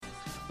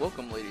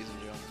Welcome, ladies and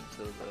gentlemen,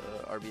 to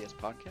the RBS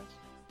podcast.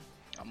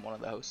 I'm one of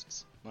the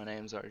hosts. My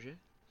name's RJ.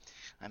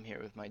 I'm here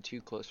with my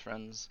two close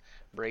friends,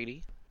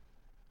 Brady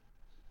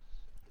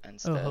and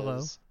Stez.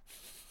 Oh,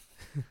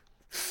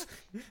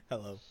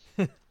 hello.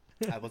 Hello.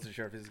 I wasn't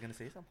sure if he was going to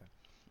say something.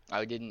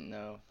 I didn't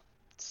know,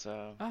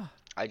 so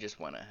I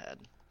just went ahead.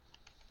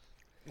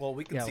 Well,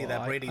 we can see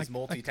that Brady's I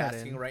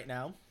multitasking right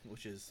now,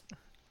 which is,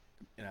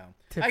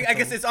 Typical. I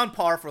guess it's on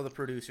par for the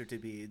producer to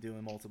be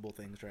doing multiple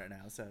things right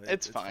now. So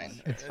It's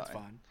fine. It's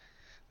fine.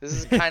 This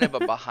is kind of a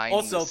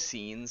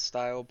behind-the-scenes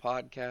style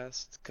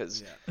podcast,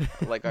 because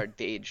like our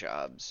day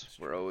jobs,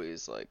 we're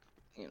always like,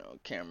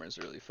 cameras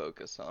really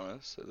focus on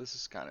us, so this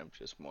is kind of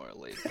just more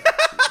laid back.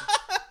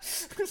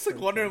 Just like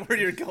wondering where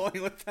you're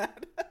going with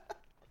that.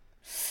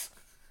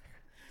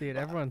 Dude,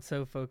 everyone's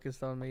so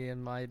focused on me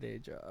and my day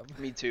job.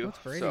 Me too. What's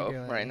Brady so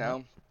doing? right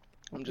now,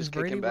 I'm just Is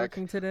Brady kicking back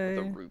working today?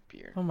 with a root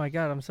beer. Oh my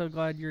god, I'm so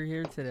glad you're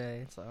here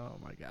today. It's like, oh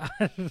my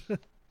god.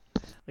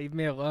 Leave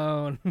me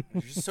alone.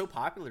 You're just so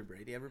popular,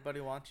 Brady.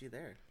 Everybody wants you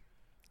there.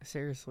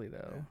 Seriously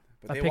though. Yeah.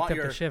 But I they picked want up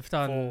your the shift full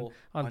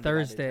on undivided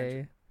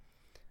Thursday.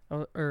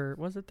 Or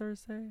was it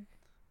Thursday?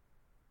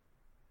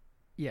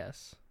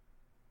 Yes.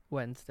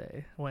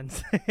 Wednesday.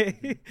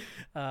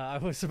 I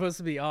was supposed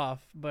to be off,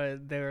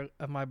 but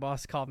my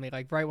boss called me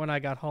like right when I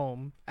got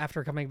home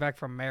after coming back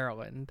from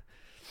Maryland.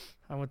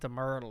 I went to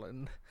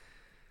Maryland.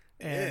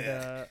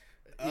 And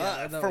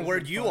for where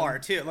you are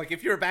too. Like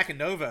if you were back in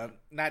Nova,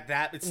 not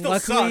that. It still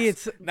luckily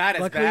sucks. Not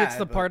as luckily bad. it's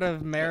the part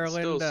of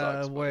Maryland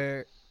sucks,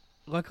 where.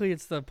 Luckily,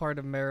 it's the part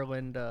of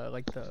Maryland,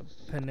 like the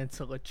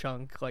peninsula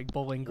chunk, like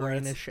Bowling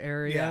Greenish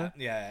area.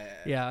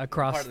 Yeah,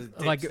 across,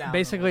 like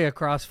basically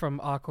across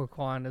from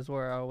Occoquan is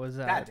where I was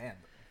at. God damn.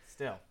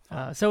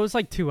 Still. So it was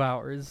like 2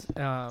 hours.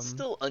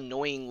 Still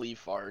annoyingly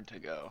far to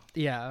go.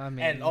 Yeah, I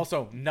mean, and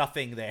also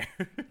nothing there.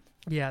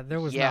 yeah,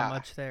 there was not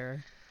much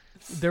there.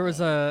 There was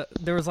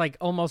like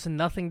almost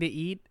nothing to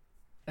eat,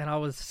 and I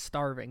was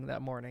starving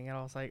that morning, and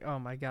I was like, oh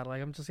my god,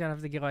 like I'm just gonna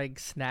have to get like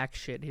snack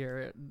shit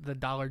here at the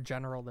Dollar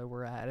General that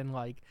we're at, and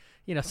like,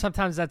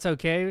 sometimes that's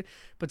okay,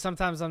 but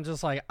sometimes I'm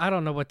just like, I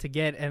don't know what to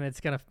get, and it's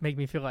gonna make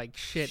me feel like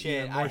shit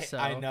even more so.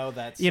 I know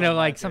that.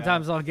 Like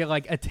sometimes I'll get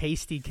like a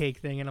tasty cake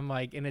thing, and I'm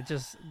like, and it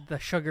just, the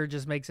sugar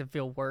just makes it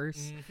feel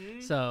worse.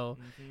 Mm-hmm. So,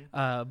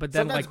 but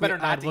then sometimes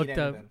like I looked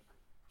up,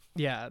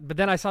 but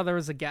then I saw there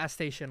was a gas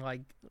station like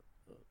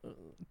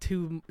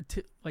 2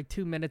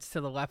 minutes to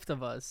the left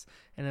of us,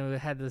 and it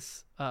had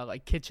this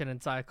like kitchen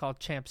inside called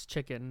Champ's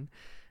Chicken,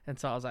 and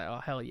so I was like, oh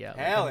hell yeah,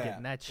 I'm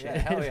getting that shit.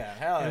 Yeah, hell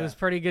yeah. It was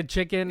pretty good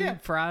chicken,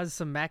 fries,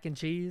 some mac and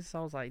cheese.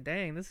 I was like,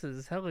 dang, this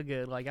is hella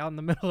good, like out in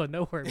the middle of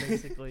nowhere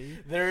basically.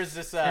 There's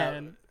this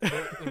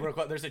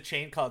there's a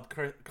chain called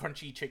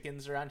Crunchy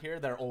Chickens around here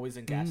that are always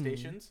in gas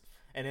stations,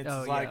 and it's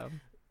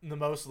the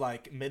most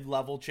like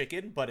mid-level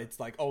chicken, but it's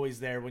like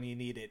always there when you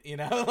need it.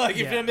 Like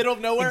if you're in the middle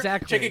of nowhere,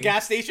 check a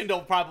gas station.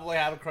 They'll probably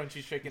have a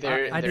crunchy chicken.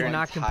 I did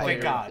not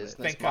complain.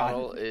 Thank God.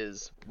 Model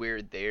is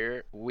we're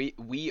there.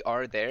 We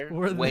are there.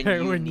 We're when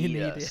there you when need you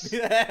need us.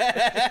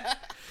 it.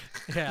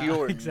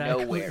 You're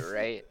exactly. nowhere,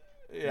 right?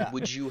 Yeah.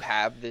 Would you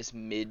have this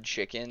mid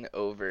chicken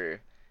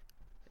over,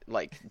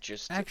 like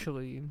just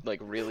actually like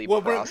really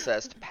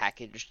processed,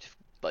 packaged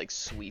like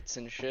sweets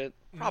and shit?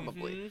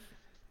 Probably. Mm-hmm.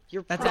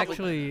 You're that's probably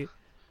actually.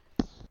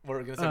 What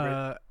were we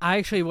gonna say, I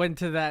actually went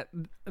to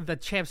the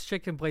Champ's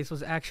Chicken place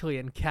was actually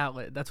in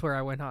Catlett. That's where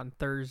I went on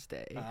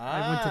Thursday.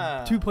 I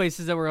went to 2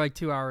 places that were like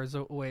 2 hours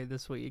away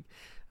this week.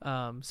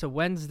 So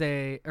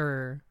Wednesday,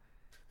 or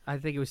I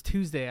think it was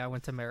Tuesday, I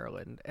went to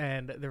Maryland,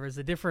 and there was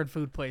a different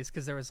food place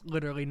because there was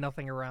literally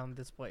nothing around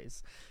this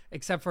place.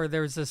 Except for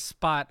there was a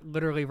spot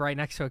literally right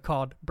next to it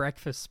called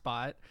Breakfast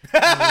Spot.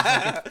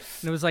 And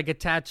it was like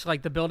attached,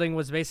 like the building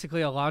was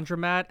basically a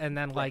laundromat, and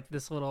then like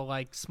this little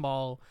like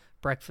small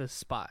breakfast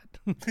spot.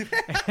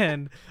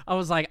 And I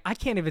was like, I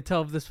can't even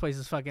tell if this place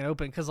is fucking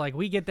open, because like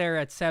we get there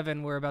at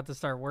 7, we're about to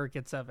start work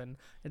at 7.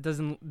 It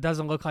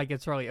doesn't look like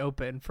it's really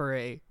open for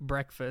a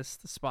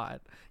breakfast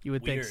spot. You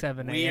would think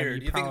 7 a.m.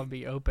 you'd probably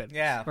be open.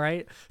 Yeah,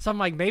 right. So I'm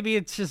like, maybe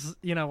it's just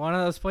one of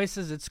those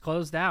places it's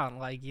closed down,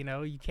 like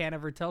you can't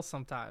ever tell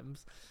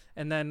sometimes.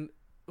 And then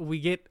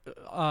we get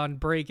on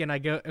break, and I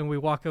go and we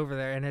walk over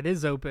there, and it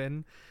is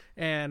open.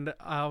 And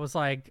I was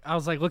like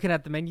looking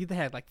at the menu. They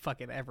had like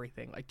fucking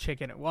everything, like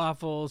chicken and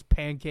waffles,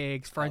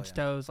 pancakes, French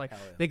toast. Like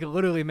they could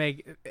literally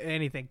make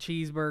anything.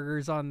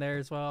 Cheeseburgers on there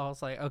as well. I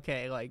was like,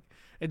 okay, like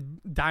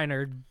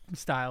diner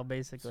style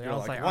basically. So I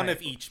was like one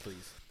of each,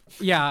 please.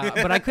 Yeah,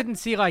 but I couldn't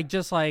see like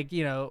just like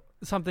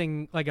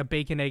something like a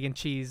bacon, egg, and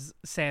cheese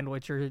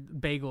sandwich or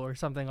bagel or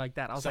something like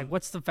that. I was like,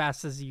 what's the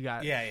fastest you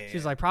got?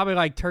 She's like, probably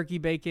like turkey,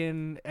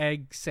 bacon,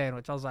 egg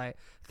sandwich. I was like,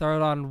 throw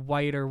it on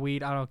white or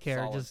wheat. I don't care.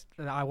 Solid. Just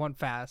I want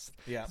fast.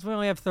 Yeah. Because we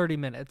only have 30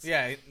 minutes.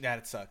 Yeah,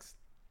 it sucks.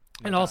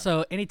 And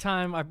also,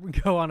 anytime I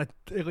go on at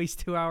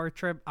least 2-hour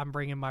trip, I'm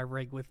bringing my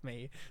rig with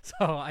me.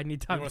 So I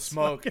need time to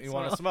smoke. You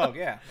want to smoke,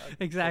 yeah.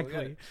 Exactly.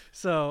 Totally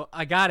so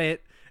I got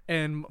it,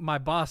 and my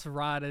boss,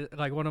 Rod,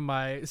 like one of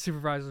my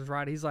supervisors,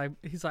 Rod, he's like,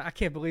 I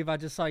can't believe I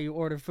just saw you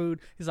order food.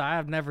 He's like,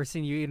 I've never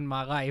seen you eat in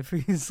my life.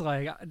 He's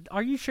like,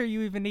 are you sure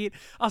you even eat?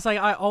 I was like,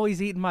 I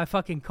always eat in my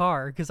fucking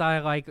car because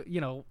I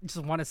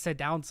just want to sit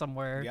down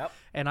somewhere. Yep.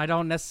 And I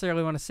don't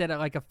necessarily want to sit at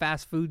like a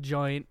fast food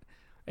joint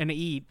and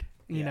eat.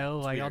 You know,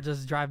 like weird. I'll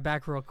just drive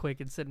back real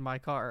quick and sit in my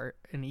car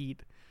and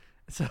eat.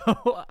 So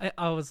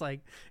I was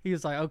like, he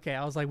was like, okay.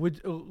 I was like,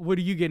 what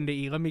are you getting to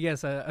eat? Let me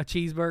guess, a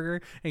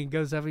cheeseburger. And he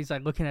goes up, he's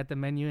like looking at the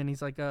menu, and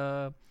he's like,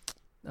 yeah,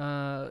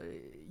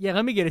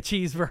 let me get a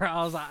cheeseburger.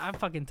 I was like, I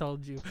fucking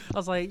told you. I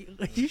was like,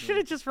 you should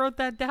have just wrote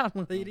that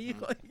down, lady.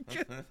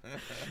 Like,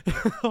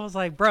 I was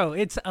like, bro,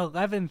 it's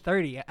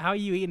 11:30. How are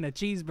you eating a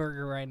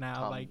cheeseburger right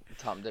now?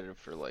 Tom did it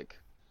for like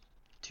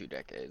 2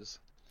 decades.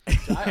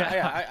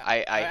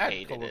 I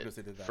hated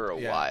it for a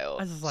while.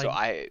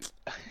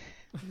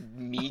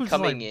 Me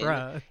coming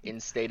in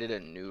instated a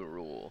new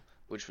rule,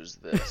 which was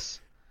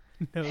this.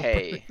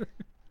 Hey,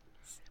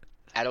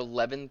 at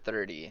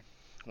 11:30,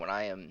 when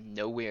I am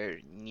nowhere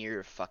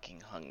near fucking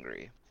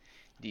hungry,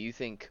 do you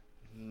think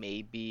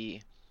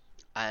maybe,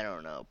 I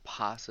don't know,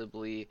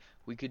 possibly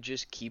we could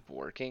just keep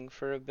working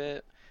for a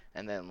bit,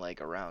 and then like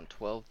around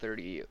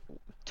 12:30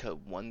 to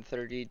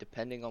 1:30,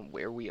 depending on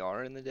where we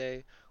are in the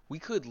day, we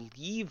could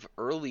leave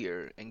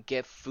earlier and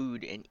get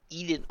food and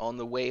eat it on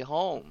the way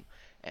home.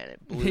 And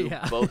it blew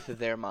both of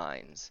their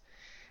minds.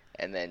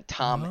 And then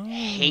Tom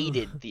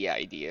hated the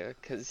idea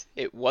because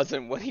it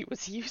wasn't what he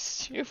was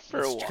used to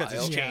for a while.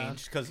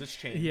 Because it's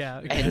changed. Yeah.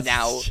 And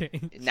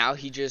now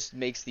he just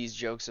makes these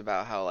jokes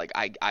about how like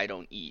I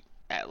don't eat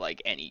at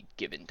like any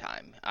given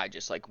time. I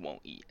just like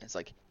won't eat. It's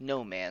like,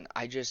 no man,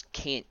 I just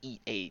can't eat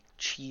a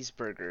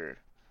cheeseburger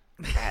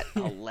at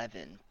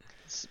 11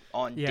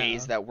 on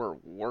days that we're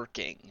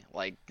working.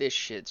 Like, this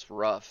shit's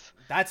rough.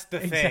 That's the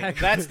thing.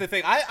 That's the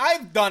thing.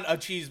 I've done a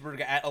cheeseburger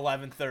at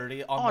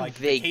 11:30 on like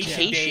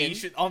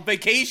vacation. On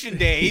vacation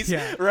days,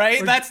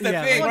 right? That's the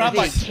thing. Where I'm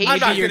like, I'm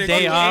not gonna do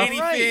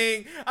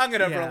anything. I'm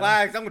gonna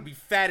relax. I'm gonna be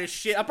fat as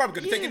shit. I'm probably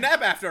gonna take a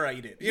nap after I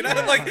eat it. You know,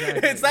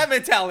 it's that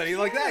mentality.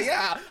 Like that.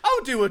 Yeah,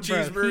 I'll do a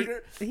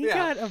cheeseburger. He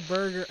got a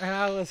burger, and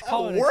I was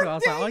calling it too. I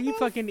was like, all you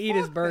fucking eat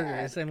is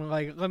burgers, and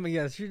like, let me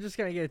guess, you're just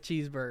gonna get a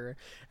cheeseburger.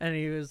 And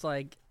he was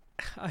like,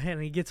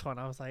 and he gets one.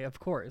 I was like, of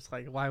course.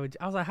 Like, why would you?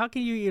 I was like, how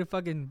can you eat a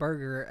fucking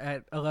burger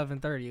at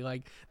 11:30?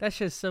 Like, that's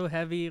just so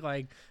heavy.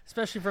 Like,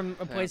 especially from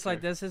a place like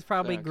this, it's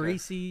probably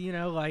greasy. You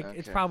know, like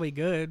it's probably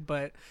good,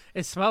 but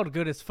it smelled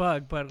good as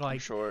fuck. But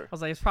like, I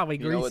was like, it's probably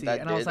greasy.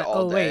 And I was like,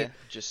 oh wait,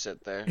 just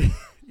sit there.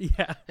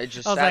 Yeah, I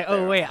was like,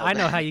 oh wait, I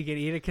know how you can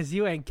eat it because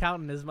you ain't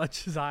counting as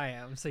much as I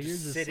am, so you're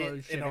just slow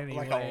shit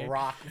anyway. Like a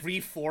rock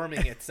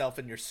reforming itself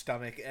in your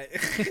stomach.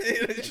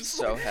 It's just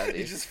so heavy.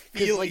 You just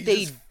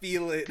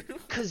feel it.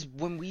 Because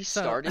when we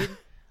started,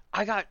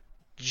 I got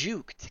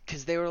juked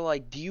because they were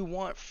like, "Do you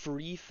want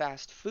free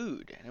fast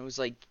food?" And it was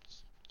like,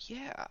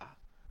 "Yeah."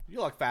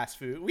 You like fast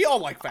food? We all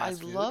like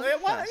fast food. I love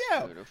fast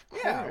food, of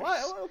course. Yeah,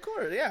 of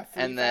course. Yeah,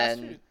 free and fast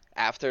then. Food.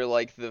 After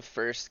like the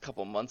first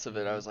couple months of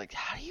it, I was like,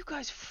 how do you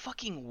guys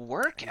fucking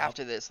work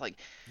after this? Like,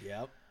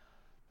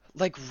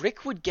 like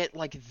Rick would get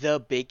like the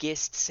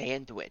biggest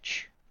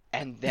sandwich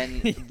and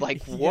then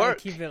like work.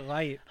 Keep it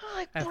light. I'm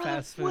like, at bro,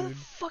 fast food. What the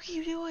fuck are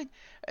you doing?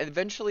 And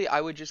eventually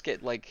I would just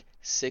get like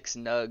 6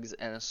 nugs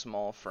and a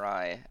small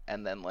fry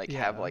and then like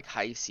have like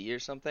high C or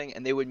something,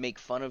 and they would make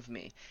fun of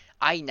me.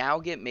 I now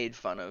get made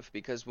fun of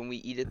because when we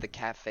eat at the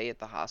cafe at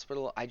the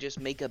hospital, I just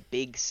make a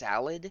big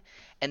salad,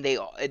 and they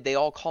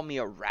all call me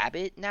a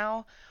rabbit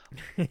now.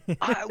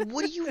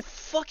 What are you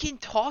fucking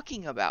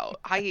talking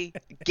about? I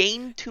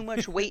gained too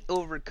much weight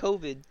over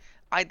COVID.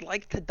 I'd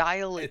like to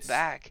dial it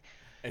back.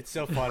 It's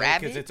so funny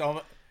because it's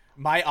almost,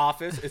 my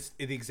office is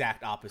the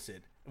exact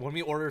opposite. When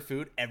we order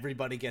food,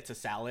 everybody gets a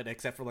salad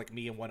except for like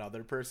me and one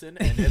other person,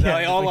 and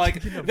they're all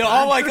like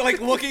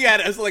looking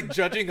at us, like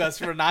judging us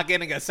for not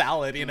getting a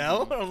salad. You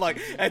know, I'm like,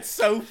 it's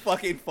so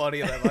fucking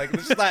funny that like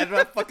there's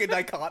that fucking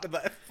dichotomy,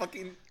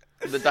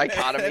 the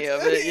dichotomy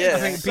of it.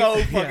 Yeah, it's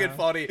so fucking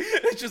funny.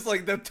 It's just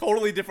like they're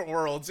totally different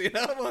worlds. You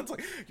know, it's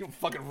like you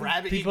fucking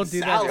rabbit people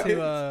eating do salad.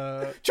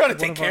 That to trying to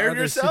take care of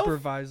yourself.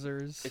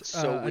 Supervisors, it's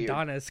so weird.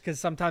 Adonis,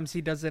 because sometimes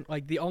he doesn't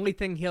like the only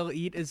thing he'll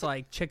eat is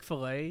like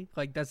Chick-fil-A.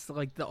 Like that's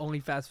like the only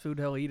fast food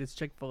he'll eat is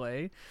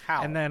Chick-fil-A.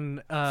 How? And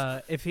then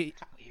if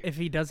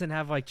he doesn't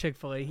have like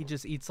Chick-fil-A, he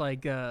just eats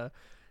like the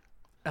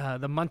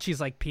munchies,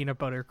 like peanut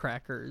butter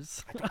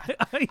crackers.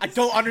 I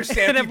don't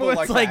understand people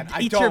like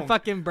that. Eat your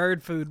fucking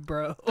bird food,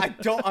 bro. I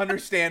don't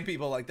understand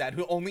people like that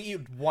who only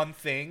eat one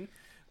thing.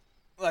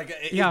 Like,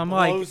 I'm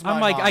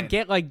like, I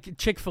get like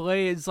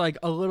Chick-fil-A is like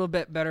a little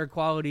bit better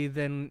quality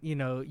than, you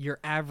know, your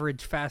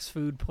average fast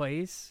food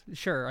place.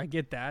 Sure, I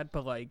get that,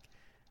 but like,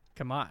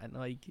 come on,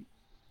 like.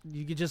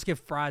 You could just get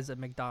fries at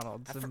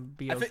McDonald's and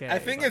be okay. I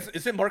think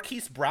is it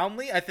Marquise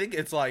Brownlee? I think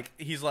it's like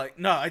he's like,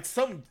 no, it's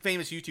some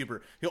famous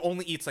YouTuber who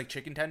only eats like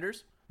chicken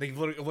tenders. They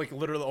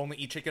literally only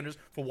eat chicken tenders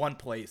for one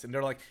place, and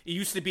they're like, it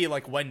used to be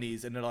like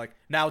Wendy's, and they're like,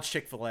 now it's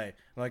Chick-fil-A.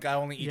 Like, I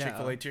only eat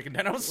Chick-fil-A chicken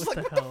tenders. I was just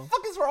like, what the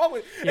fuck is wrong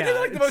with? Yeah, and they're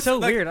like the most, it's so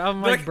like, weird.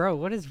 I'm like, bro,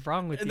 what is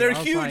wrong with you? They're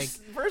huge.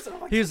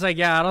 He was like,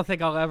 yeah, I don't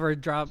think I'll ever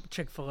drop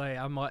Chick-fil-A.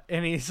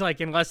 And he's like,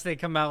 unless they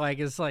come out like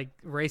it's like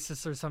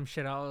racist or some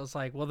shit. I was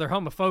like, well, they're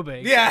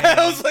homophobic. Yeah, and,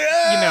 I was like,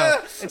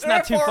 it's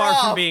not too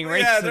far from being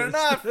racist. Yeah, they're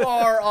not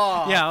far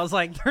off. Yeah, I was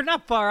like, they're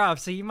not far off,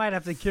 so you might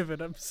have to give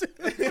it up soon.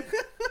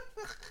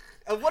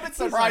 And what it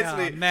surprised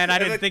me, man, I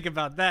didn't think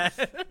about that.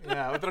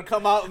 Yeah, they'll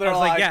come out. They're I was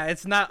like, yeah,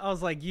 it's not. I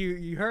was like,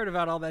 you heard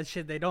about all that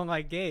shit. They don't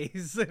like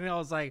gays, and I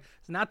was like,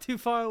 it's not too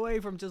far away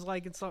from just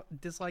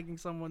disliking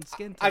someone's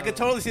skin tone. I could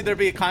totally see there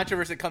be a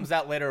controversy that comes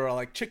out later, or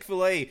like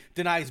Chick-fil-A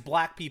denies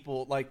black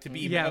people like to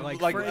be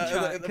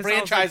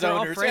franchise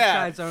owners.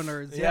 Franchise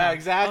owners. Yeah,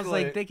 exactly. I was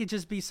like, they could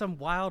just be some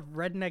wild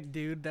redneck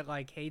dude that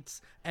like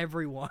hates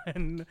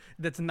everyone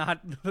that's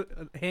not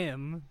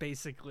him,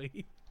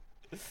 basically.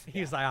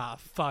 He was like, "Ah,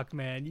 fuck,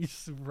 man, you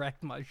just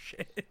wrecked my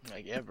shit."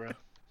 Like, yeah, bro.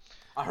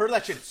 I heard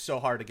that shit's so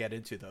hard to get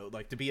into, though.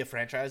 Like, to be a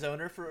franchise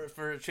owner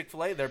for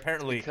Chick-fil-A, they're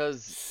apparently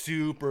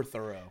super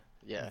thorough.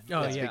 Yeah.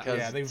 Oh, yeah.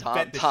 Because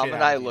Tom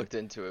and I looked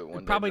into it one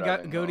day. Probably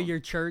go to your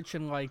church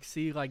and, like,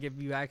 see, like, if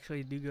you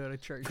actually do go to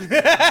church.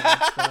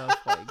 Stuff.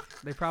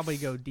 Like, they probably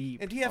go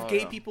deep. And do you have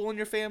gay people in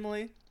your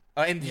family?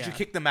 And did you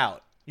kick them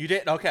out? You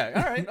did?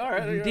 Okay. All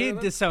right. You did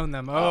disown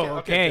them. Oh,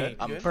 okay.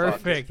 Good.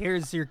 Perfect.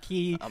 Here's your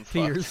key to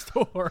your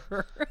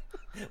store.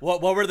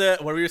 What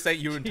were you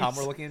saying? You and Tom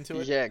were looking into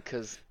it? Yeah,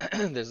 because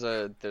there's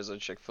a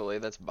Chick-fil-A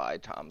that's by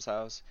Tom's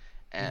house,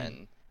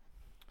 and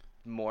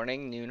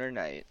morning, noon, or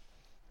night,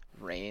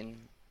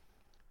 rain,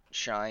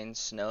 shine,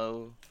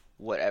 snow,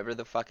 whatever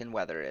the fucking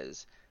weather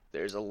is,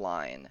 there's a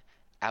line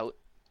out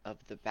of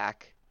the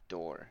back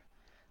door.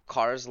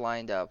 Cars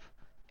lined up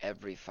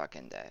every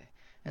fucking day.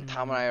 And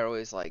Tom and I are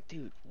always like,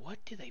 dude, what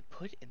do they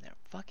put in their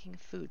fucking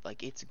food?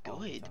 Like, it's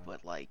good,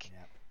 but like,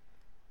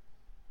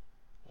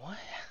 what?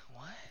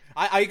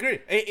 I agree.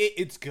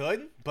 It's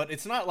good, but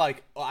it's not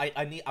like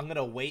I'm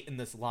gonna wait in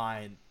this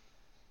line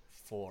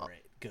for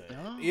it. Good,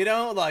 you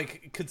know,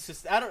 like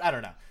consistent. I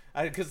don't know,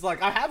 because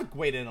like I have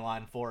waited in a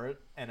line for it,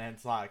 and then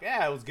it's like,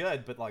 yeah, it was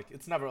good, but like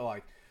it's never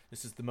like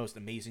this is the most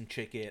amazing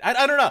chicken.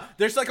 I don't know.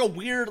 There's like a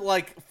weird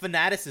like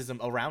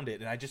fanaticism around it,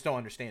 and I just don't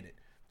understand it.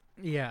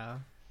 Yeah.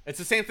 It's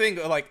the same thing,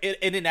 like,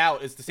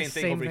 In-N-Out is the same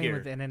thing over here.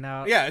 With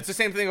In-N-Out. Yeah, it's the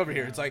same thing over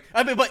here. It's like,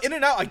 I mean, but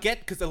In-N-Out I get,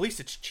 because at least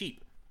it's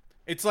cheap.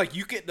 It's like,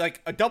 you get, like,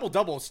 a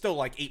double is still,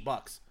 like,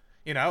 $8.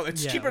 You know?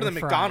 It's cheaper than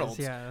McDonald's.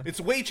 Yeah. It's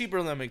way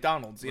cheaper than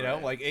McDonald's, you know?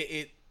 Like,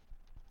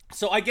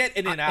 so I get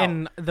In-N-Out.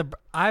 And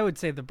I would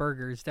say the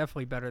burger is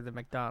definitely better than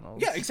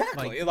McDonald's. Yeah,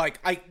 exactly. Like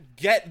I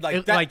get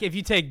that. Like if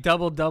you take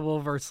double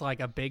versus like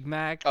a Big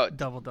Mac,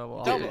 double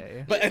all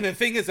day. But and the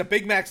thing is, a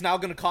Big Mac's now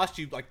going to cost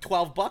you like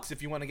 $12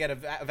 if you want to get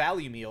a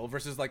value meal,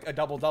 versus like a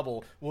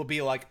double will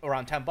be like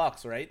around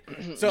 $10, right?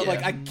 So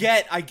like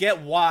I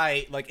get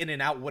why like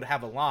In-N-Out would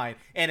have a line,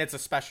 and it's a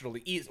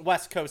specialty East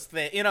West Coast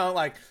thing. You know,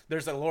 like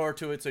there's a lure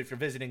to it. So if you're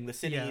visiting the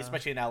city,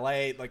 especially in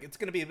LA, like it's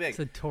going to be big. It's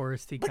a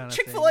touristy kind of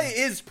thing. Chick-fil-A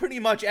is pretty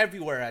much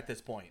everywhere at this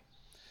point.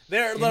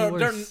 They're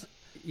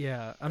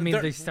I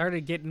mean, they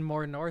started getting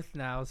more north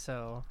now,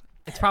 so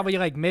it's probably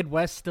like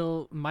Midwest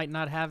still might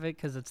not have it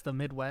because it's the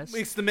Midwest.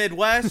 It's the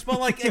Midwest,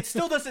 but like it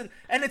still doesn't,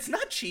 and it's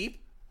not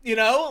cheap. You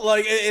know,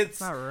 like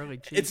it's not really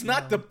cheap. It's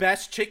not the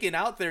best chicken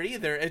out there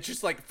either. It's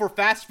just like for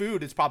fast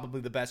food, it's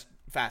probably the best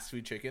fast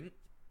food chicken.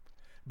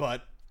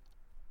 But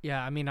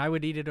yeah, I mean, I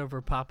would eat it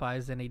over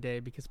Popeyes any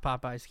day because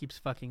Popeyes keeps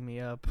fucking me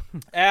up.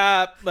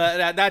 But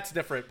that's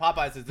different.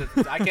 Popeyes is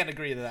different. I can't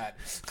agree to that.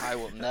 I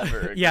will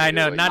never. Yeah, I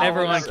know. Not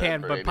everyone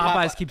can, but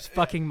Popeyes keeps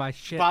fucking my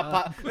shit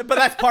up. But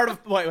that's part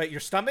of wait, your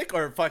stomach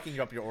or fucking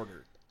up your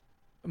order?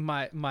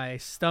 My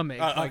stomach.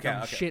 Okay,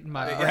 I'm okay. shitting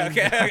my brain.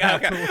 Okay.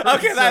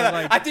 So,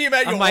 like, I think you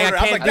meant your order.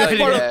 I was like,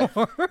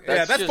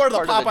 that's part of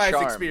the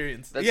Popeyes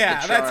experience. That's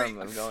the charm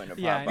of going to Popeyes.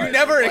 Yeah, you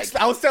never.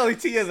 I was telling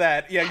Tia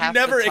that. Yeah, you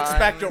never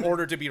expect your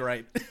order to be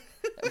right.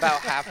 About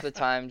half the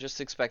time, just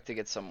expect to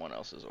get someone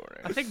else's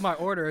order. I think my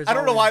order is. I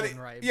don't know why.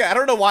 Right. Yeah, I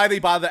don't know why they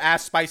bother to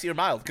ask spicy or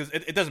mild, because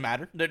it doesn't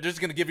matter. They're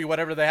just gonna give you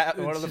whatever they have,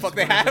 whatever the fuck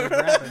they have.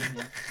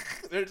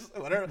 They're just,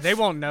 whatever. They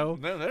won't know.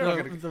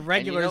 The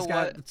regulars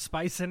got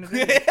spice in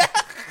it.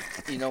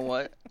 You know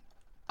what?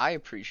 I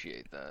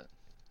appreciate that.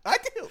 I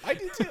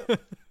do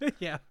too.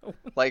 Yeah.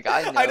 Like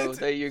I know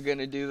that you're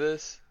gonna do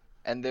this,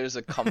 and there's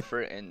a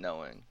comfort in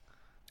knowing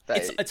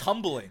that it's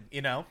humbling.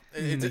 You know,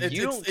 you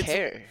don't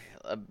care.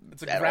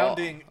 It's a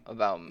grounding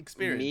about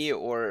experience. Me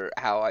or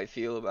how I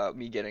feel about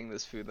me getting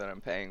this food that I'm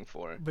paying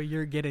for. But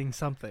you're getting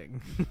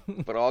something.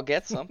 But I'll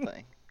get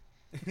something.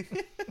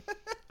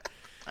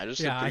 I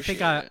just I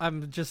think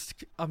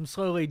I'm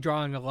slowly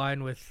drawing a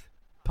line with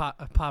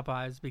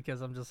Popeyes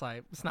because I'm just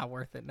like, it's not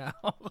worth it now.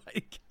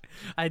 Like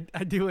I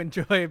do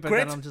enjoy it, but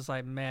then I'm just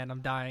like, man,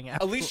 I'm dying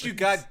afterwards. At least you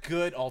got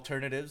good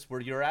alternatives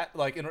where you're at,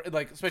 like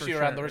especially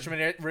around the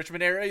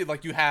Richmond area.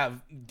 Like you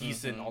have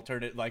decent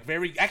alternative, like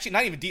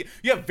not even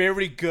you have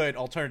very good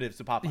alternatives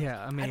to Popeyes.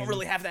 Yeah, I mean, I don't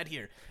really have that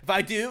here. If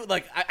I do,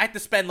 like I have to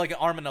spend like an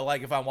arm and a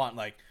leg if I want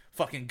like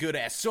fucking good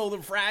ass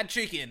solar fried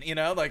chicken, you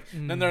know, like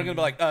then they're gonna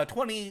be like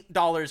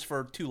 $20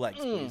 for 2 legs,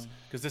 please,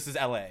 because this is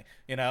LA,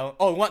 you know.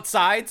 Oh, want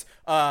sides?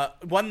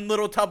 1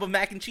 little tub of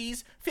mac and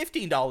cheese,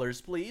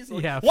 $15, please.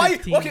 Like, yeah, why?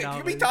 Okay,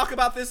 can we talk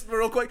about this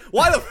real quick?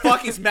 Why the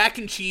fuck is mac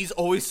and cheese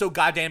always so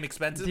goddamn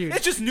expensive? Dude,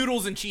 it's just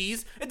noodles and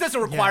cheese. It doesn't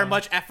require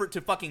much effort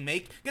to fucking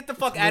make. Get the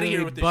fuck out of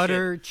here with this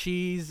butter, shit.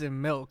 Cheese, and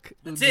milk.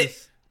 That's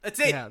it. That's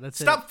it. Yeah,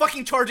 Stop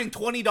fucking charging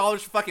 $20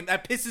 for fucking.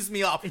 That pisses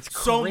me off. It's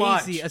so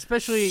crazy, much.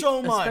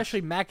 especially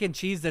mac and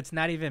cheese that's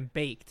not even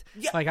baked.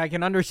 Yeah. Like I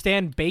can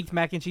understand baked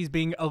mac and cheese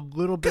being a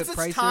little bit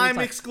pricey. It's time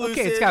exclusive.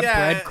 Okay, it's got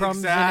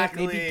breadcrumbs in it,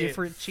 maybe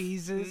different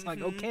cheeses.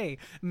 Like okay,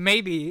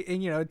 maybe,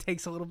 and it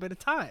takes a little bit of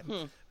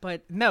time.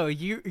 But no,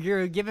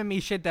 you're giving me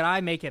shit that I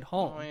make at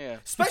home. Oh yeah,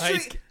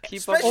 especially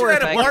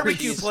at a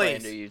barbecue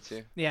place.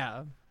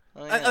 Yeah.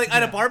 Oh, yeah. Like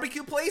at a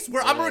barbecue place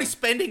where I'm already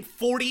spending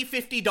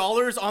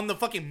 $40-$50 on the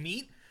fucking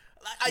meat.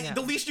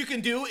 The least you can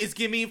do is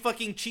give me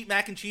fucking cheap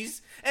mac and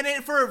cheese. And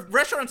then for a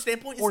restaurant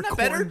standpoint, isn't that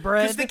better?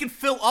 Because they can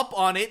fill up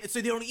on it, so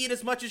they don't eat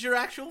as much as your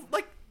actual,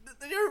 like,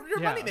 your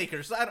money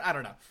makers. I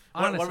don't know.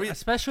 Honestly,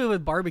 especially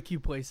with barbecue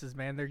places,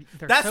 man, they're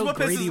so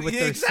greedy with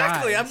their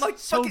sides. I'm like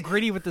so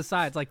greedy with the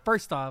sides. Like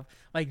first off,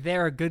 like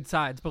they're good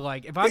sides, but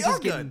like if I'm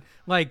just getting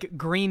like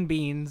green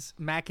beans,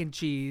 mac and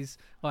cheese,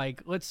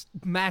 like let's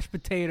mashed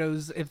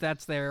potatoes if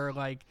that's there,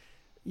 like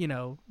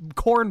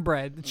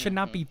cornbread. It should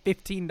not be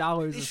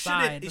 $15 a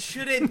side. It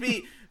shouldn't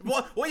be.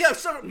 Well, yeah.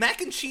 So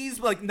mac and cheese,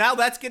 like now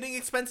that's getting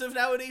expensive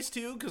nowadays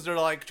too, because they're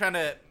like trying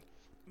to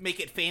make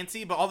it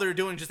fancy, but all they're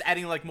doing is just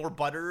adding like more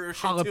butter or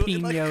shit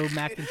jalapeno to it. Like,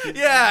 mac and cheese.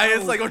 Yeah,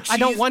 it's like cheese. I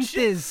don't want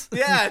this.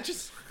 Yeah,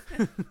 just.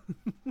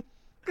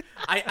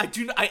 I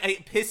do.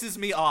 It pisses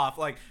me off.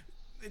 Like,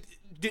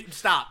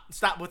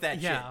 stop with that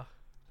shit. Yeah,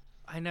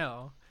 I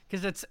know,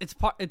 because it's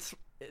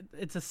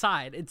a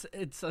side.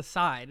 It's a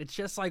side. It's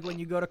just like when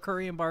you go to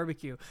Korean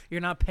barbecue,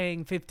 you're not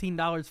paying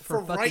 $15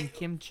 for fucking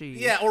kimchi.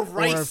 Yeah, or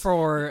rice,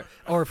 or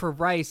for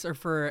rice, or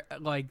for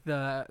like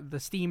the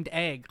steamed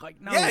egg. Like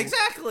no. Yeah,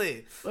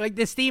 exactly. Like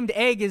the steamed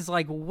egg is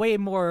like way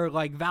more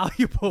like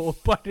valuable,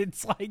 but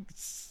it's like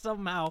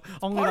somehow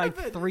only like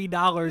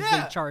 $3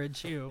 they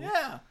charge you.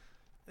 Yeah,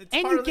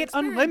 and you get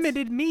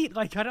unlimited meat.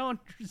 Like I don't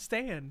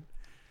understand.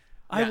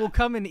 Yeah. I will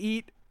come and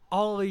eat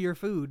all of your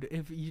food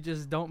if you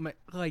just don't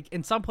like.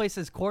 In some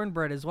places,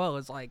 cornbread as well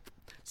is like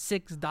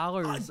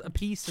 $6 a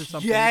piece or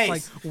something. Yes.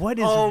 It's like, what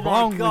is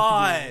wrong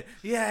with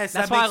you? Yes,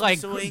 that's why like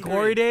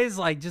Gory Days,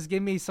 like just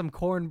give me some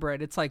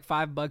cornbread. It's like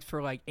 $5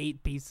 for like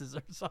 8 pieces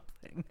or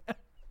something.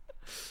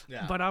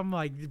 Yeah. But I'm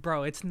like,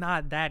 bro, it's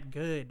not that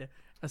good.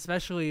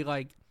 Especially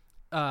like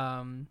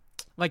I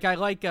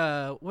like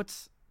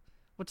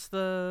what's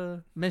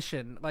the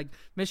Mission? Like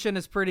Mission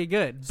is pretty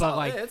good, but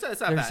like it's not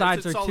their bad.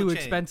 sides are too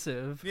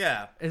expensive.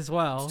 Yeah, as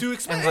well. It's too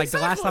expensive. And like the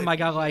last time I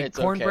got like it's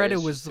cornbread,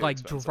 okay. it was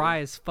like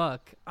dry as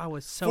fuck. I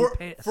was so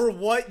pissed. For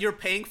what you're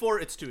paying for,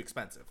 it's too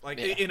expensive. Like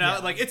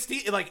like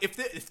it's like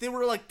if they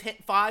were like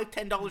 $5-10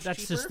 cheaper.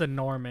 That's just the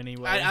norm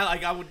anyway.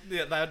 I would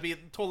that would be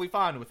totally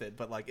fine with it.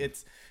 But like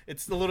it's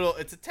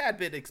a tad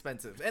bit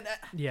expensive. And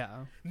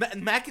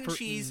mac and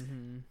cheese.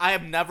 I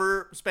have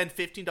never spent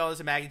 $15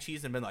 on mac and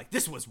cheese and been like,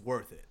 this was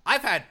worth it.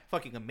 I've had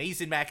fucking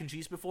amazing mac and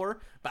cheese before,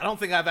 but I don't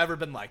think I've ever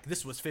been like,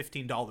 this was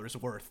 $15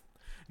 worth.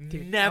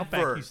 Dude, never.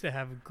 Outback used to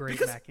have great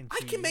mac and cheese.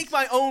 I can make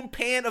my own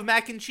pan of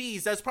mac and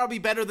cheese. That's probably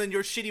better than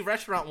your shitty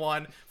restaurant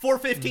one for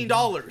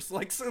 $15.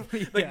 Like, so,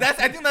 like that's.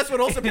 I think that's what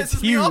also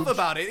pisses me off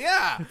about it.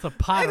 Yeah, it's a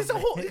pot. It's a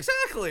whole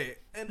exactly.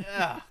 And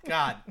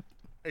God,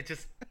 it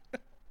just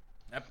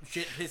that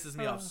shit pisses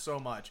me off so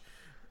much.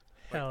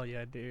 Hell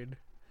yeah, dude.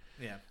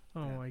 Yeah.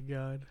 Oh my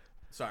God.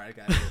 Sorry, I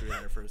got to through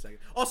there for a second.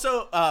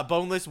 Also,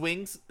 boneless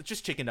wings,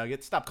 just chicken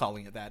nuggets. Stop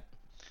calling it that.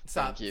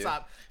 Stop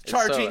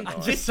charging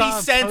 50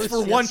 cents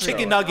for one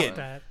chicken nugget.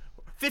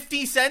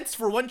 50 cents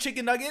for one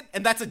chicken nugget,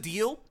 and that's a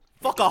deal?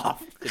 Fuck off.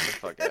 Get the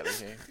fuck out of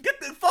here. Get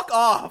the fuck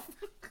off.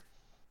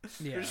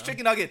 Yeah. There's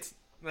chicken nuggets.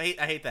 I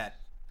hate that.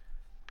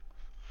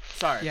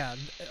 Sorry. Yeah,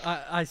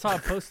 I saw a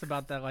post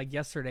about that like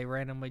yesterday,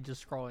 randomly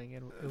just scrolling,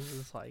 and it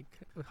was like,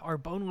 are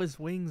boneless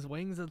wings?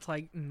 It's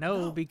like,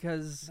 no,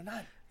 because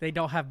they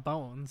don't have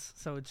bones,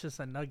 so it's just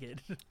a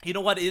nugget. You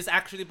know what is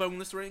actually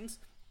boneless wings?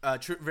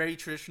 Very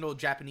traditional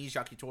Japanese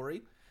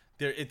yakitori.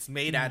 It's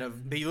made out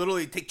of. They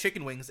literally take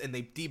chicken wings and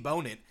they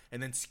debone it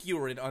and then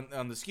skewer it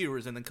on the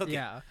skewers and then cook it.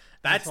 Yeah,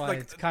 that's why like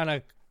it's kind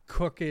of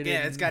crooked.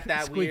 Yeah, it's got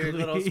that squiggly. Weird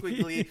little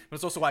squiggly. But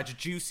it's also why it's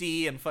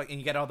juicy and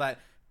you get all that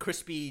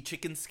crispy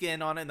chicken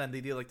skin on it. And then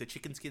they do like the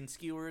chicken skin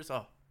skewers.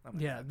 Oh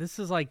yeah, God. This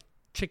is like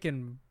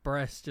chicken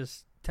breast,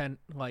 just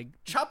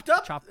chopped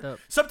up.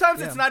 Sometimes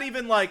it's not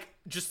even like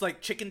just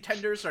like chicken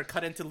tenders are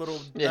cut into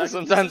little. Yeah,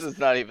 sometimes it's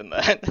not even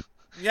that.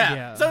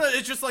 Yeah. So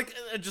it's just like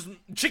just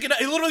chicken.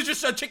 It literally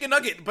just a chicken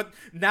nugget, but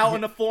now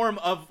in the form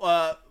of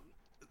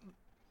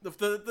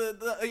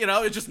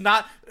It's just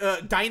not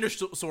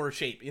dinosaur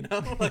shape,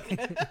 like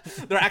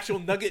they're actual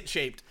nugget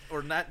shaped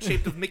or not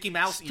shaped of Mickey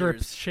Mouse Strip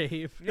ears.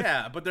 shape.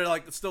 Yeah, but they're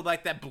like still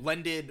like that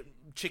blended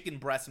chicken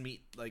breast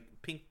meat, like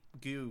pink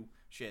goo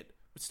shit.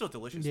 It's still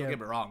delicious. Don't get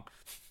me wrong.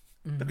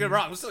 Don't get me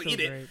wrong. We'll still eat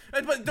it,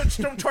 but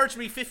don't charge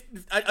me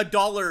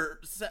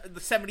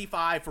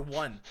 $1.75 for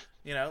one.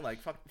 Like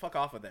fuck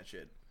off with that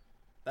shit.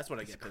 That's what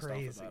I get pissed off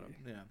about them.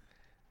 Yeah,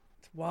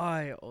 it's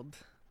wild.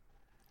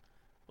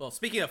 Well,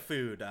 speaking of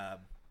food,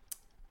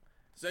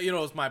 so it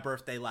was my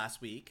birthday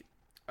last week.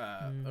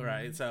 All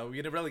right, so we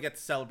didn't really get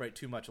to celebrate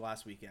too much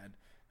last weekend,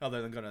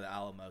 other than going to the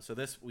Alamo. So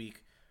this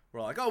week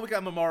we're like, we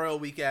got Memorial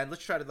Weekend.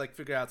 Let's try to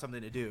figure out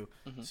something to do.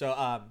 Mm-hmm.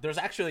 So there's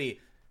actually,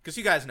 because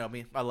you guys know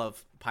me, I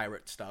love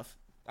pirate stuff.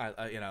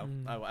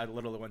 I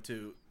literally went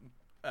to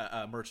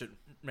merchant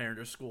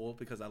mariner school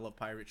because I love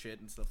pirate shit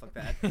and stuff like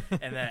that.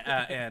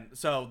 and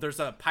so there's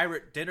a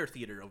pirate dinner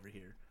theater over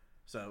here.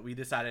 So we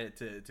decided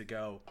to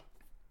go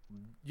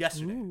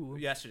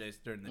yesterday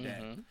during the day.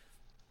 Mm-hmm.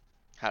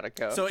 How'd it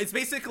go? So it's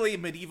basically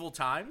medieval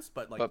times,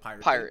 but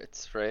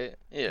pirates, right?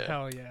 Yeah.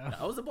 Hell yeah.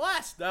 That was a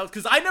blast. That was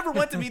because I never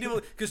went to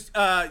medieval. Because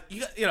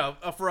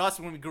for us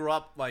when we grew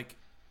up, like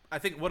I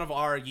think one of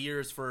our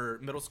years for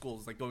middle school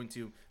is like going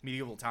to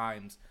medieval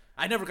times.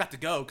 I never got to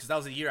go because that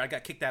was a year I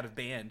got kicked out of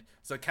band,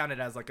 so it counted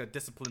as like a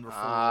discipline referral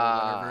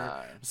or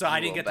whatever. So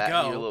I didn't get to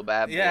go. You a little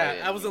bad boy.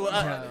 Yeah, I was a little.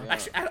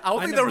 Actually, I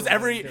don't think there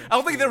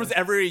was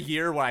ever a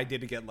year where I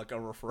didn't get like a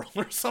referral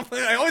or something.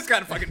 I always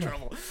got in fucking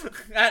trouble.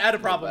 I had a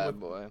problem with.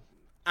 Boy.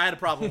 I had a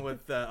problem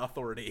with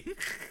authority.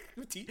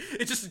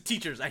 It's just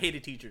teachers. I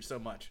hated teachers so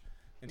much,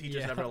 and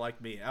teachers never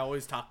liked me. I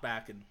always talked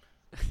back and.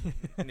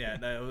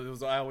 I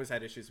always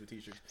had issues with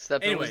teachers.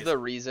 Stefan was the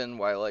reason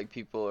why like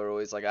people are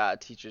always like,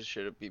 teachers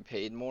should be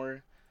paid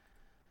more.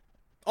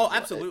 Oh,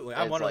 absolutely.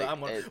 I'm one of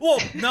them. Well,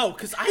 no,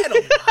 because I had a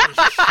lot of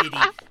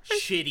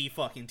shitty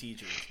fucking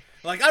teachers.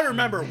 Like I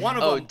remember one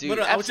of them. Dude,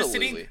 I was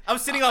sitting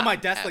on my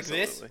desk like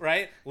this,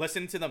 right,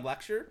 listening to them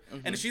lecture,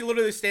 and she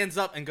literally stands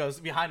up and goes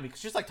behind me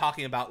because she's like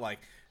talking about like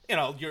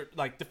you're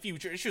like the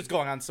future. She was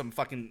going on some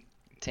fucking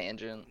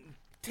tangent,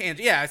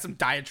 some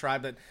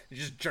diatribe that is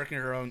just jerking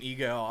her own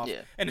ego off.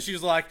 Yeah. And she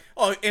was like,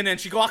 and then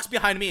she walks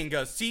behind me and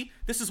goes, see,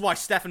 this is why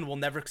Stefan will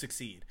never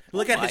succeed.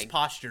 Look at his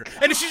posture.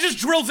 And she just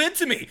drills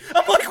into me.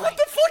 I'm like, what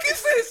the fuck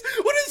is this?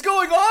 What is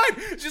going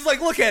on? She's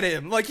like, look at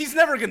him. Like, he's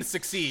never going to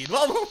succeed.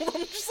 Well,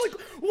 I'm just like,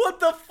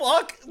 what the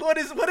fuck? What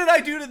did I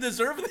do to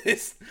deserve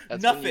this?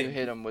 That's Nothing. When you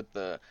hit him with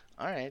the,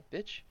 all right,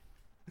 bitch.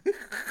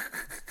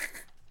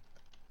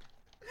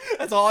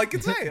 That's all I can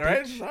say,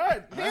 right? All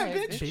right,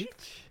 bitch.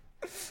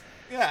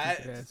 Yeah,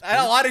 I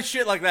had a lot of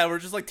shit like that. We're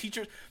just like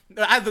teachers.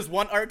 I had this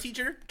one art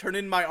teacher turn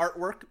in my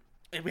artwork,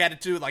 and we had to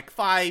do like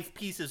 5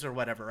 pieces or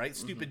whatever, right?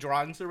 Stupid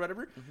drawings or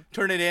whatever.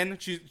 Turn it in.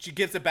 She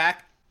gives it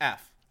back.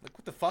 F. Like,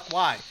 what the fuck?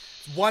 Why?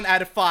 1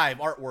 out of 5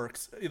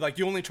 artworks. Like,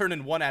 you only turn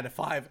in 1 out of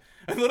 5.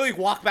 I literally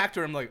walk back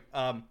to her. I'm like,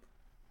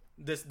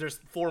 there's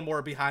 4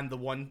 more behind the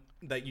one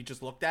that you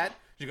just looked at.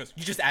 She goes,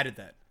 you just added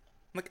that.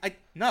 I'm like, I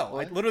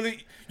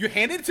literally, you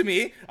handed it to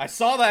me. I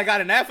saw that I got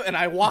an F, and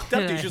I walked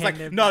up to you. She was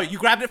like, no, you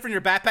grabbed it from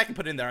your backpack and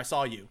put it in there. I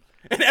saw you.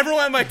 And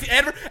everyone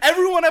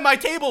at my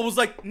table was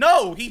like,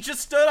 no, he just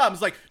stood up. I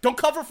was like, don't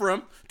cover for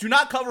him. Do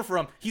not cover for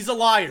him. He's a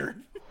liar.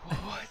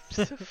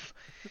 What?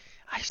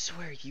 I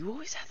swear, you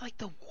always had like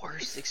the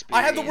worst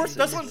experience. I had the worst.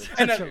 That's one,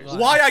 and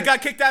why I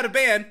got kicked out of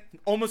band.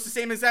 Almost the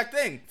same exact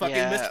thing.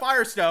 Fucking Miss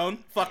Firestone.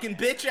 Fucking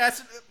bitch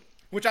ass.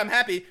 Which I'm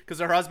happy because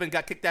her husband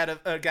got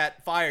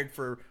got fired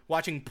for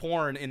watching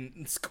porn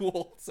in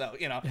school. So,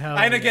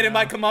 I ended up getting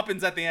my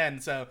comeuppance at the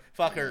end. So,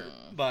 fuck her.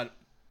 But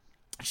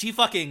she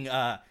fucking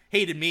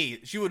hated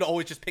me. She would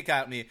always just pick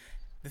at me.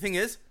 The thing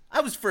is,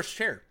 I was first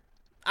chair.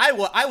 I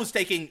was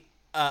taking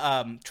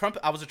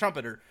trumpet. I was a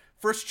trumpeter.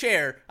 First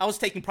chair. I was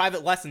taking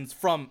private lessons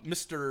from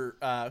Mr.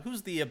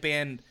 Who's the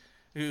band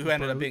who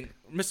ended up being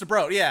Mr.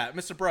 Bro. Yeah,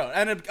 Mr. Bro.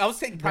 I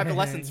was taking private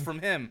lessons from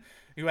him.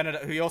 Who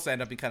also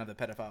ended up being kind of the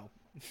pedophile.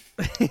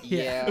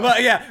 Yeah.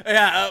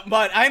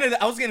 But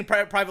I was getting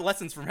private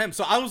lessons from him,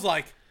 so I was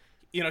like,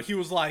 he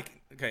was like,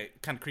 okay,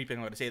 kind of creeping.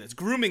 I'm going to say this,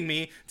 grooming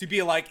me to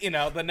be like,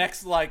 the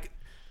next like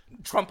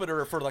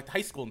trumpeter for like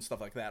high school and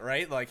stuff like that,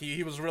 right? Like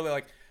he was really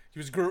like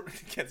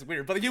it's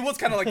weird, but he was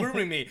kind of like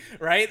grooming me,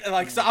 right? And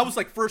like so, I was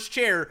like first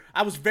chair.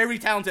 I was very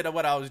talented at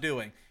what I was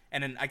doing,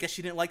 and then I guess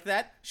she didn't like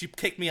that. She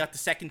kicked me out the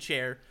second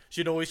chair.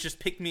 She'd always just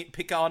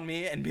pick on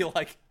me and be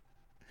like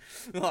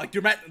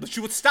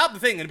she would stop the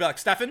thing and be like,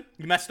 Stefan,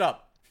 you messed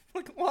up.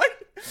 I'm like, what?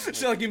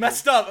 She's like, you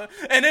messed up.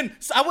 And then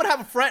so I would have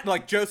a friend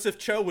like Joseph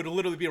Cho would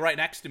literally be right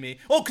next to me.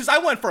 Oh, because I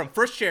went from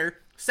first chair,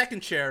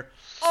 second chair,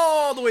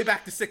 all the way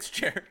back to sixth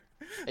chair.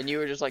 And you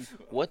were just like,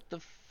 what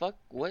the fuck?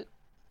 What?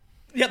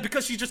 Yeah,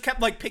 because she just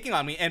kept like picking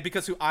on me, and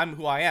because who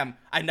I am,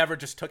 I never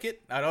just took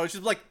it. I'd always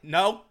just be like,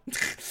 no.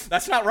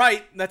 that's not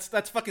right. That's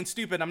fucking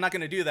stupid. I'm not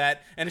going to do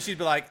that. And she'd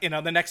be like, you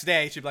know, the next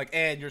day, she'd be like,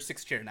 and you're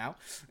 6th chair now.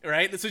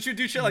 Right? So she'd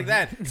do shit like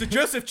that. So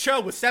Joseph Cho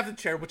was 7th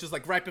chair, which is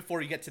like right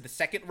before you get to the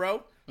 2nd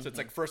row. So it's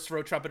like 1st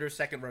row trumpeters,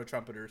 2nd row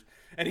trumpeters.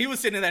 And he was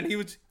sitting there and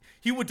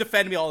he would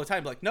defend me all the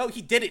time. Like, no,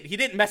 he didn't. He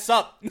didn't mess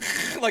up.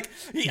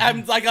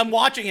 I'm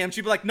watching him.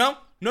 She'd be like, no.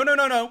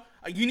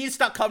 You need to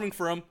stop covering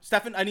for him.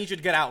 Stefan, I need you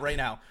to get out right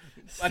now.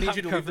 I need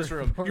you to leave this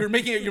room. You're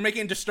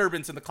making a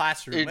disturbance in the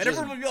classroom. And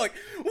everyone would be like,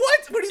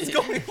 what is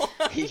going on?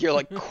 You're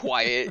like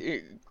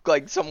quiet.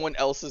 Like someone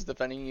else is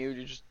defending you.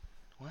 You're just,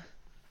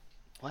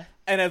 what?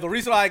 And the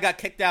reason why I got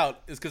kicked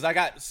out is because I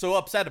got so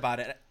upset about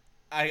it.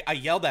 I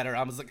yelled at her.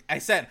 I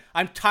said,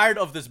 I'm tired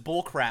of this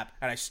bull crap.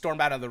 And I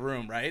stormed out of the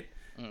room, right?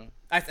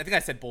 I think I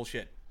said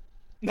bullshit.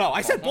 No,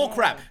 I said bull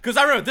crap. Because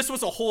I remember this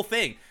was a whole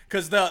thing.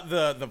 Because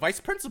the vice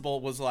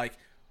principal was like,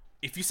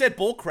 if you said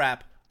bull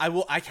crap,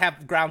 I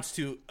have grounds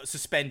to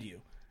suspend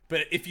you.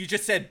 But if you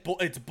just said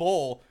it's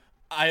bull,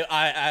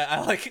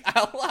 I'll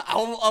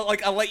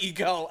let you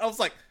go. I was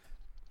like,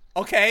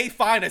 okay,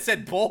 fine. I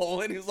said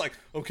bull, and he was like,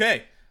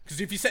 okay, because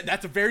if you said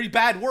that's a very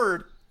bad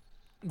word.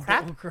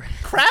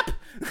 Crap.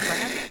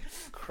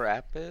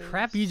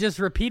 You just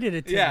repeted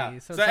it to me,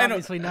 so it's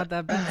obviously not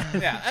that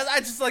bad. Yeah, I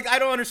just I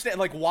don't understand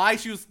why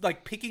she was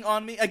picking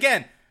on me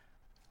again.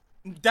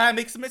 Did I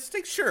make some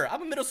mistakes? Sure.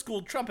 I'm a middle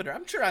school trumpeter.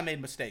 I'm sure I made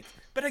mistakes.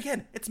 But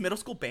again, it's middle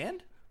school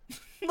band.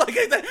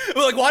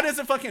 Why does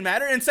it fucking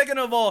matter? And second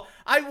of all,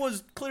 I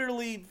was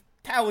clearly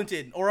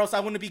talented, or else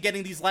I wouldn't be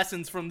getting these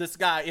lessons from this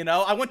guy. You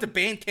know, I went to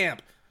band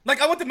camp.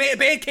 I went to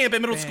band camp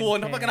in middle school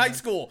and fucking high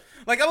school.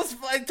 I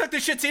took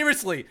this shit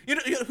seriously. You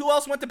know who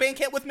else went to band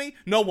camp with me?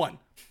 No one.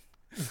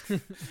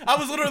 I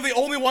was literally the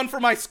only one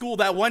from my school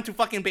that went to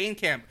fucking band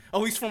camp,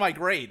 at least for my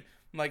grade.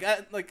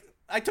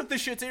 I took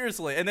this shit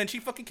seriously, and then she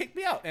fucking kicked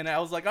me out, and I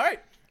was like, all right,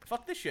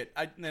 fuck this shit.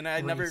 I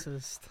never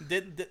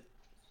did.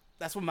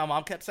 That's what my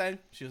mom kept saying.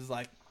 She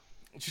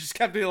just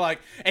kept being like,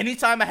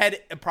 anytime I had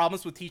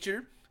problems with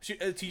teachers,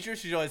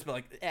 she'd always be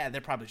like, yeah,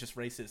 they're probably just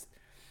racist.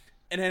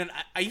 And then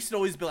I used to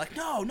always be like,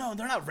 no,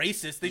 they're not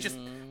racist. They just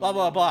blah,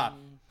 blah, blah.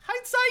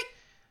 Hindsight.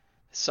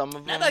 Some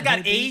of them. Now that I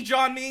got age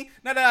on me,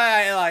 now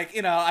that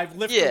I've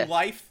lived through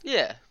life.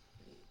 Yeah.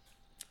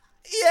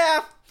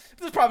 Yeah.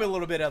 There's probably a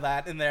little bit of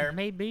that in there.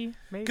 Maybe.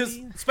 Because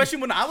especially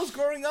when I was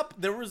growing up,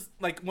 there was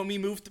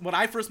when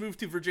I first moved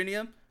to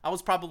Virginia, I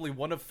was probably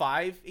one of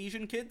 5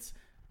 Asian kids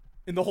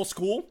in the whole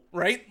school,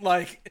 right?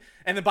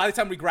 And then by the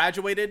time we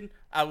graduated,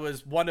 I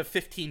was one of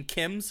 15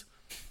 Kims.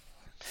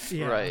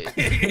 Yeah. Right.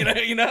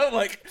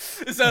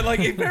 So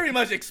it very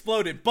much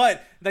exploded.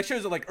 But that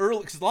shows that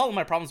early, because a lot of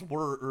my problems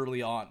were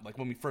early on,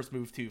 when we first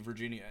moved to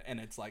Virginia, and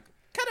it's kind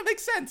of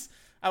makes sense.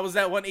 I was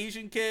that one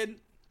Asian kid.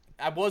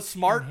 I was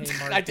smart.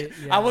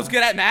 I was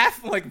good at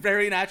math,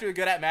 very naturally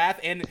good at math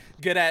and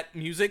good at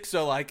music.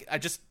 So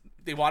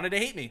they wanted to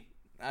hate me.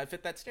 I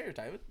fit that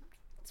stereotype.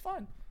 It's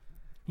fine.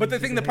 But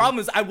the problem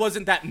is I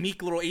wasn't that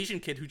meek little Asian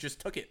kid who just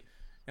took it.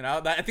 You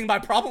know, I think my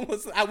problem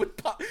was I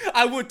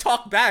would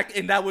talk back,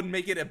 and that would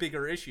make it a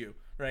bigger issue,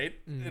 right?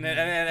 Mm-hmm.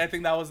 And I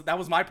think that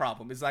was my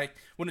problem. Is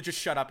wouldn't just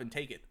shut up and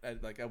take it.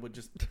 I would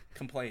just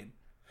complain.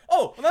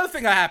 Oh, another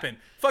thing that happened.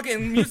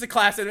 Fucking music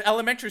class in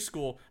elementary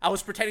school. I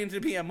was pretending to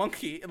be a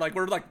monkey.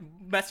 We're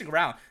messing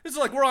around. This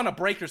is we're on a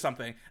break or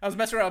something. I was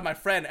messing around with my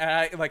friend,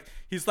 and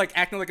he's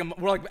acting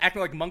we're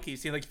acting like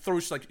monkeys. He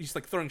throws he's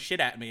throwing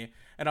shit at me,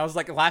 and I was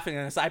laughing,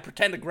 and so I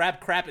pretend to grab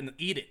crap and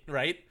eat it.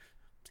 Right?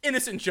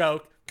 Innocent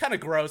joke, kind of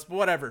gross, but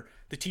whatever.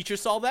 The teacher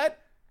saw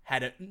that.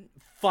 Had a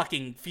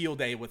fucking field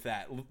day with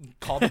that.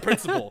 Called the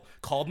principal.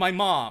 Called my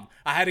mom.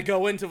 I had to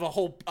go into the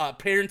whole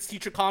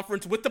parents-teacher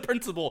conference with the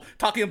principal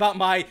talking about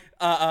my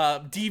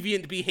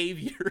deviant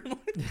behavior.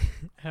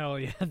 Hell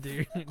yeah,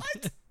 dude.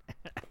 What's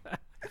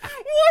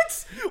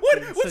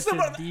the?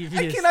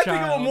 I cannot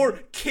think of a more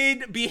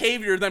kid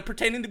behavior than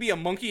pretending to be a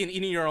monkey and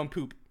eating your own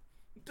poop.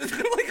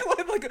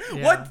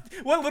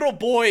 What little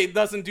boy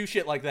doesn't do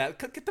shit like that?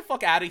 Get the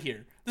fuck out of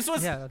here. This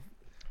was. Yeah.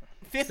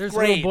 There's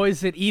grade. Little boys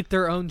that eat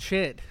their own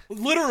shit.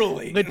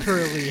 Literally. I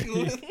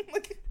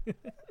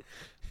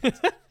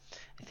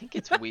think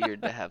it's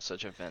weird to have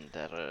such a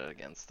vendetta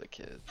against the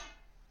kid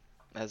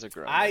as a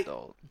grown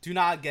adult. I do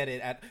not get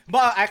it.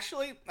 But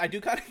actually, I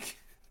do kind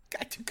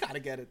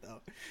of get it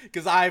though,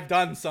 because I've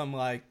done some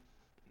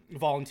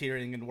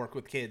volunteering and work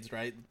with kids,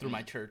 right, through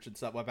my church and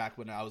stuff. Back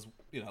when I was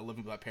living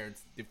with my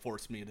parents, they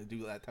forced me to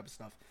do that type of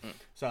stuff.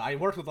 So I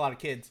worked with a lot of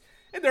kids,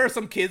 and there are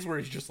some kids where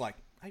it's just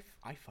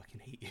I fucking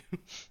hate you.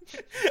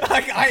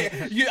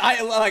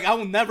 I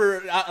will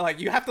never,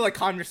 you have to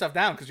calm yourself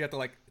down, because you have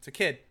to it's a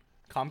kid.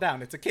 Calm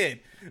down. It's a kid.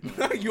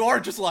 You are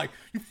just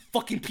you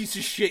fucking piece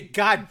of shit.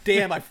 God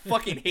damn, I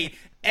fucking hate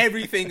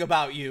everything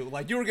about you.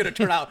 You were going to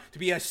turn out to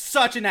be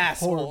such an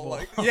asshole.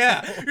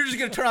 Yeah, you're just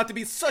going to turn out to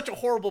be such a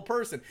horrible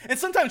person. And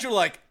sometimes you're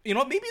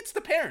maybe it's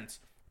the parents.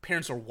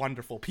 Parents are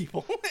wonderful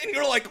people. And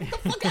you're what the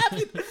fuck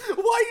happened?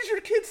 Why is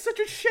your kid such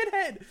a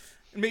shithead?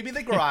 Maybe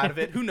they grow out of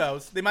it. Who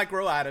knows? They might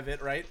grow out of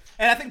it, right?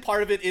 And I think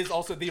part of it is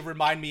also they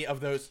remind me of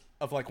those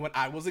of like when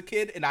I was a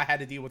kid and I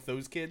had to deal with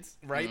those kids,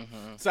 right?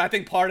 Mm-hmm. So I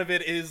think part of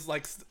it is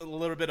like a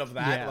little bit of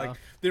that. Yeah. Like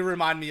they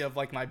remind me of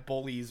like my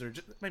bullies, or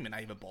just, maybe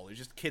not even bullies,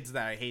 just kids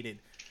that I hated.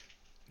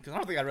 Because I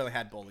don't think I really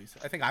had bullies.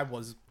 I think I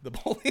was the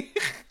bully.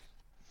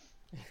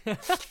 Like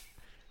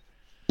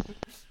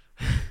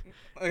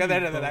at the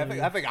end of that,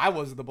 I think I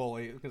was the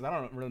bully because I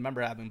don't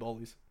remember having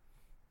bullies.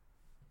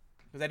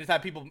 Because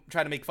anytime people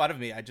try to make fun of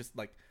me, I just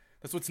like.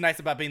 That's what's nice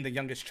about being the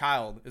youngest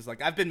child is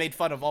like I've been made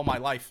fun of all my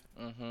life.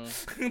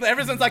 Mm-hmm.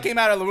 Ever since I came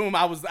out of the room,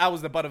 I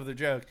was the butt of the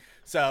joke.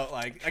 So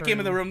like True. I came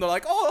in the room, they're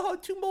like, "Oh,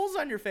 2 moles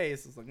on your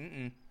face." It's like,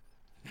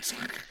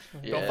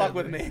 don't fuck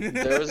with me.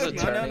 There was a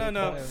turning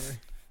point.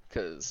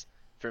 Because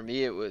for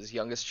me, it was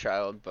youngest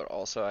child, but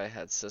also I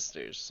had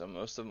sisters, so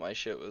most of my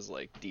shit was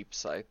like deep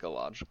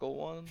psychological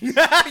ones.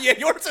 Yeah,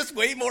 yours is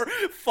way more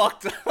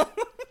fucked up.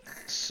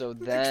 So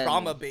then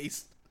trauma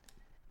based.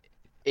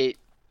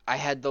 I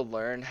had to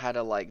learn how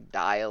to like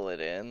dial it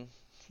in,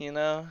 you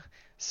know?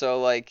 So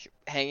like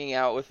hanging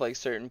out with like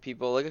certain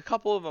people, like a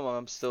couple of them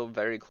I'm still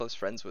very close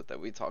friends with that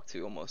we talk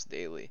to almost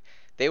daily.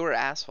 They were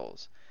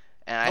assholes.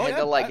 And I had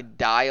to like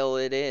dial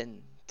it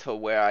in to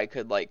where I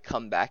could like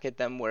come back at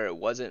them where it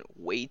wasn't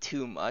way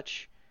too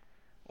much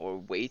or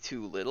way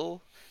too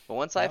little. But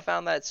once I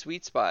found that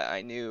sweet spot,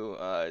 I knew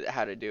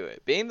how to do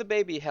it. Being the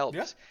baby helps.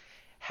 Yeah.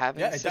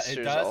 Having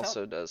sisters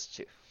also does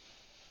too.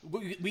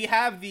 We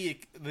have the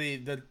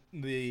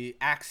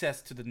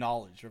access to the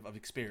knowledge of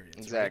experience.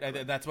 Exactly.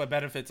 Right? That's what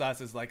benefits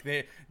us is like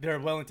they're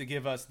willing to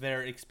give us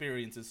their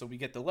experiences so we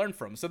get to learn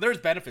from. So there's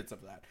benefits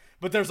of that.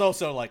 But there's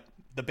also like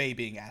the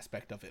babying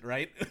aspect of it,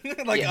 right?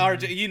 Like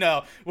RJ, you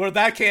know, where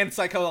that can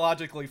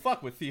psychologically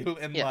fuck with you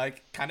and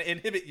like kind of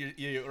inhibit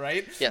you,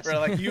 right? Yes. Where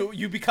like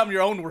you become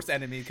your own worst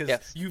enemy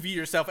because you view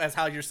yourself as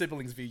how your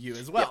siblings view you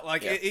as well. Yeah.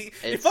 Like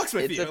it fucks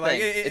with you.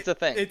 Like it's a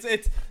thing.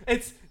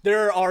 It's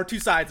there are two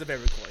sides of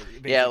every coin.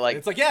 Basically. Yeah, like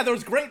it's like there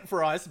was great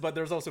for us, but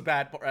there's also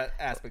bad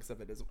aspects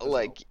of it as well.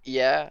 Like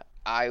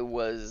I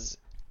was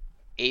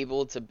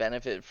able to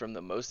benefit from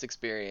the most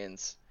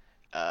experience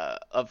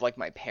of like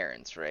my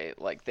parents,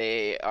 right? Like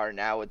they are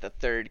now with the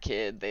third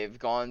kid. They've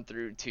gone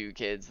through 2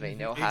 kids. They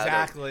know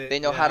how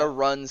how to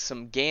run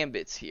some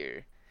gambits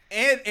here.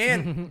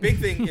 And big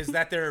thing is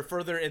that they're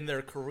further in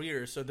their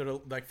career, so they're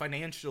like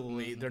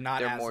financially they're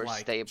as more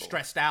like stable.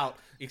 Stressed out.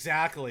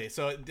 Exactly.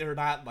 So they're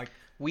not like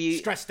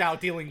stressed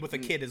out dealing with a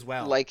kid as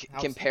well. Like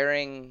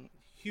comparing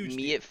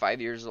me at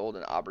 5 years old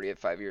and Aubrey at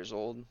 5 years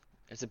old,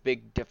 it's a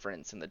big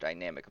difference in the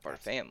dynamic of our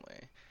family.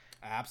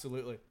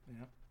 Absolutely.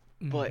 Yeah.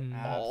 But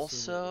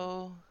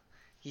also,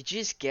 you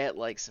just get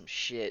like some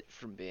shit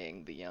from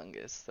being the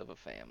youngest of a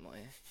family.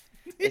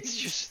 It's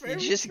just you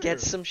just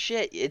get some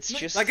shit. It's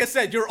just like I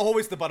said, you're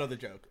always the butt of the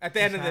joke. At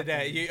the end of the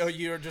day,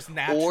 you're just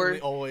naturally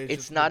always.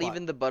 It's just not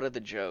even the butt of the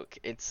joke.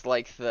 It's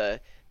like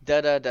the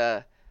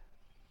da.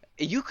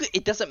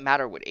 It doesn't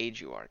matter what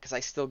age you are, because I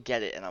still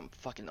get it, and I'm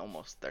fucking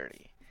almost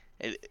 30.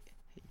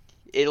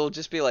 It'll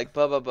just be like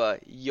blah.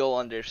 You'll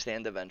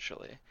understand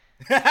eventually.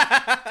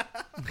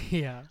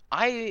 Yeah.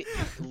 I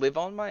live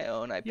on my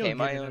own. I pay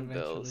my own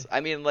bills. I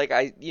mean, like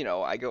I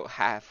go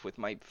half with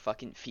my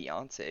fucking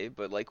fiance,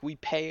 but like we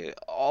pay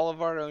all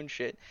of our own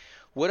shit.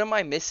 What am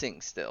I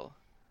missing still?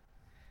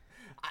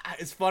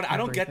 It's fun. I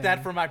don't get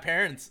that from my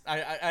parents.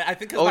 I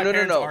think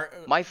no.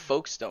 My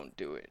folks don't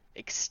do it.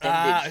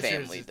 Extended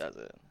family does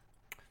it.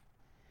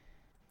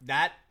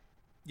 That.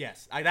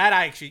 Yes,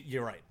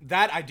 you're right.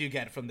 That I do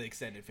get from the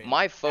extended family.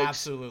 My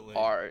folks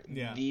are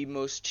the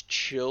most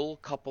chill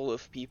couple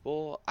of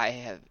people I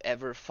have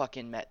ever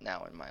fucking met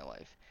now in my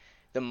life.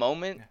 The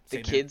moment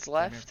the kids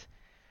left,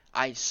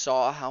 I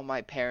saw how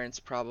my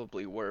parents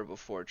probably were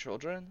before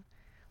children.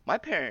 My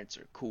parents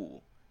are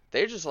cool.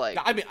 They're just like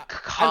I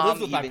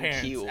lived with my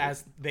parents keeled.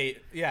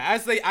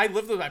 I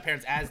lived with my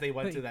parents as they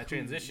went through that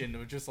transition. It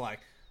was just like,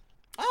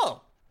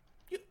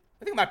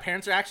 I think my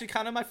parents are actually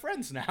kind of my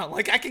friends now.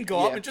 Like I can go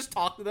up and just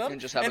talk to them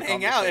and just have a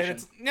hang out, and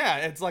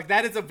it's like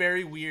that is a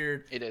very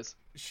weird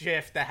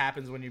shift that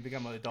happens when you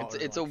become an adult.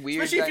 It's a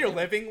weird, especially if you're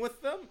living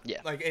with them.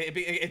 Yeah, like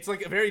it's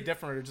like very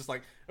different. Just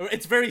like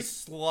it's very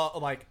slow.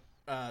 Like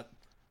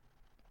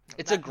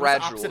it's a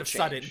gradual change.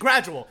 Sudden.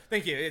 Gradual.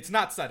 Thank you. It's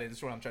not sudden.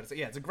 Is what I'm trying to say.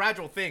 Yeah, it's a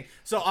gradual thing.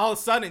 So all of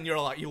a sudden you're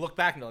like, you look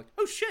back and you're like,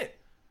 oh shit.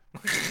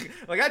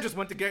 Like I just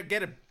went to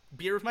get a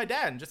beer with my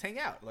dad and just hang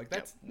out. Like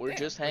that's we're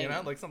just hanging,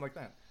 like something like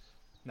that.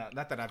 No,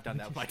 not that I've done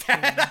that with my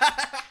dad.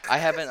 I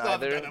haven't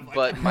either,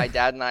 but my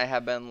dad and I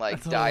have been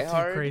like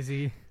diehard.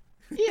 Crazy.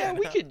 Yeah,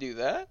 we could do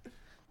that.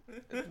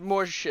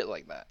 More shit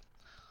like that.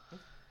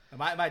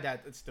 My dad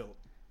is still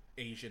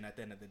Asian at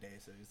the end of the day,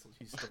 so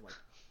he's still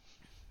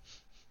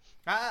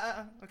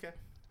like, okay,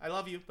 I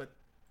love you, but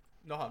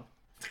no hug.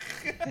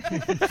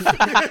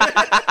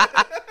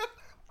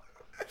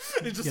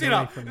 It's just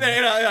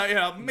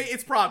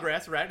it's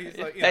progress, right? He's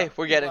like, hey,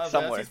 we're getting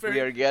somewhere. We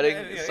are getting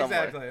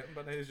somewhere. Exactly,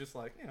 but he's just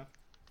like,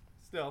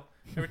 still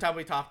every time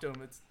we talk to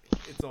him, it's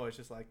always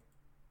just like,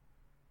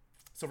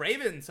 so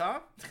Ravens, huh?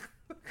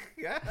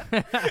 Yeah,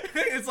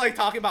 it's like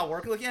talking about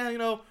work, like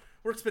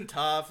work's been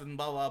tough and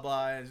blah blah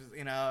blah, and just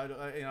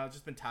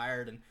just been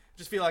tired and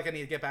just feel like I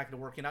need to get back into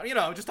working out. You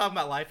know, just talking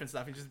about life and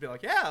stuff. And just be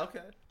like, yeah,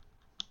 okay.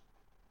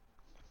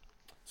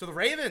 So the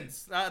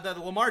Ravens, the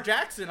Lamar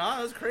Jackson,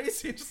 that was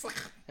crazy. Just like,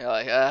 you're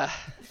like,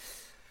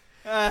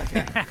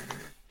 okay.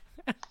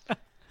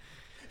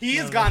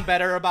 He's gotten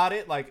better about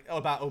it, like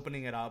about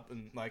opening it up,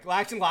 and like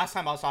actually last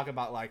time I was talking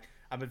about like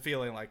I've been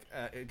feeling like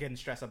getting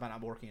stressed about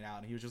not working out,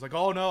 and he was just like,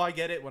 oh no, I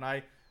get it. When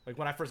I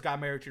first got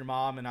married to your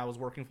mom and I was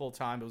working full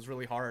time, it was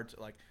really hard to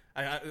like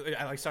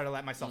I like started to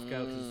let myself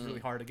go because it's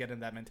really hard to get in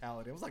that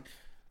mentality. I was like,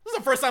 this is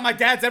the first time my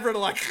dad's ever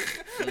like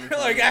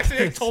like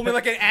actually told me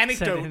like an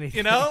anecdote,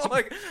 you know,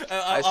 like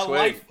a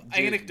life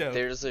anecdote.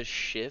 There's a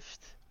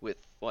shift with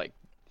like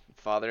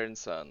father and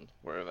son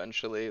where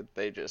eventually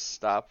they just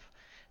stop.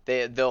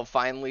 They'll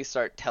finally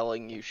start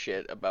telling you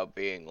shit about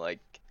being like,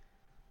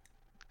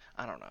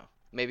 I don't know.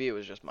 Maybe it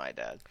was just my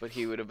dad, but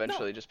he would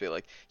eventually just be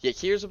like, yeah,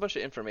 here's a bunch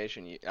of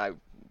information I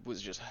was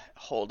just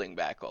holding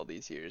back all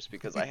these years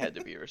because I had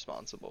to be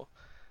responsible.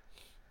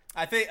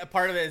 I think a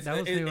part of it is that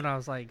was me when I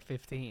was like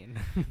 15.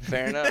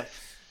 Fair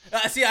enough.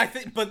 See, I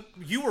think, but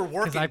you were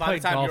working by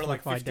the time you were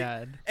like 15, my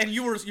dad. And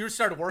you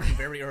started working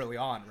very early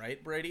on,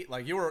 right, Brady?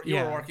 Like you were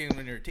working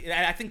when and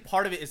I think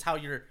part of it is how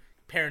your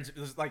parents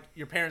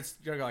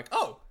you're like,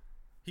 oh,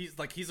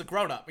 he's a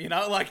grown up, you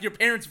know, like your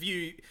parents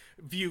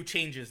view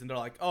changes and they're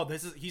like, oh,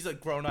 he's a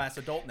grown ass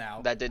adult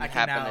now. That didn't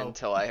happen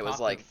until I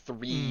was like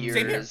 3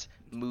 years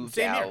moved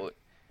out.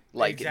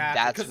 Like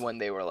that's when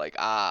they were like,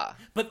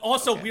 But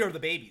also okay. we are the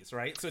babies,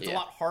 right? So it's a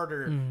lot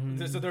harder.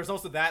 Mm-hmm. So there's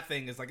also that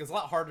thing is like it's a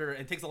lot harder.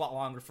 It takes a lot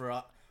longer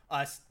for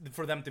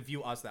for them to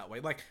view us that way.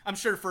 Like I'm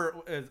sure for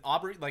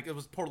Aubrey, like it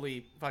was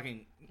totally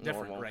fucking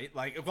different, normal. Right?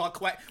 Like a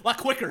lot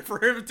quicker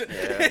for him to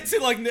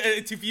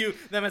to view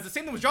them as the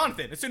same thing with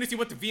Jonathan. As soon as he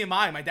went to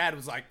VMI, my dad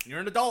was like, "You're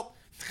an adult."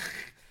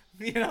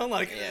 You know,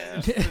 like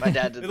my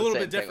dad did the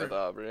same thing with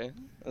Aubrey. It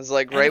was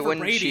like right when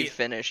Brady, she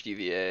finished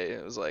UVA,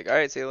 it was like, "All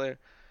right, see you later."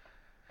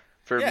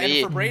 For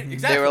me, Brady,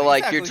 they were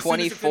like, "You're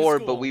 24,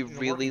 but we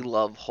really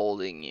love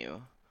holding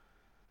you."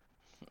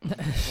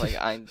 Like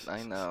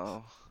I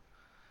know.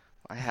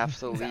 I have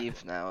to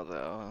leave now,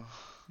 though.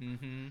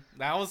 Mm-hmm.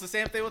 That was the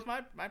same thing with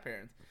my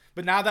parents.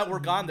 But now that we're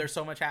gone, they're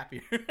so much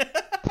happier.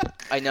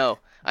 I know.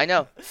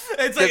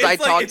 Because I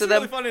talk to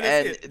them,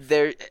 and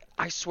they're.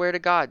 I swear to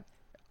God,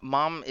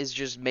 Mom is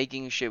just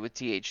making shit with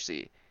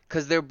THC.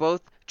 Because they're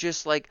both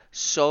just, like,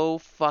 so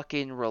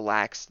fucking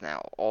relaxed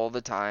now all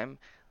the time.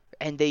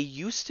 And they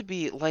used to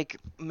be, like,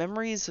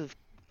 memories of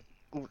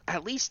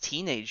at least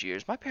teenage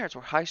years. My parents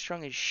were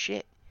high-strung as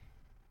shit.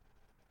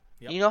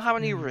 Yep. You know how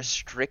many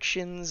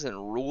restrictions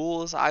and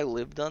rules I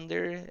lived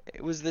under?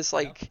 It was this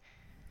like,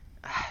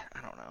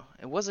 I don't know.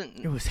 It was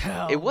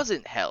hell. It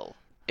wasn't hell.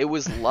 It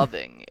was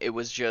loving. It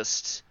was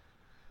just.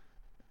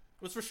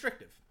 It was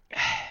restrictive.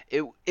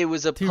 It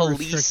was a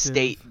police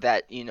state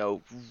that, you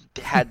know,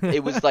 had.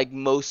 It was like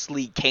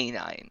mostly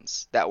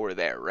canines that were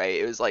there,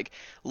 right? It was like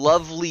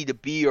lovely to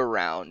be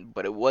around,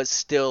 but it was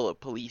still a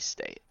police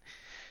state.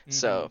 Mm-hmm.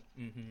 So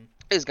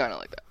it's kind of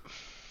like that.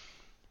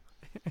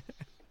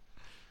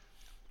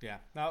 Yeah,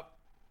 no,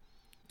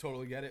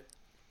 totally get it.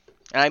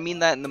 And I mean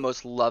that in the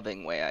most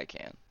loving way I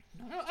can.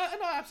 No,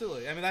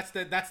 absolutely. I mean, that's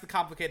the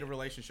complicated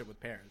relationship with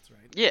parents,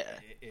 right? Yeah.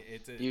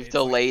 You have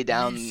to lay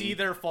down. You see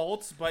their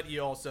faults, but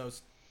you also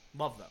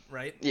love them,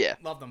 right? Yeah.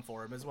 Love them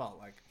for them as well.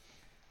 Like,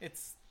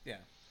 it's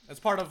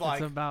part of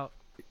like.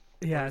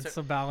 It's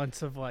a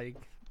balance of like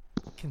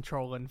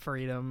control and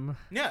freedom.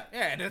 Yeah,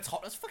 and it's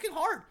fucking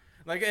hard.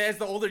 Like as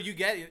the older you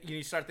get,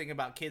 you start thinking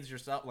about kids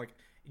yourself, like.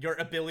 Your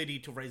ability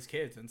to raise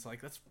kids, and it's like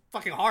that's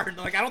fucking hard.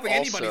 Like I don't think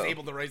anybody's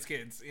able to raise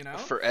kids, you know.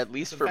 At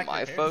least for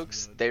my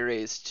folks, they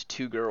raised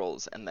 2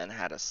 girls and then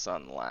had a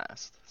son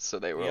last, so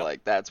they were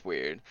like, "That's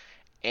weird."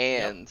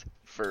 And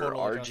for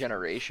our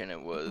generation, it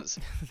was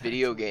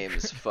video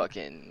games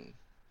fucking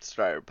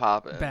started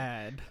popping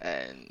bad,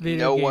 and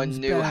no one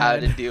knew how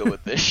to deal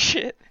with this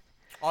shit.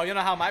 Oh, you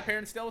know how my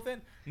parents dealt with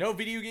it? No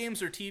video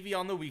games or TV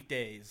on the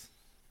weekdays.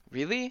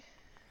 Really?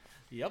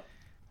 Yep.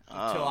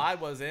 Until I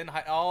was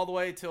all the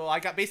way till I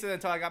got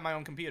until I got my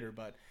own computer.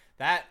 But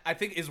that I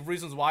think is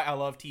reasons why I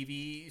love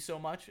TV so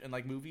much and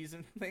like movies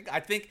and things. I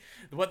think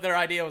what their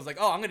idea was like,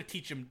 oh, I'm going to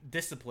teach them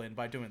discipline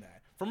by doing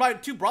that. For my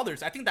 2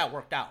 brothers, I think that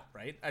worked out,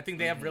 right? I think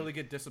they have really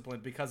good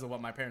discipline because of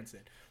what my parents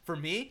did. For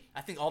me,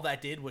 I think all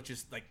that did was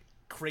just like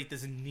create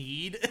this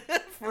need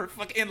for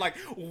fucking like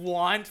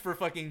want for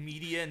fucking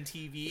media and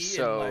TV.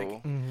 So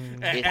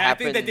and, like, and I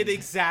think they did the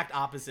exact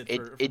opposite.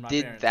 It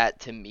did parents. That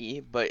to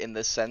me, but in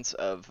the sense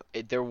of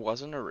there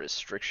wasn't a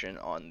restriction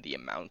on the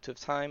amount of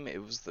time.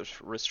 It was the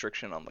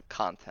restriction on the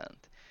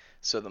content.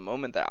 So the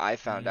moment that I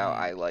found out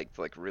I liked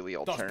like really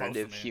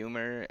alternative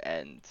humor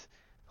and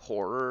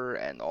horror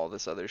and all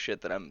this other shit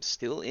that I'm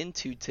still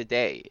into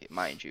today,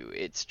 mind you,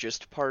 it's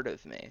just part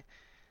of me.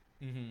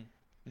 Mm-hmm.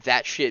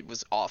 That shit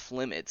was off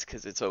limits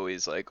because it's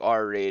always like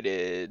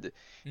R-rated,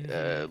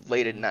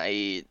 late at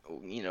night.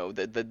 You know,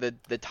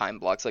 the time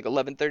blocks like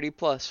 11:30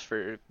 plus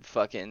for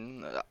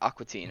fucking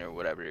Aqua Teen or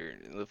whatever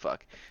the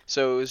fuck.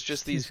 So it was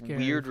just these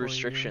weird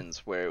restrictions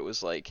where it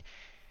was like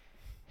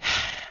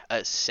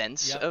a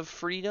sense of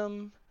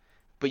freedom,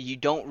 but you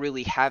don't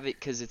really have it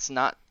because it's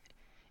not.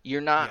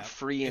 You're not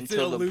free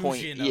until the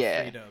point.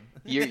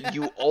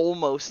 You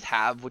almost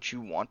have what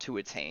you want to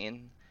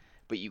attain,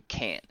 but you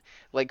can't.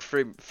 Like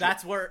for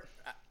that's where.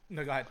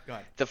 No, go ahead.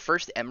 The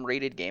first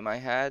M-rated game I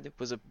had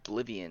was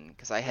Oblivion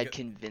because I had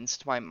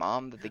convinced my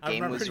mom that the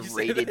game was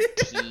rated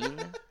teen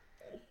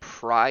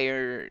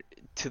prior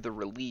to the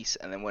release,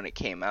 and then when it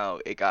came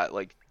out, it got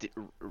like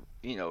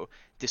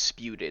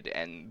disputed,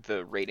 and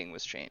the rating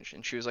was changed,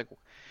 and she was like,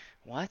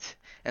 "What?"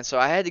 And so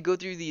I had to go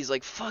through these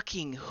like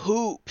fucking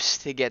hoops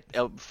to get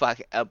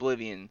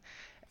Oblivion,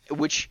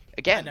 which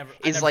again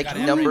is like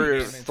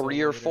number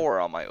 3 or 4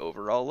 on my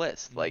overall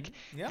list. Like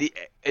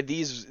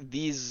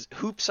these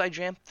hoops I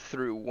jumped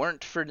through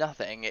weren't for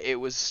nothing. It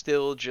was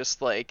still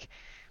just like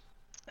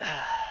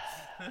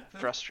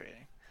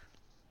frustrating.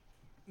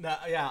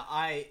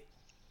 I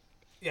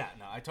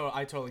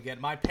totally get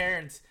it. My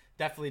parents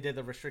definitely did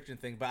the restriction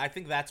thing, but I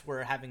think that's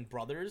where having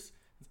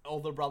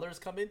older brothers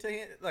come into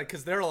it, like,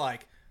 because they're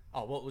like,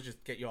 oh, well, we'll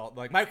just get you all,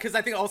 like, because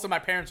I think also my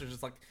parents are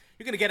just like,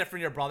 you're gonna get it from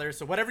your brothers,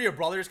 so whatever your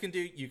brothers can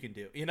do, you can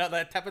do,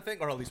 that type of thing,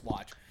 or at least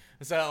watch.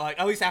 So like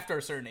at least after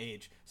a certain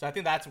age. So I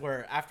think that's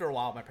where after a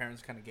while my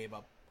parents kind of gave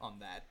up on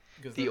that.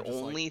 Because the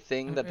only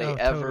thing that they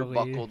ever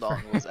buckled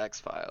on was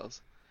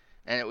X-Files,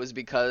 and it was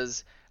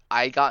because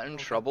I got in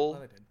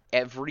trouble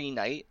every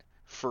night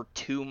for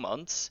 2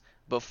 months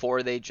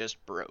before they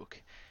just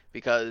broke.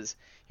 Because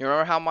you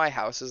remember how my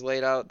house is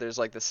laid out? There's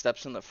like the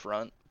steps in the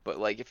front, but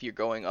like if you're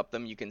going up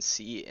them, you can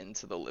see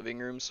into the living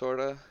room,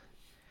 sorta.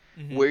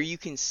 Mm-hmm. Where you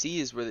can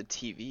see is where the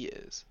TV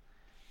is,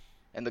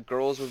 and the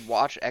girls would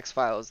watch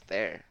X-Files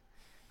there.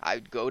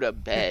 I'd go to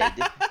bed,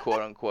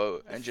 quote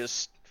unquote, and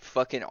just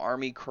fucking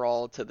army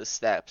crawl to the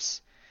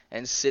steps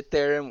and sit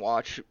there and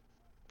watch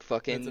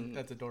fucking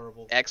that's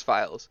adorable.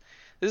 X-Files.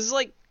 This is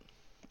like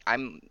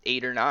I'm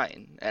 8 or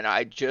 9, and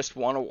I just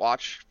want to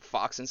watch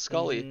Fox and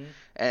Scully,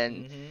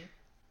 and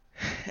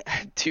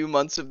 2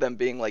 months of them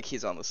being like,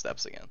 he's on the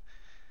steps again.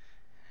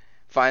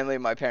 Finally,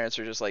 my parents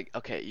were just like,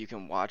 okay, you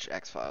can watch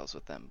X-Files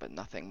with them, but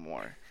nothing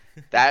more.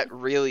 That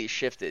really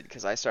shifted,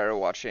 because I started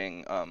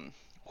watching,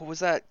 what was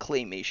that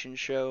claymation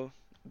show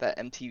that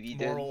MTV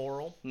did?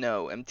 Oral?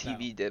 No,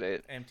 MTV did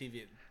it.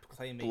 MTV,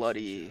 claymation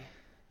Bloody. show.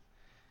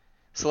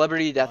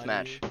 Celebrity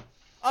Deathmatch.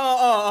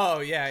 Oh,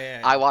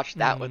 yeah. I watched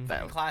that with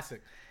them.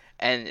 Classic.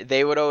 And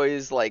they would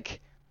always,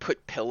 like,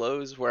 put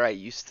pillows where I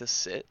used to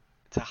sit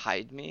to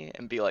hide me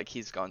and be like,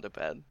 he's gone to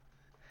bed.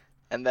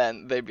 And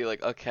then they'd be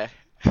like, okay.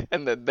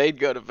 And then they'd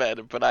go to bed,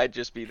 but I'd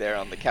just be there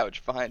on the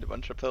couch behind a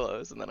bunch of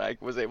pillows, and then I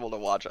was able to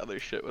watch other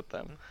shit with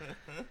them.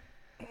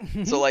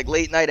 So, like,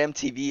 late night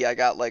MTV, I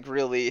got, like,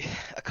 really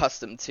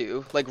accustomed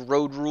to. Like,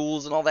 Road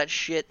Rules and all that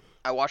shit.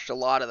 I watched a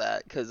lot of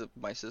that because of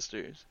my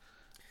sisters.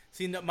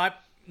 See,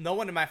 no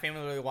one in my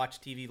family really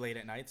watched TV late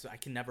at night, so I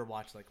can never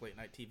watch, like, late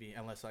night TV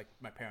unless, like,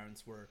 my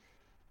parents were...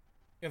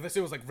 Unless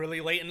it was, like, really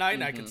late at night,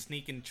 and I could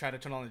sneak and try to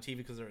turn on the TV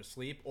because they're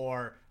asleep,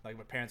 or, like,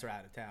 my parents are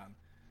out of town.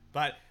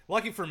 But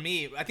lucky for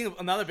me, I think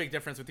another big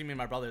difference between me and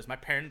my brothers, my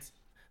parents,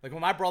 like when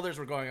my brothers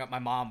were growing up, my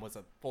mom was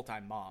a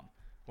full-time mom.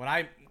 When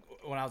I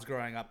was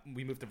growing up,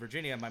 we moved to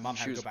Virginia, and my mom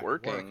had to go back to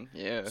work.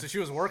 Yeah. So she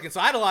was working. So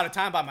I had a lot of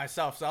time by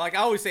myself. So like I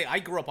always say, I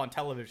grew up on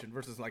television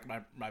versus like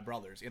my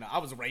brothers. I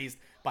was raised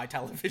by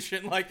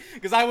television, like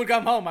because I would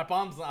come home, my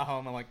mom's not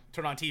home, and like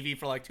turn on TV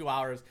for like 2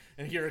 hours,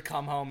 and hear her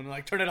come home and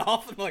like turn it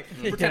off and like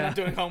pretend I'm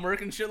doing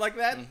homework and shit like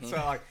that. So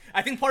like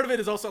I think part of it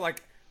is also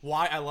like.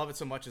 Why I love it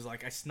so much is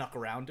like I snuck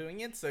around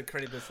doing it, so it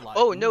created this like.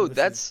 Oh no,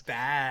 that's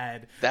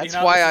bad. That's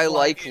why I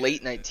like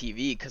late night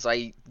TV, because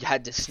I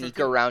had to sneak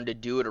around to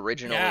do it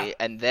originally,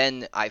 and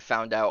then I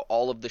found out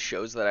all of the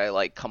shows that I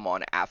like come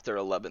on after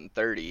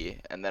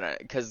 11:30, and then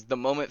because the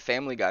moment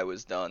Family Guy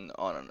was done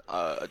on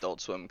Adult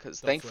Swim, because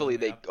thankfully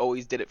they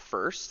always did it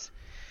first,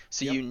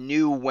 so you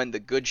knew when the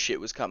good shit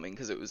was coming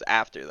because it was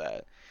after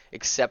that.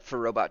 Except for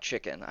Robot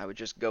Chicken, I would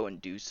just go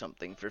and do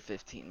something for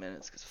 15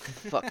 minutes because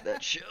fuck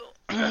that show.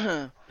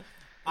 I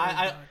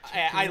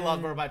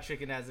love Robot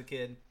Chicken as a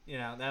kid.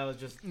 That was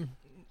just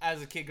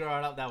as a kid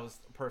growing up, that was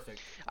perfect.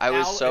 I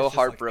was so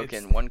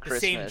heartbroken one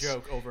Christmas. The same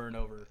joke over and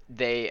over.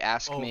 They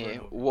asked me,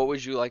 "What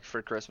would you like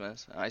for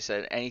Christmas?" And I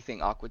said,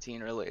 "Anything Aqua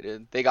Teen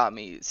related." They got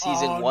me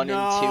season 1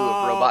 and 2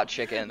 of Robot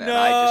Chicken, and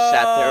I just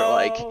sat there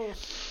like,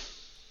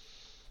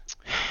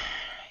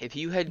 if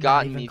you had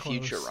gotten me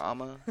close.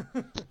 Futurama.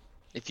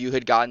 If you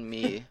had gotten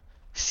me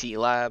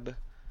C-Lab,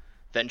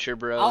 Venture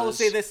Bros... I'll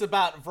say this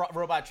about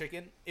Robot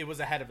Chicken. It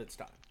was ahead of its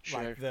time.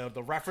 Sure. Like,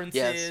 the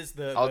references,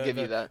 yes, I'll give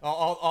you that.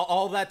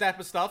 All that type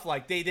of stuff.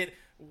 Like, they did...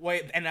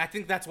 Wait, and I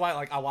think that's why,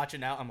 like, I watch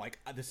it now. I'm like,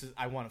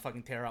 I want to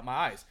fucking tear out my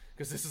eyes.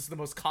 Because this is the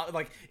most...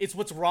 it's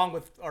what's wrong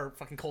with our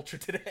fucking culture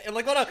today. And,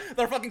 like, what are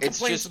their fucking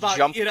complaints about,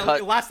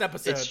 last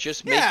episode. It's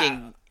just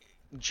making...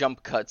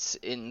 jump cuts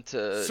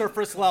into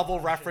surface level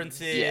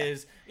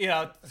references,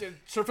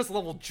 surface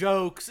level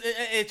jokes.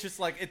 It's just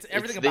like it's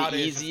everything about it.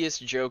 It's the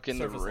easiest joke in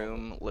the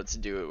room. Let's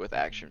do it with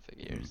action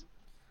figures.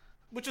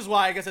 Which is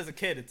why I guess as a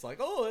kid it's like,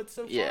 oh, it's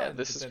so fun. Yeah,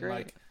 this is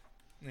great.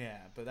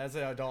 But as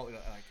an adult,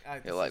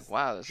 you're like,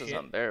 wow, this is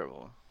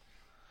unbearable.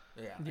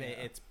 Yeah,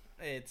 it's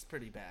It's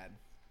pretty bad.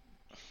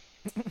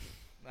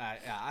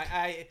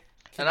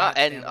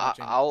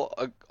 I'll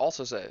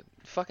also say,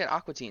 fucking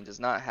Aqua Teen does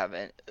not have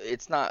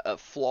it's not a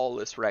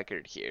flawless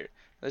record here.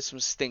 There's some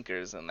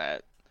stinkers in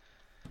that.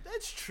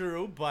 That's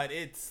true, but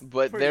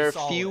they're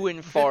solid. Few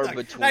and far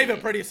between. Not even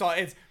pretty solid.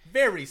 It's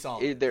very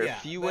solid. They're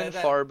few and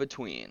far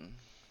between.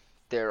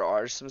 There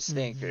are some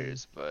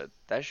stinkers, but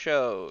that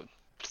show,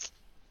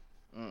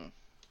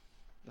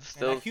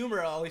 still, and the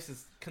humor at least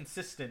is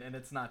consistent, and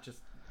it's not just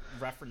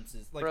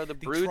references. Like, bro, the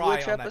Brood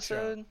Witch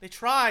episode. They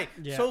try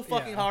so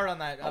fucking hard on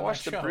that. I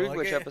watched the Brood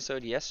Witch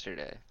episode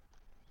yesterday.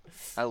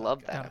 I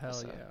love that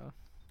episode. Hell yeah.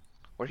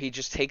 Where he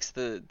just takes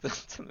the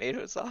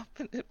tomatoes off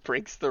and it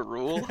breaks the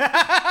rule.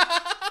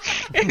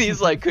 And he's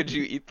like, could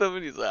you eat them?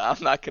 And he's like,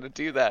 I'm not going to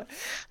do that.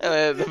 And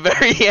then at the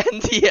very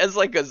end, he has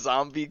like a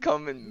zombie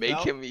come and make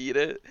him eat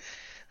it.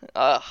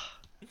 Ugh.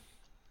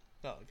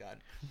 Oh, God.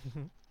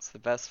 It's the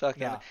best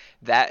fucking...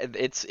 Yeah.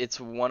 It's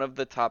one of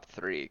the top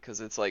 3, because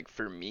it's like,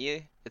 for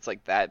me, it's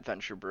like that,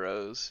 Venture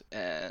Bros,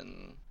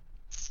 and...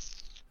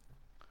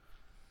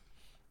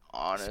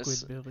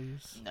 Honest...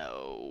 Squidbillies.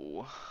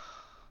 No...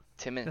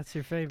 That's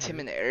your favorite. Tim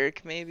and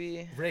Eric,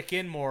 maybe? Rick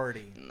and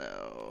Morty.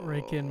 No.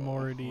 Rick and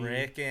Morty.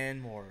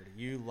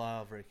 You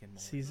love Rick and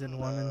Morty. Season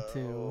 1 and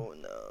 2.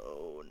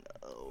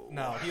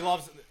 No, he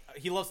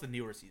loves the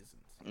newer seasons.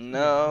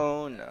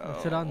 No.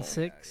 Is it on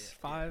 6,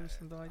 5,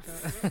 something like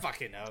that?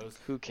 Fucking knows.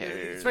 Who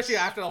cares? Especially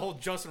after the whole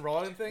Justin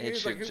Roiland thing.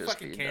 He's like, who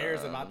fucking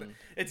cares about it?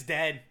 It's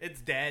dead.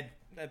 It's dead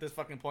at this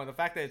fucking point. The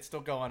fact that it's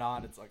still going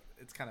on, it's like,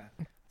 it's kind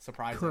of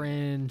surprising.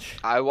 Cringe.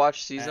 I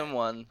watched season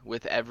 1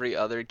 with every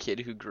other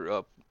kid who grew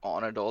up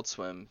on Adult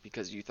Swim,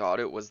 because you thought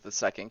it was the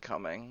second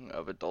coming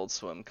of Adult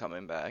Swim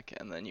coming back,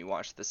 and then you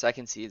watched the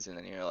second season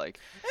and you're like,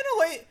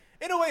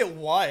 in a way it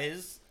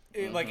was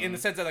like, in the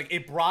sense that, like,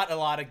 it brought a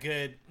lot of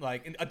good,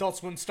 like, Adult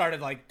Swim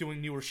started, like, doing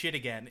newer shit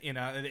again, you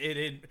know.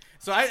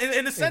 So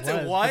in a sense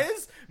it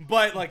was,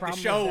 but like the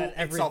show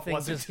itself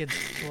wasn't. Just gets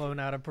blown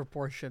out of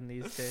proportion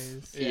these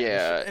days.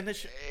 Yeah,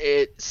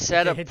 it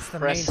set a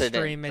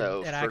precedent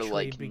though for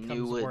like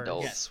new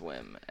Adult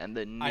Swim, and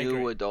the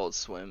new Adult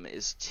Swim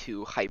is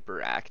too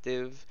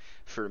hyperactive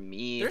for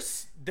me.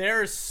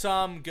 There's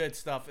some good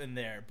stuff in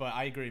there, but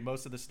I agree,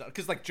 most of the stuff,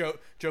 because like Joe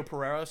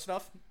Pereira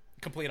stuff,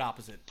 complete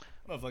opposite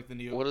of like the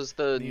new. What is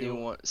the new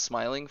one?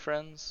 Smiling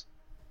Friends?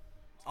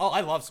 Oh,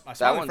 I love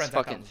that one's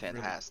fucking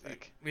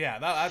fantastic. Really, yeah,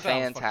 that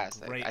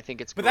fantastic. Great. I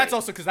think it's but great. That's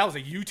also because that was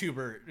a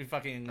YouTuber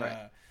fucking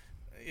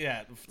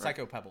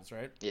Psycho Pebbles,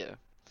 right? Yeah,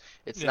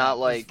 it's not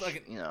like,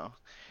 you know,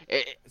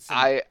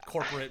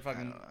 corporate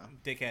fucking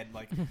dickhead,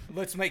 like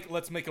let's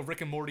make a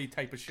Rick and Morty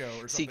type of show or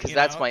something. See, because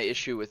that's my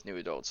issue with New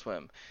Adult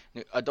Swim.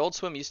 Adult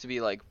Swim used to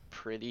be like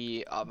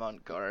pretty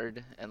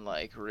avant-garde and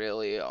like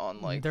really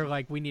on like, they're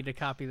like, we need to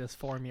copy this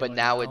formula. But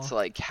now it's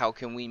like, how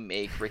can we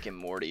make Rick and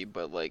Morty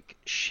but like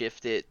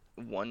shift it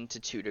 1 to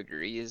 2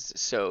 degrees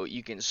so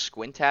you can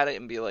squint at it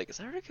and be like, is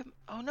that Rick?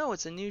 Oh no,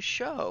 it's a new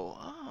show.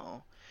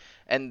 Oh,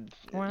 and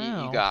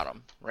you got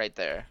them right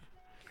there.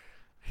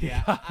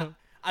 Yeah.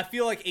 I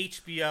feel like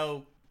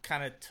HBO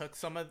kind of took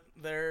some of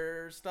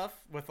their stuff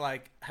with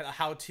like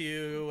How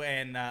To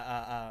and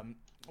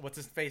what's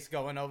his face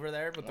going over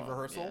there with the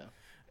rehearsal.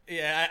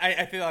 Yeah,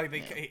 I feel like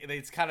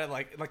it's kind of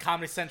like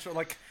Comedy Central.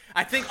 Like,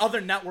 I think other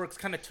networks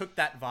kind of took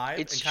that vibe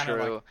and kind of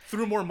like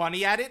threw more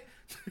money at it.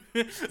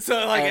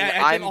 So like,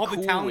 I think all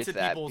the talented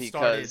people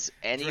started. Because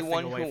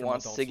anyone who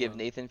wants to give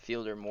Nathan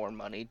Fielder more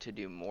money to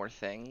do more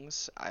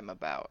things, I'm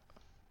about.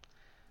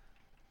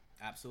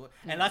 Absolutely,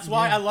 and that's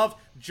why I love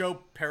Joe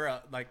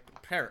Pera, like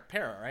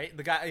Pera, right?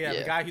 The guy,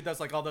 the guy who does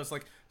like all those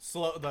like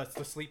slow, the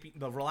sleeping,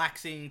 the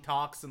relaxing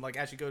talks, and like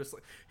as you go to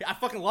sleep. I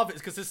fucking love it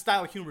because his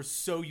style of humor is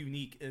so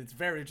unique, and it's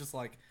very just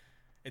like,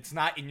 it's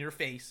not in your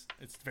face.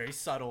 It's very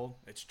subtle.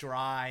 It's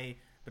dry,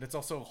 but it's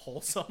also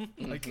wholesome.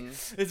 Like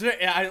it's very,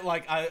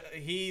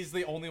 he's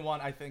the only one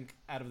I think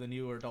out of the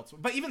newer adults.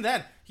 But even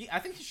then, I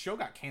think his show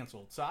got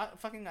canceled. So I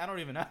don't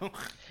even know.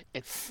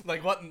 It's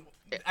like what.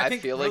 I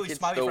feel like it's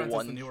the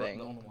one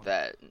thing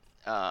that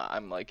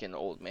I'm like an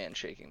old man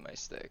shaking my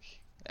stick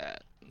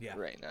at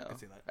right now.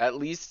 At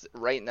least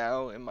right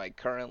now in my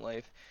current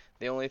life,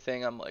 the only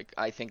thing I'm like,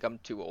 I think I'm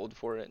too old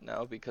for it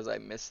now because I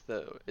miss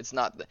it's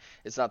not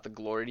the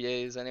glory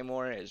days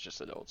anymore. It's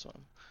just Adult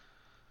Swim.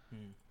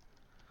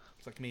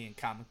 It's like me in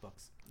comic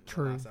books.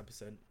 True. The last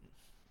episode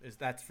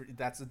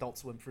that's Adult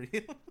Swim for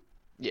you.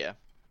 Yeah.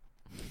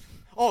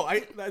 Oh,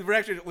 we're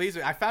actually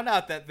lazy. I found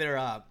out that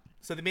they're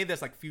so they made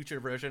this like future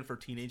version for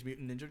Teenage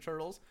Mutant Ninja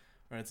Turtles,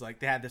 where it's like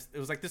they had this. It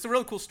was like this a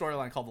really cool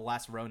storyline called The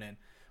Last Ronin,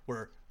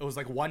 where it was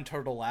like one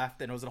turtle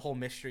left, and it was a whole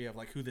mystery of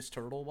like who this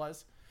turtle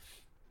was.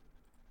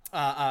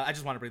 I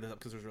just want to bring this up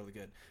because it was really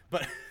good,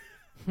 but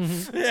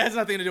it has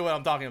nothing to do with what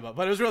I'm talking about.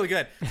 But it was really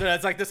good. So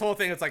it's like this whole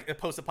thing. It's like a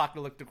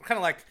post-apocalyptic, kind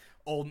of like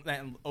Old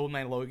Man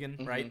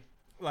Logan, right?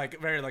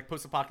 Like very like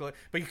post-apocalyptic,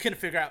 but you couldn't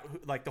figure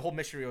out like the whole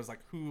mystery was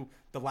like who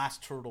the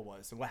last turtle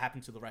was and what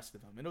happened to the rest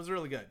of them, and it was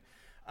really good.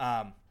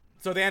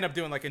 So they end up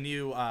doing like a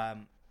new.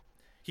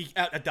 He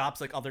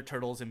adopts like other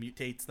turtles and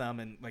mutates them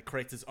and like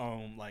creates his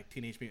own like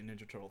Teenage Mutant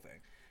Ninja Turtle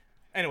thing.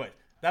 Anyway,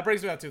 that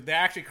brings me up to they're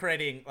actually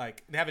creating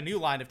they have a new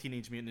line of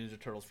Teenage Mutant Ninja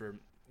Turtles for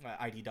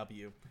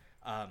IDW,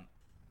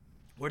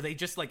 where they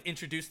just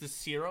introduce this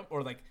serum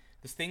or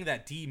this thing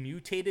that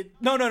demutated.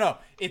 No.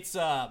 It's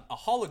a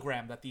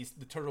hologram that the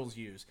turtles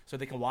use so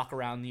they can walk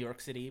around New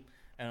York City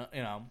and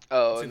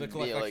so they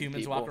collect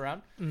humans people. Walk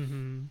around.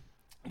 Mm-hmm.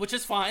 Which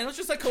is fine. It's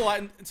just cool.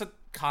 It's a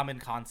common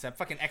concept.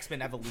 Fucking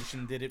X-Men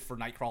Evolution did it for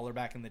Nightcrawler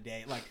back in the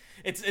day.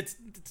 It's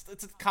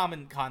a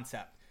common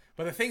concept.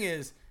 But the thing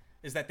is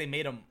that they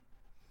made them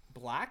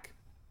black,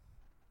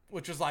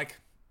 which was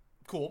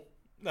cool.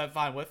 I'm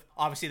fine with.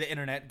 Obviously, the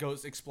internet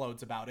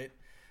explodes about it.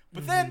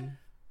 But then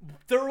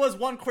there was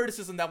one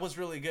criticism that was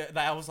really good.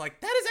 That I was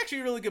like, that is actually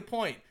a really good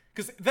point.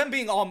 Because them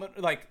being all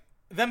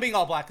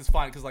black is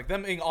fine. Because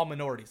them being all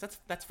minorities,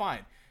 that's fine.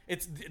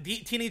 It's the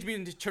Teenage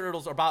Mutant Ninja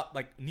Turtles are about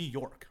New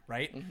York,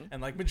 right? Mm-hmm.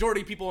 And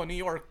majority of people in New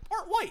York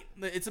aren't white.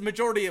 It's a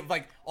majority of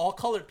all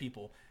colored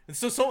people. And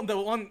so the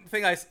one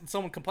thing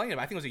someone complained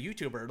about, I think it was a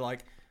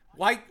YouTuber,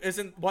 why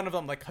isn't one of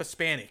them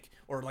Hispanic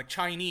or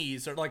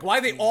Chinese or why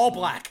are they all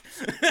black?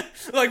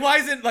 Why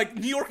isn't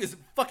New York is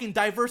fucking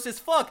diverse as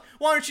fuck?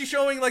 Why aren't you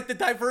showing the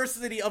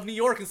diversity of New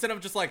York instead of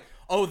just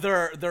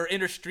they're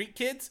inner street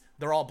kids,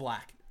 they're all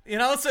black.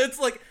 So it's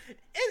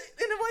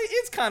in a way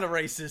it's kind of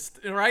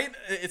racist, right?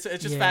 It's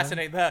just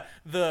fascinating.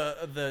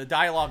 The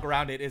dialogue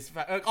around it is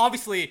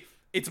obviously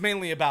it's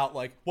mainly about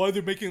why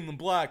they're making them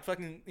black.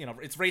 Fucking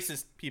it's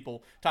racist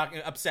people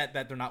upset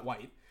that they're not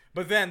white.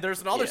 But then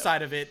there's another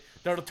side of it.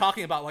 They're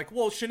talking about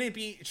well, shouldn't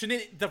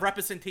the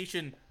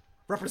representation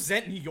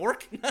represent New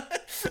York?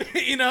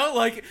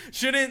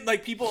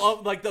 Shouldn't people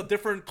of the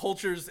different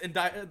cultures and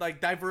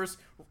diverse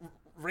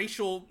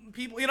racial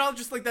people,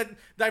 just that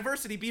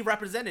diversity be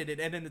represented,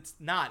 and then it's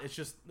not. It's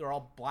just they're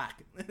all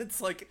black.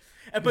 It's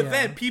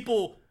then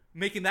people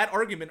making that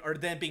argument are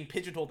then being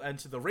pigeonholed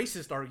into the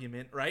racist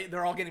argument, right?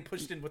 They're all getting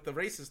pushed in with the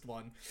racist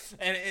one,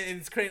 and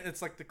it's creating.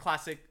 It's the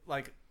classic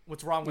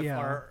what's wrong with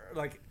our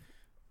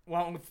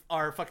wrong with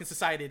our fucking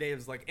society today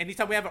is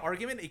anytime we have an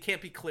argument, it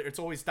can't be clear. It's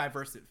always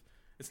diversive.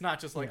 It's not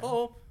just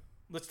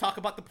let's talk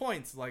about the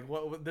points.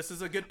 This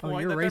is a good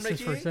point that they're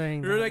making. For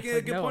saying you're making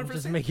a good point for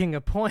just making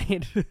a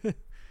point.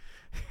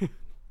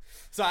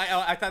 So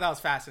I thought that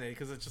was fascinating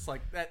because it's just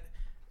that.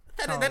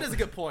 That is a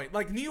good point.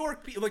 New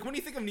York, when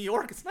you think of New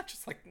York, it's not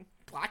just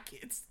black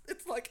kids.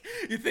 It's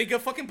you think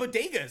of fucking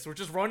bodegas, which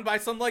is run by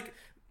some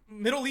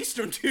Middle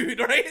Eastern dude,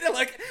 right?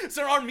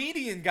 Some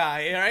Armenian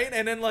guy, right?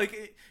 And then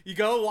you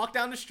go walk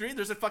down the street,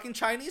 there's a fucking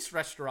Chinese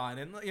restaurant,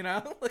 and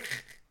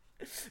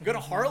go to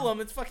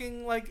Harlem, it's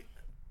fucking what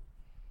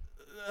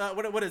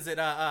is it?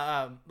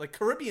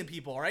 Caribbean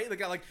people, right? They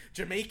got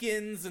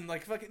Jamaicans and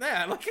fucking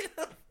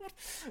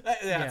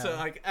So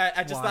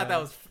I just thought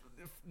that was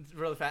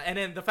really fast. And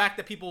then the fact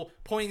that people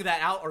pointing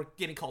that out are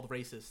getting called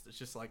racist, it's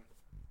just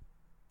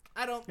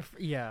I don't.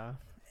 Yeah.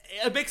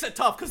 It makes it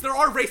tough because there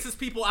are racist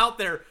people out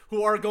there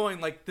who are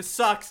going this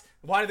sucks.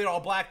 Why are they all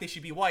black? They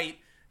should be white.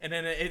 And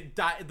then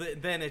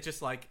then it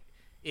just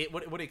it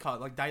what do you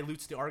call it?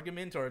 Dilutes the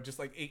argument or just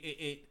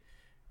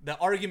the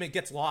argument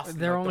gets lost.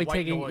 They're only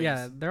taking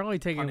they're only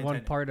taking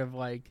one part of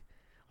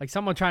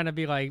someone trying to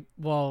be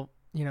well,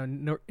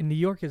 New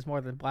York is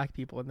more than black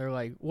people, and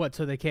they're what?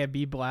 So they can't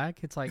be black?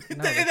 It's no. and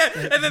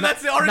then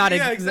that's the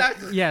argument.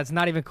 Exactly. Yeah, it's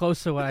not even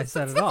close to what I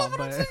said at all.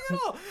 But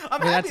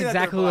that's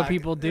exactly what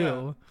people do.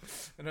 Yeah.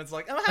 And it's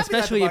I'm happy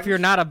especially if you're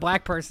not a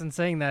black person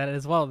saying that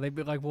as well. They'd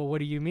be well, what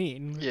do you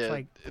mean? Yeah,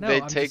 it's no, they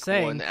I'm take just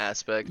saying, one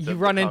aspect. You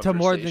run into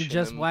more than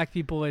just black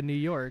people in New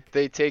York.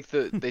 They take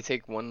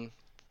one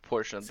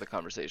portion of the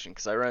conversation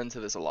because I run into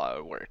this a lot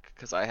at work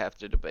because I have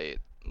to debate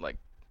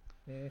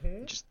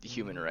just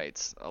human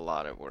rights a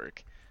lot at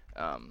work.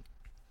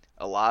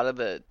 A lot of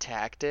the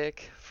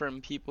tactic from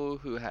people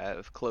who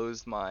have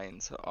closed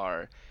minds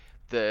are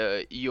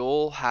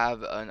you'll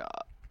have an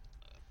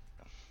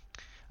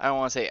I don't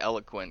want to say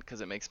eloquent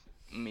because it makes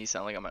me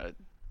sound like I'm a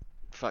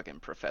fucking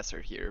professor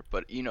here,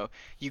 but you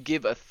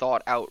give a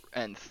thought out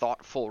and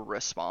thoughtful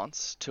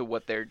response to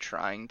what they're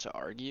trying to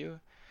argue,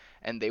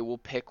 and they will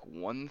pick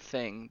one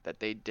thing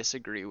that they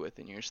disagree with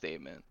in your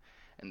statement,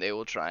 and they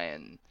will try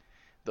and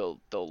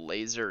they'll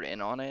laser in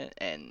on it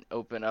and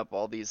open up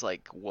all these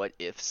what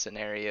if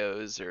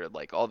scenarios or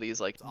all these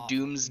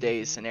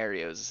doomsday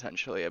scenarios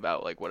essentially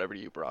about whatever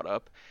you brought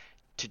up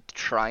to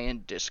try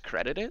and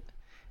discredit it,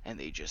 and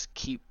they just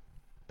keep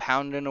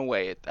pounding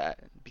away at that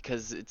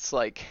because it's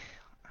I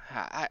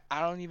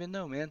don't even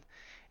know, man.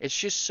 It's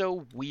just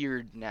so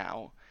weird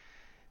now.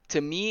 To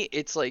me,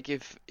 it's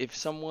if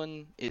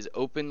someone is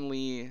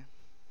openly,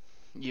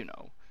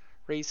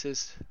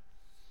 racist,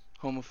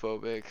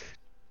 homophobic,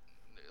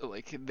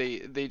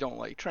 they don't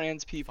like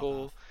trans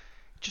people,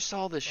 just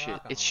all this shit.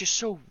 It's just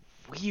so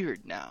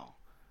weird now.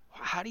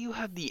 How do you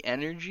have the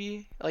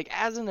energy?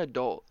 As an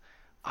adult,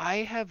 I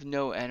have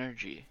no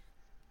energy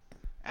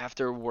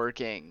after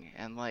working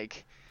and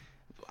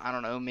I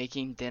don't know,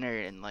 making dinner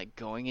and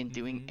going and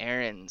doing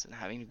errands and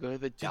having to go to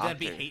the doctor. Should that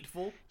be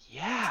hateful?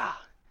 Yeah.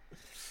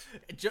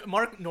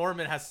 Mark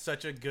Norman has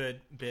such a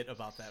good bit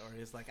about that where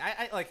he's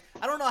I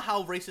don't know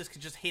how racists can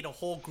just hate a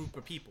whole group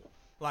of people.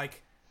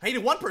 Like,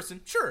 hating one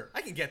person, sure,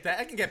 I can get that.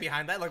 I can get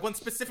behind that. Like, one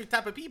specific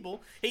type of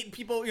people, hating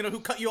people, who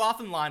cut you off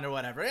in line or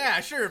whatever.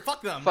 Yeah, sure,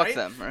 fuck them, right?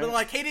 But,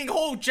 like, hating a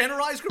whole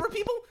generalized group of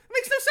people, it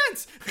makes no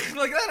sense.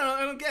 Like,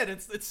 I don't get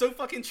it. It's so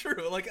fucking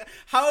true. Like,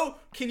 how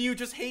can you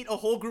just hate a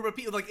whole group of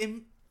people? Like,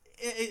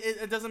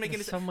 it doesn't make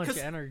any sense. So much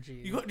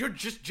energy. You're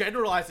just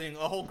generalizing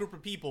a whole group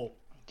of people.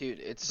 Dude,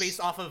 it's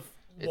based off of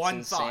one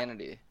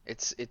insanity.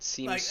 Thought. It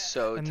seems like,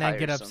 so and tiresome.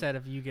 then get upset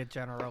if you get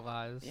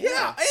generalized.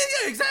 Yeah,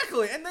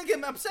 exactly. And then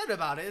get upset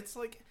about it. It's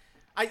like,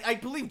 I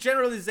believe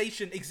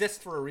generalization exists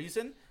for a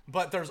reason,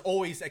 but there's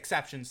always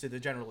exceptions to the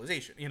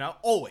generalization.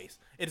 Always.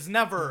 It is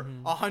never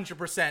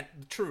 100%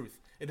 the truth.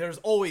 There's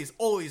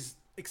always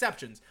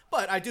exceptions.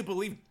 But I do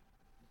believe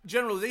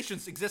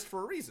generalizations exist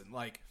for a reason.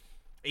 Like,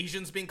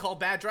 Asians being called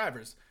bad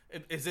drivers.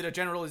 Is it a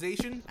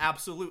generalization?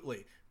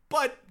 Absolutely.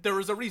 But there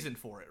is a reason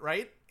for it,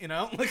 right?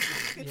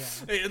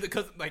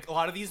 Because like a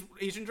lot of these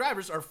Asian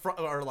drivers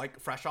are like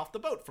fresh off the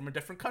boat from a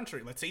different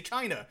country. Let's say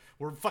China,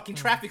 where fucking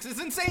traffic is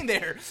insane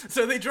there.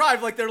 So they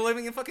drive like they're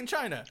living in fucking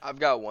China. I've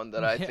got one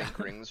that I think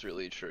rings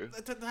really true.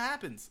 That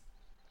happens.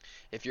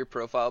 If your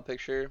profile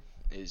picture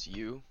is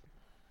you,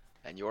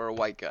 and you're a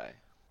white guy,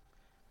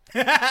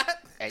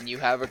 and you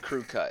have a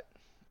crew cut,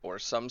 or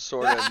some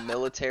sort of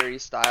military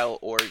style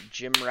or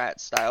gym rat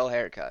style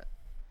haircut,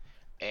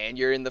 and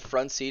you're in the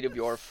front seat of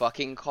your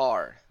fucking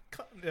car,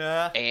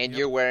 and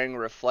you're wearing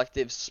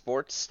reflective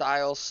sports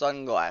style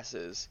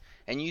sunglasses,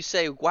 and you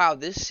say, wow,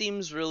 this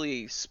seems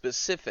really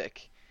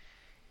specific.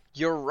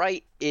 You're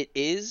right, it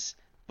is,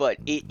 but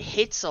it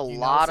hits a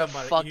lot of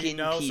fucking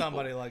people.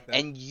 Somebody like that.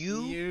 And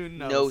you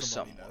know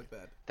someone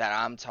like that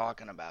I'm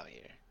talking about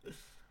here.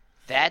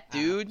 That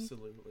dude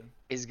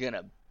is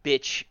gonna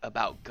bitch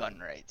about gun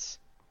rights.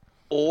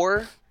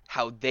 Or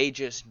how they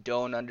just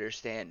don't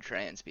understand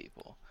trans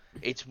people.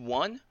 It's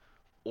one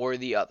or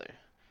the other.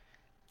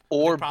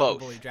 Or both.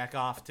 Probably jack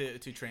off to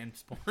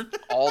trans porn.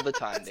 All the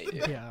time they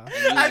do. Yeah.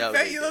 I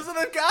bet you those are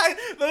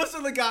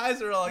the guys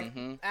who are like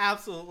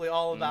absolutely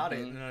all about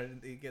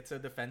it. They get so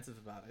defensive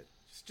about it.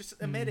 Just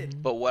admit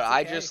it. But what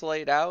I just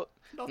laid out,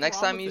 next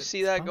time you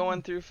see that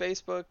going through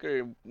Facebook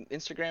or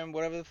Instagram,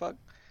 whatever the fuck,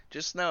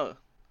 just know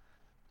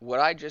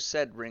what I just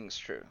said rings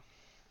true.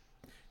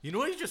 You know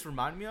what you just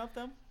reminded me of,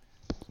 them?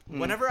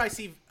 Whenever I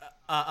see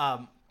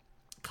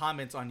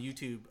comments on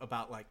YouTube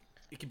about, like,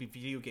 it could be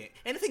video game,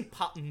 anything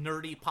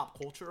nerdy pop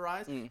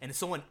culture-ized, and it's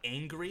someone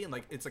angry and,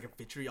 like, it's like a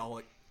vitriol,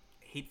 like,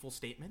 hateful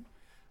statement,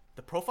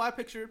 the profile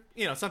picture,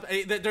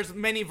 there's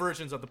many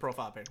versions of the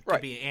profile picture. It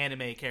could be an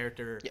anime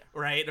character,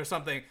 right, or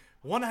something.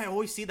 One I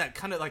always see that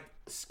kind of, like,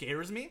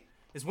 scares me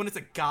is when it's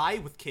a guy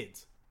with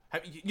kids.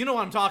 You know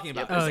what I'm talking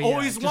about. There's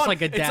always just one.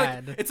 like a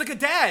dad. It's like a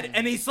dad,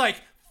 and he's like,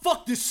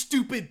 fuck this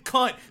stupid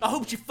cunt. I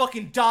hope she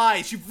fucking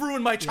dies. You've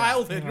ruined my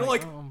childhood. And you're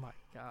like, oh my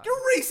god.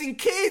 You're raising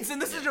kids and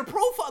this is your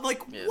profile. Like,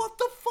 what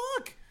the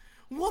fuck?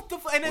 What the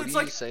fuck? And what it's do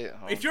you like, say at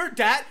home? if you're a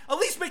dad, at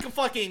least make a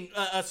fucking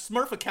a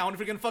Smurf account if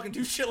you're gonna fucking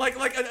do shit like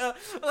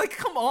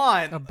come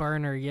on. A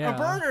burner, yeah. A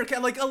burner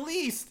account, like, at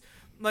least,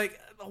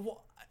 like,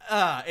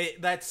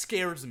 that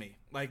scares me.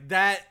 Like,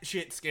 that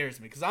shit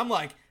scares me. Because I'm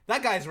like,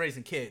 that guy's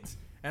raising kids.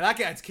 And that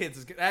guy's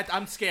kids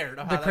I'm scared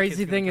of how the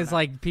crazy thing is,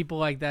 like, people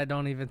like that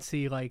don't even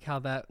see, like, how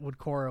that would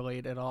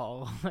correlate at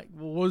all. Like,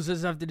 well, what does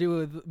this have to do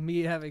with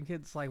me having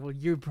kids? Like, well,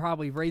 you're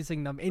probably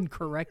raising them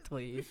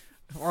incorrectly,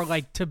 or,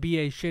 like, to be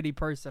a shitty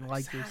person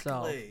like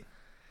yourself.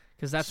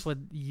 Because that's what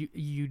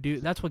you do.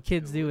 That's what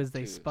kids do, is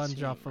they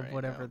sponge off of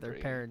whatever their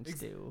parents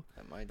do.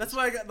 That's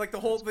why I got, like, the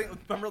whole thing.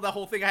 Remember that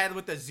whole thing I had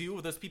with the zoo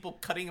with those people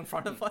cutting in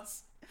front of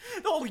us?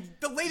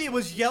 The lady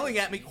was yelling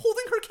at me,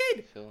 holding her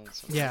kid.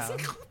 Yeah.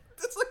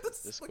 It's like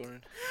this.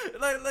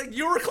 Like,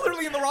 you were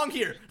clearly in the wrong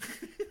here.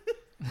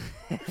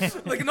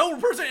 Like, no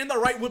person in the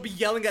right would be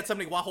yelling at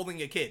somebody while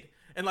holding a kid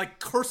and, like,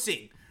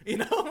 cursing, and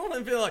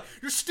be like,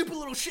 "You're stupid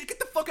little shit. Get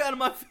the fuck out of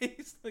my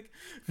face!" Like,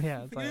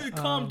 yeah, it's like,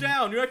 calm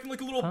down. You're acting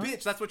like a little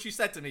bitch. That's what she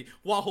said to me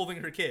while holding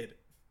her kid.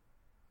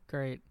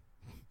 Great.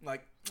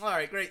 Like, all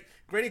right,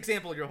 great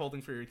example you're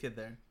holding for your kid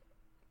there.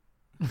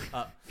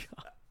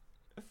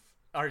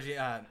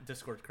 RJ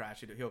Discord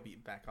crashed. He'll be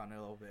back on in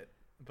a little bit.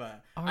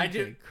 But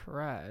RJ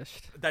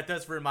crashed. That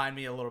does remind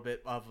me a little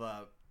bit of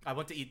I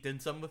went to eat dim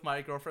sum with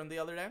my girlfriend the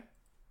other day,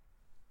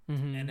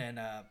 and then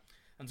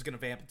I'm just gonna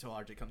vamp until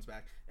RJ comes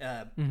back.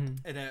 And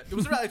it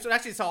was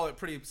actually a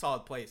pretty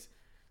solid place.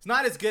 It's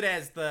not as good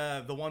as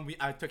the one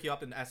I took you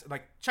up in.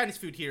 Like, Chinese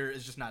food here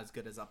is just not as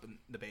good as up in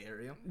the Bay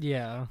Area.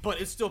 Yeah, but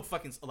it's still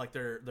fucking, like,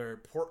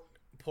 their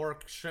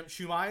pork shrimp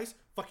shumai's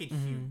fucking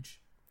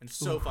huge and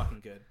so fucking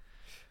good.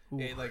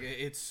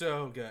 It's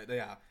so good,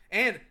 yeah.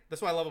 And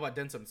that's what I love about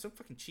dim sum. It's so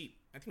fucking cheap.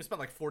 I think we spent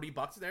like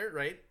 $40 there,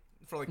 right?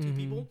 For like two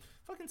people.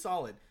 Fucking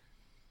solid.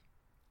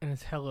 And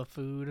it's hella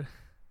food.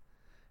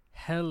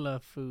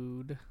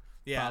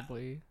 Yeah.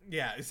 Probably.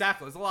 Yeah,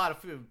 exactly. It's a lot of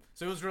food.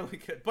 So it was really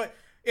good. But,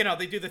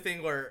 they do the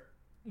thing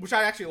which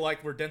I actually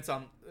like, where dim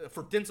sum,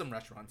 for dim sum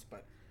restaurants,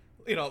 but,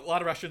 a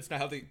lot of restaurants now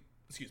have the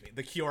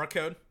QR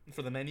code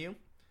for the menu.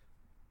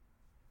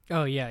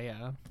 Oh,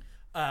 yeah.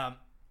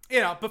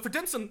 But for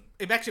dim sum,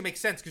 it actually makes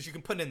sense because you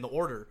can put in the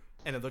order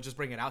and then they'll just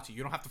bring it out to you.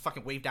 You don't have to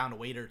fucking wave down a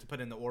waiter to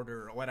put in the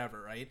order or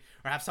whatever, right?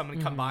 Or have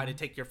someone come by to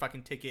take your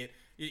fucking ticket.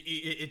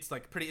 It's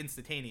like pretty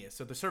instantaneous.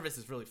 So the service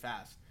is really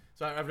fast.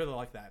 So I really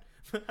like that.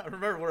 I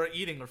remember we're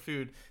eating our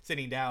food,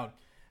 sitting down,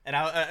 and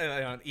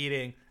I'm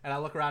eating, and I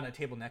look around at a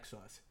table next to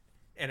us,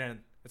 and then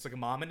it's like a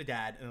mom and a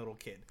dad and a little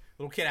kid.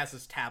 The little kid has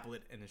this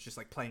tablet and is just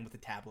like playing with the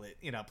tablet,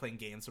 playing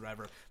games or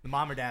whatever. The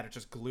mom or dad are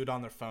just glued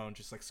on their phone,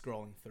 just like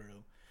scrolling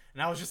through.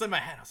 And I was just in my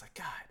head, I was like,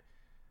 God,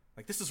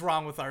 like this is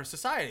wrong with our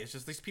society. It's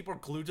just these people are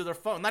glued to their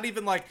phone, not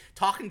even like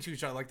talking to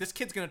each other. Like this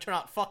kid's gonna turn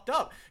out fucked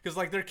up because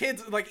like their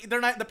kids, like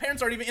they're not, the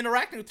parents aren't even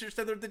interacting with each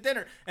other at the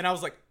dinner. And I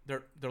was like,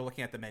 they're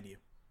looking at the menu.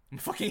 I'm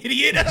a fucking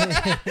idiot.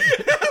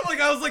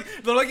 I was like,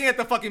 they're looking at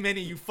the fucking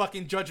menu, you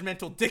fucking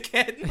judgmental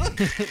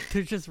dickhead.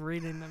 They're just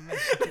reading the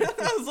menu.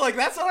 I was like,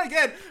 that's what I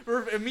get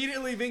for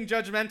immediately being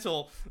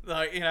judgmental.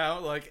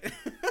 Like.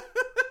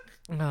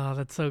 Oh,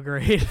 that's so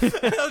great.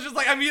 I was just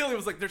like, immediately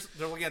was like,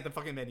 they're looking at the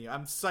fucking menu.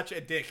 I'm such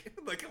a dick.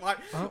 Like, why?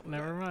 Oh,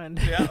 never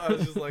mind. Yeah, I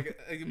was just like,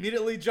 I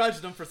immediately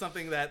judged them for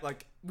something that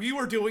like we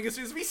were doing as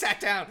soon as we sat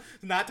down,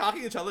 not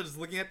talking to each other, just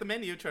looking at the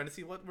menu, trying to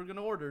see what we're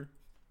gonna order.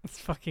 It's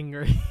fucking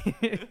great.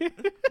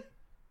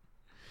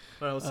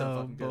 But it was so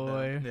fucking good.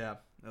 Though. Yeah,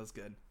 that was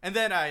good. And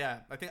then I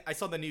think I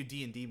saw the new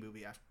D&D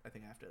movie. I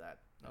think after that,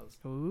 that was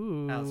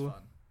fun.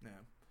 Yeah.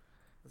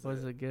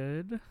 Was it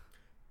good?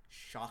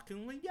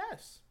 Shockingly,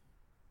 yes.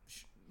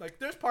 Like,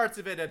 there's parts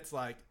of it that's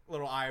like a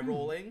little eye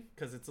rolling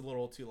because it's a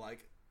little too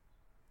like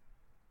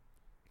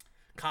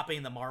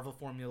copying the Marvel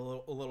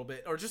formula a little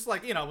bit, or just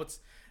like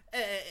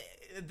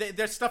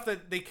there's stuff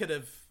that they could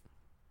have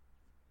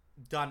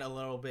done a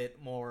little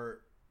bit more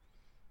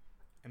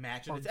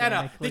imaginative. I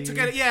don't know. They took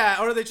it,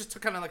 or they just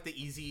took kind of like the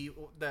easy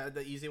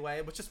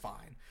way, which is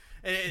fine.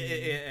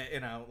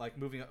 Like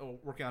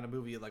working on a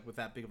movie like with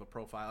that big of a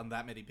profile and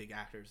that many big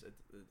actors,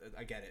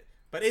 I get it.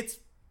 But it's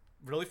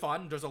really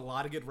fun. There's a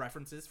lot of good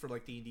references for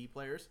like D&D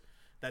players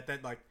that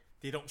like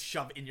they don't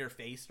shove in your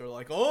face. They're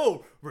like,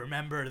 oh,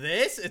 remember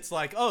this? It's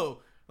like,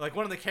 oh, like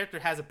one of the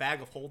characters has a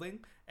bag of holding,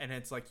 and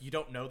it's like you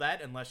don't know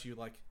that unless you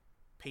like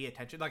pay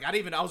attention. Like I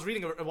was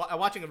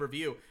watching a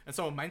review and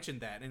someone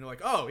mentioned that, and they're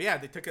like, oh yeah,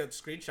 they took a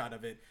screenshot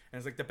of it, and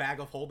it's like the bag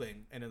of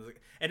holding, and it's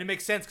like, and it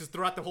makes sense because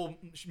throughout the whole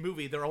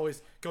movie they're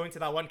always going to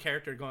that one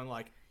character going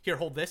like, here,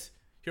 hold this,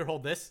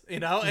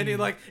 and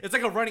it's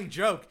like a running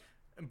joke.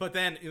 But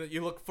then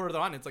you look further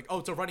on, it's like, oh,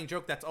 it's a running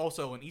joke that's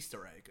also an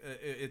Easter egg.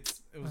 It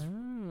was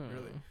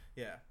really,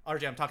 yeah.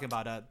 RJ, I'm talking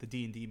about the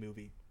D&D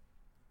movie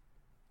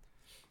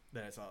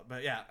that I saw.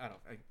 But yeah, I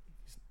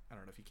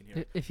don't know if you can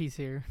hear. If he's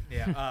here.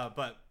 Yeah,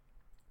 but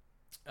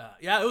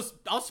I was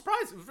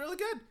surprised. It was really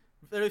good,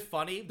 really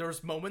funny. There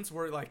was moments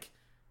where like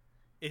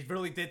it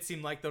really did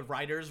seem like the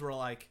writers were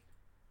like,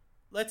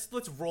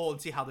 let's roll and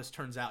see how this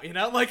turns out,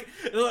 like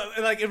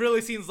it really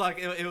seems like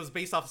it was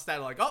based off a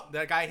stat like, oh,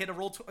 that guy hit a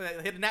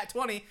nat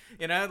 20,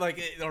 or like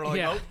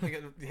oh,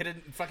 hit a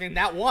fucking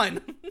nat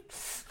 1.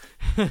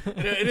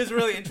 It is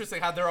really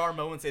interesting how there are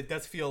moments it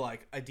does feel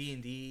like a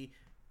D&D.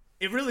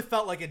 It really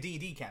felt like a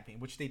D&D campaign,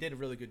 which they did a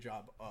really good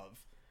job of.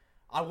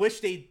 I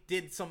wish they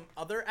did some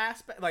other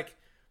aspect. Like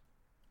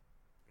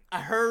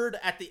I heard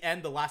at the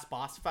end, the last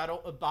boss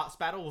battle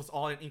was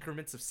all in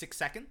increments of 6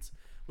 seconds.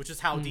 Which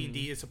is how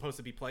D&D is supposed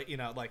to be played.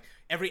 Like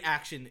every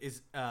action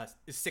is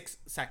 6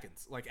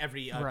 seconds. Like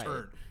every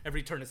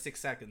turn is 6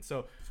 seconds.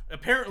 So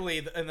apparently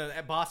in the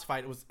boss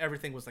fight,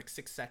 everything was like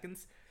 6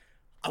 seconds.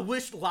 I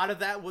wish a lot of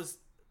that was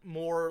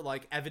more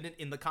like evident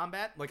in the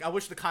combat. Like I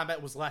wish the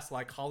combat was less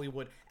like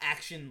Hollywood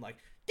action, like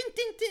ding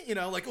ding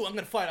ding. Like, oh, I'm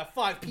gonna fight off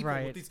 5 people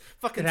with these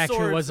fucking swords. It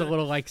actually was a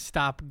little like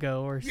stop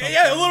go or something.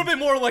 Yeah, a little bit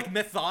more like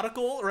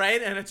methodical,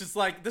 right? And it's just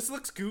like this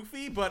looks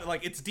goofy, but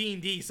like it's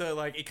D&D, so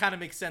like it kind of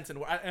makes sense. And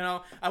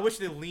I wish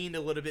they leaned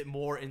a little bit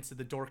more into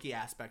the dorky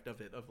aspect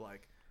of it, of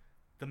like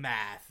the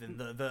math and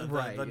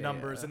the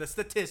numbers and the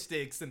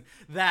statistics and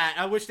that.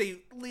 I wish they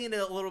leaned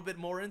a little bit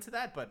more into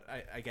that, but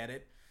I get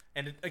it.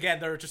 And again,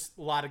 there are just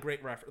a lot of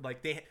great references.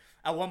 Like they,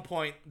 at one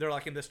point, they're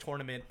like in this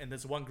tournament, and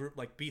this one group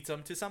like beats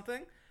them to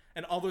something,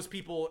 and all those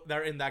people that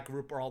are in that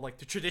group are all like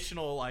the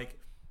traditional like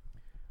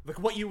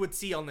what you would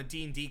see on the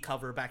D&D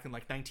cover back in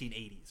like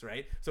 1980s,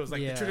 right? So it's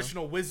like the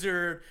traditional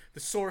wizard, the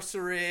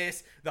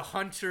sorceress, the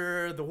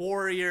hunter, the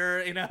warrior,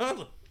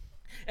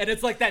 And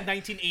it's like that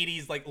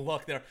 1980s like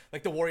look. They're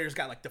like the warriors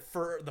got like the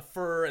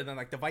fur, and then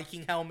like the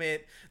Viking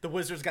helmet. The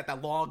wizard's got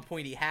that long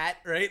pointy hat,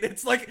 right?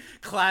 It's like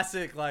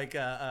classic like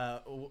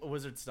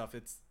wizard stuff.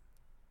 It's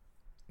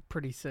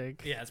pretty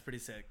sick. Yeah, it's pretty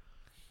sick.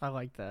 I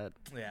like that.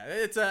 Yeah,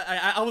 it's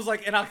I was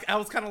like, and I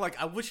was kind of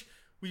like, I wish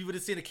we would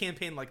have seen a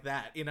campaign like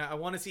that. I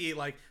want to see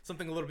like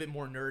something a little bit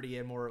more nerdy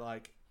and more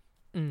like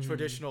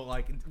traditional,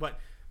 like what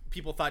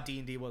people thought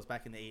D&D was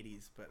back in the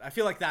 80s. But I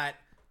feel like that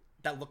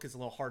look is a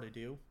little hard to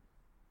do.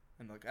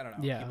 And like, I don't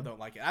know, people don't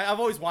like it. I've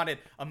always wanted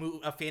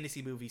a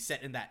fantasy movie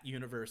set in that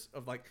universe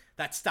of like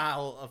that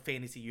style of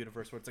fantasy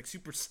universe where it's like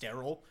super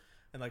sterile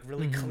and like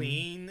really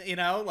clean,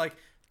 like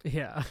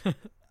yeah.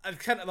 I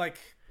kind of like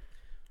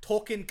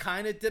Tolkien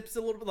kind of dips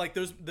a little bit. Like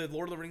the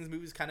Lord of the Rings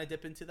movies kind of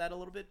dip into that a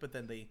little bit, but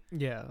then they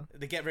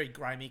get very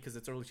grimy because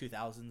it's early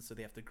 2000s, so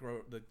they have to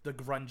grow the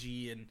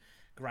grungy and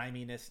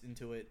griminess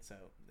into it. So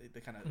they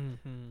kind of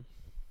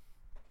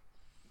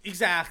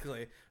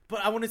exactly.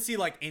 But I want to see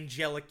like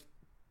angelic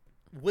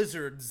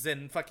wizards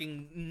and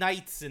fucking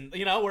knights, and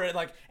where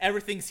like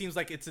everything seems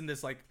like it's in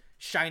this like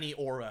shiny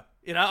aura.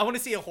 I want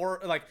to see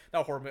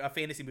a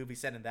fantasy movie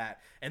set in that,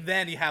 and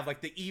then you have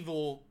like the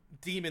evil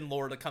demon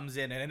lord that comes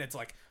in, and then it's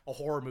like a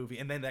horror movie,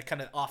 and then that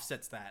kind of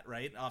offsets that,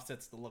 right?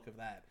 Offsets the look of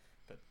that.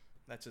 But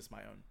that's just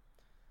my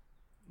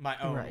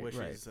own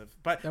wishes.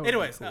 But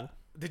anyways, cool.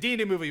 The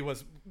D&D movie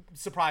was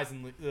surprised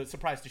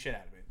the shit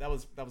out of me. That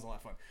was a lot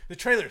of fun. The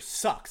trailer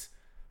sucks.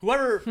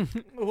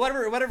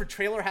 Whatever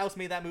trailer house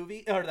made that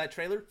movie or that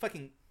trailer,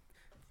 fucking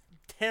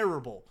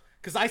terrible.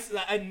 Because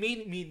it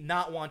made me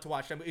not want to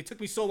watch that. It took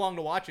me so long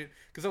to watch it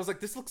because I was like,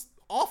 this looks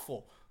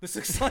awful. This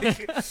looks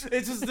like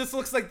this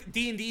looks like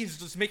D&D is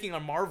just making a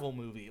Marvel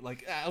movie.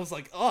 Like I was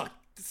like, oh,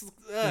 this is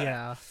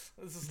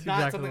this is not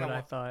exactly something what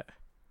I thought.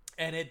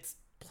 And it's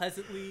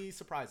pleasantly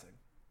surprising.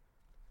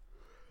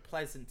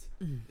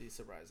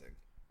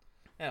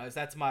 Anyways,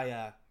 that's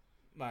my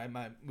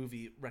my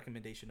movie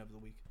recommendation of the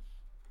week.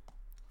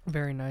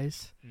 Very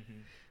nice.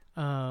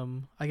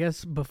 I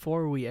guess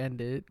before we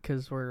end it,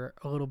 because we're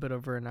a little bit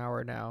over an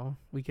hour now,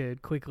 we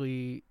could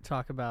quickly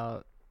talk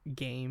about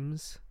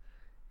games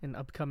and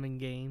upcoming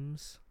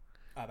games.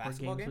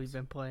 Basketball games we've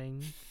been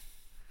playing.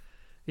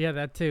 Yeah,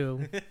 that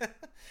too.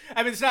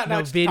 I mean, it's not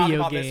much to talk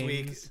about this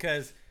week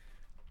because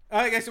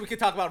I guess we could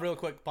talk about real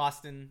quick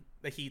Boston,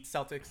 the Heat,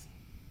 Celtics.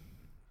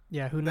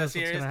 Yeah, who knows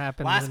what's going to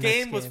happen. Last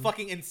game was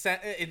fucking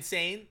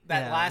insane.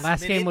 That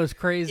last game was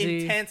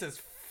crazy. Intense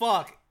as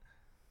fuck.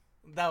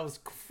 That was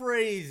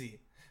crazy.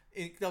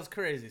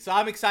 So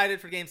I'm excited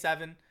for Game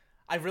 7.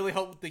 I really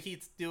hope the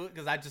Heat do it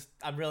because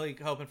I'm really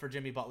hoping for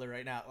Jimmy Butler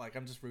right now. Like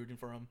I'm just rooting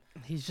for him.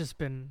 He's just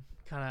been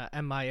kind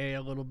of MIA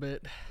a little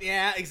bit.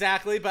 Yeah,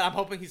 exactly. But I'm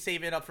hoping he's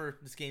saving it up for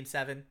this Game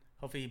 7.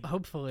 Hopefully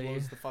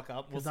blows the fuck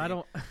up. Because I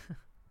don't.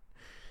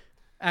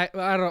 I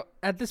don't.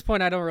 At this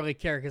point, I don't really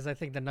care because I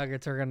think the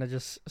Nuggets are gonna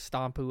just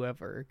stomp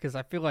whoever. Because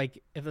I feel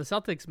like if the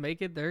Celtics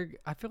make it,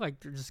 I feel like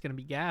they're just gonna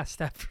be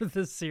gassed after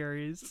this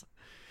series.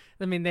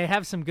 I mean, they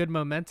have some good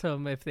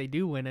momentum if they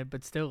do win it,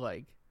 but still,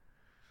 like,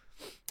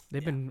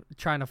 they've been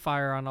trying to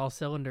fire on all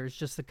cylinders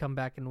just to come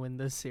back and win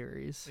this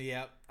series.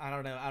 Yeah, I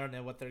don't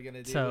know what they're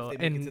gonna do. So,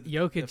 and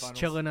Jokic's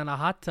chilling in a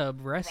hot tub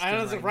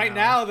resting right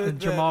now. And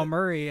Jamal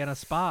Murray in a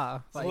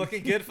spa. It's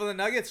looking good for the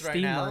Nuggets right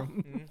now.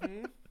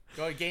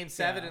 Going Game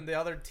 7, and the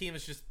other team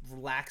is just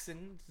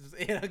relaxing,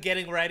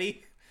 getting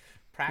ready,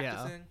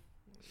 practicing.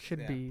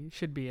 Should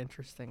be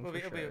interesting for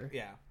sure.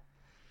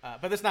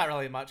 But there's not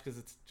really much because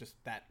it's just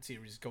that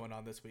series going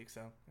on this week,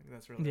 so I think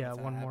that's really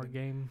one more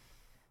game.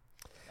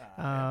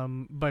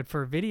 But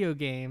for video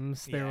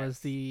games, there was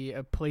the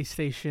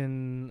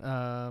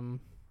PlayStation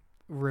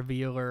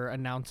revealer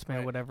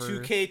announcement, whatever.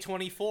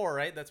 2K24,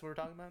 right? That's what we're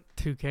talking about.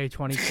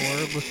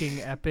 2K24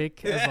 looking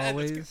epic as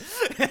always.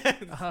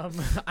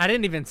 I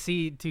didn't even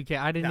see 2K.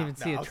 I didn't even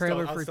see a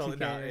trailer for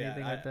 2K or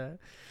anything like that.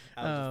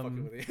 I was just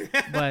fucking with you.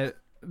 But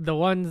the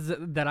ones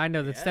that I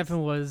know that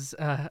Stefan was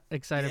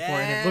excited for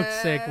and it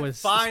looked sick was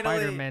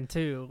Spider-Man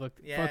 2.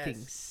 Looked fucking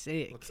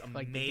sick.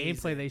 Like the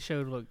gameplay they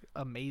showed looked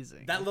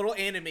amazing. That little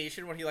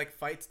animation where he like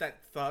fights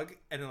that thug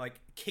and then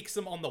like kicks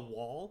him on the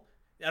wall.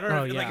 I don't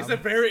know. Like it's a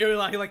very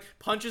he like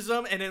punches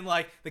him and then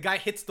like the guy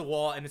hits the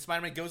wall and then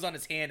Spider-Man goes on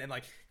his hand and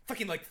like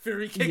fucking like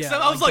fury kicks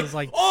him. I was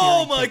like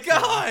oh my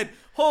god,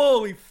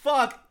 holy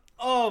fuck.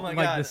 Oh my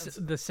god!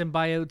 The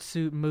symbiote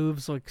suit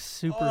moves look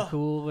super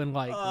cool and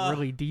like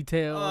really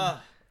detailed.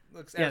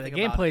 The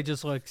gameplay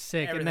just looks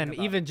sick, and then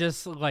even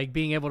just like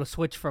being able to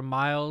switch from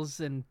Miles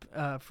and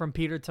from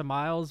Peter to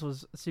Miles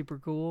was super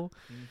cool.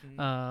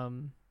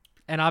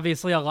 And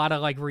obviously a lot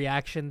of like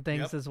reaction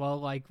things as well.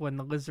 Like when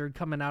the lizard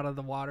coming out of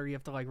the water, you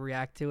have to like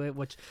react to it,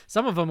 which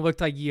some of them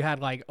looked like you had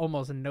like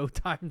almost no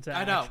time to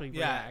actually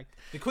react.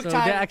 The quick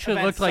time it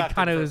actually looked like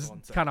kind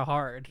of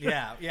hard.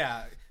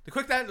 Yeah. The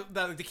quick time,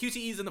 the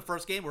QTEs in the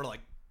first game were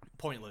like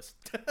pointless.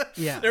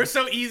 Yeah, they were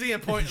so easy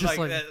and pointless.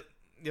 Like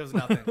it was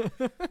nothing.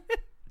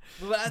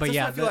 But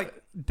yeah,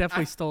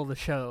 definitely stole the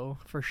show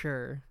for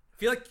sure. I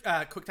feel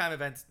like quick time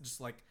events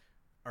just like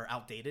are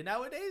outdated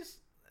nowadays.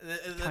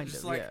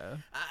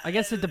 I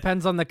guess it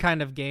depends on the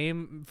kind of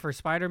game. For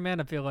Spider-Man,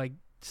 I feel like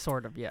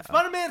sort of,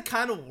 Spider-Man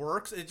kind of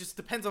works. It just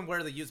depends on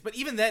where they use. But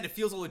even then, it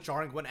feels a little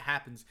jarring when it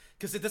happens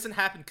because it doesn't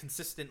happen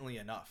consistently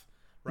enough,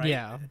 right?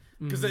 Yeah,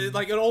 because it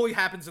only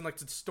happens in like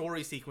the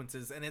story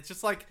sequences, and it's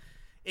just like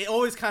it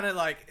always kind of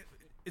like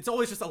it's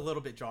always just a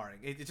little bit jarring.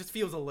 It just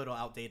feels a little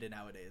outdated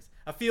nowadays.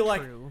 I feel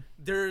like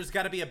there's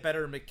got to be a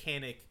better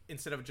mechanic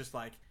instead of just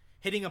like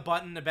hitting a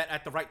button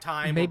at the right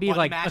time, maybe or button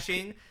like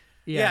mashing.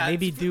 Yeah,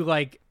 maybe do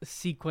like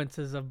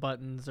sequences of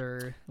buttons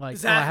or like,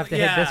 exactly, I have to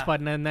hit this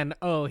button and then,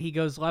 he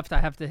goes left, I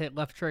have to hit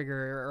left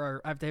trigger,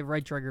 or I have to hit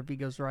right trigger if he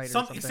goes right.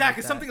 Exactly,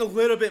 like something a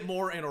little bit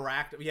more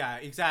interactive. Yeah,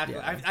 exactly.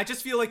 Yeah. I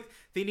just feel like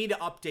they need to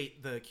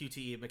update the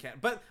QTE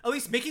mechanic, but at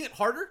least making it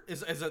harder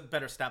is a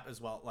better step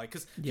as well. Like,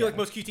 because I feel like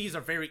most QTEs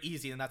are very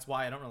easy, and that's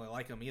why I don't really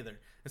like them either.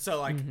 And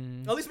so, like,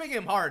 at least making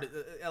them hard,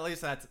 at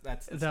least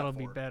that'll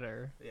be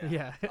better.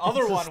 Yeah.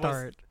 Other one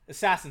was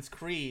Assassin's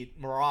Creed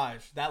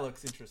Mirage. That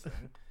looks interesting.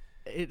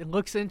 It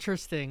looks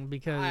interesting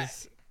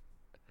because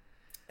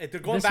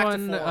they're going back to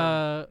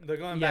form. They're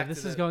going back.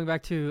 This is going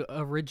back to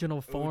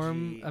original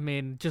form. OG. I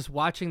mean, just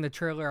watching the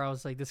trailer, I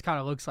was like, this kind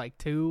of looks like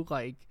 2,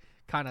 like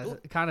kind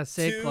of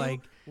sick, 2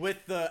 like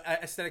with the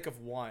aesthetic of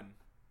 1.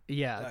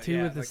 Yeah,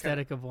 2 with the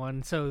aesthetic of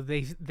 1. So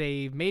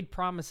they made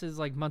promises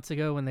like months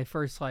ago when they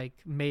first like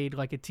made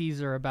like a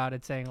teaser about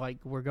it, saying like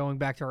we're going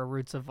back to our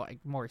roots of like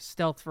more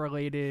stealth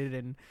related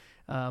and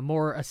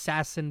more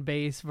assassin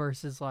based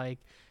versus like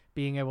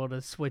being able to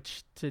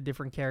switch to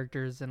different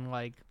characters and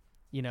like,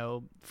 you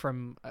know,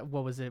 from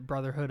what was it,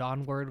 Brotherhood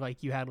onward,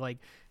 like you had like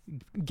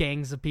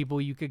gangs of people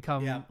you could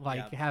come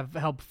have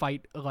help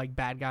fight like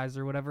bad guys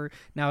or whatever.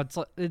 Now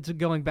it's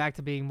going back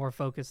to being more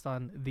focused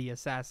on the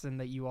assassin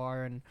that you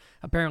are, and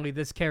apparently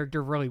this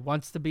character really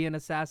wants to be an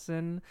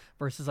assassin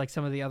versus like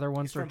some of the other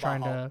ones who are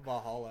trying to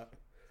Valhalla.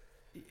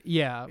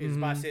 Yeah, is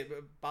Basim?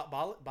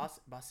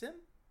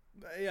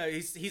 Yeah,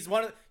 he's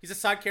a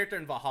side character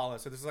in Valhalla,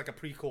 so this is like a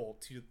prequel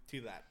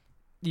to that.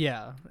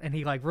 Yeah, and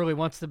he like really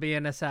wants to be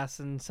an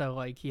assassin, so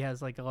like he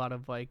has like a lot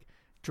of like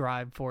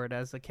drive for it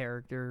as a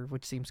character,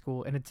 which seems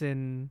cool. And it's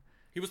in.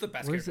 He was the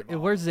best character.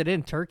 Where's it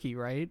in? Turkey,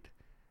 right?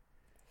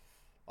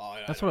 Oh,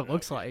 yeah, that's what it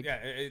looks like. Yeah,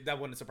 that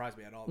wouldn't surprise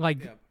me at all.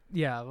 Like,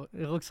 yeah,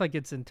 it looks like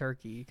it's in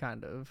Turkey,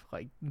 kind of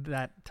like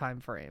that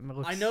time frame. It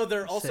looks I know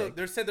they're sick. also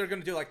they said they're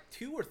going to do like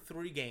 2 or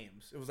 3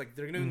 games. It was like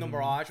they're going to do the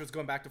Mirage, was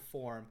going back to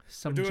form.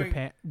 Some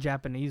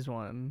Japanese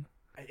one.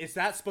 Is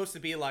that supposed to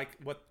be like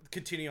what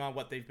continuing on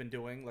what they've been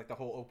doing, like the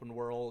whole open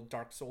world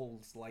Dark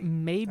Souls like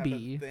maybe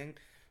type of thing?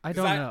 I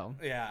don't know.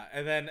 Yeah,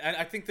 and then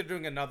I think they're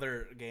doing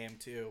another game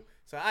too.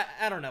 So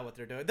I don't know what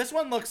they're doing. This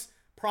one looks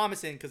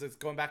promising because it's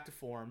going back to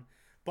form,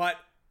 but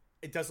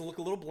it does look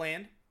a little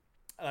bland.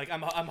 Like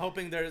I'm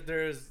hoping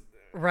there's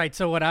right.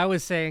 So what I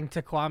was saying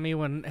to Kwame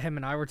when him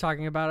and I were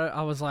talking about it,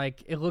 I was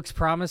like, it looks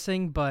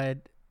promising,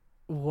 but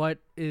what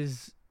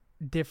is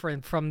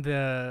different from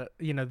the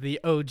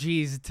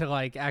OGs to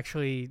like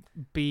actually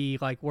be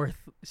like worth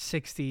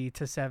 $60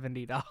 to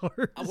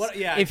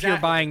 $70 if you're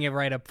buying it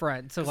right up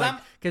front. So like,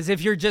 because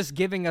if you're just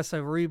giving us a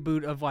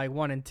reboot of like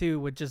 1 and 2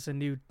 with just a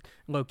new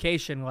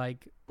location,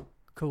 like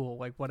cool,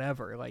 like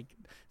whatever, like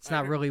it's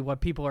not really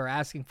what people are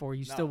asking for.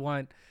 You still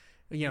want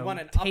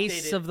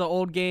tastes of the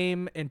old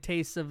game and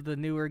tastes of the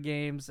newer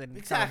games, and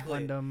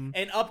exactly them,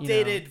 an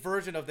updated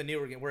version of the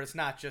newer game where it's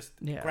not just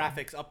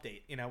graphics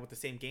update, with the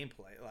same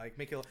gameplay. Like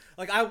make it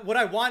like what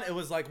I want. It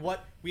was like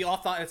what we all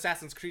thought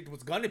Assassin's Creed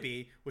was gonna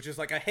be, which is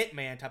like a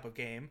Hitman type of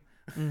game,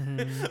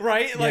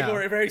 right? Like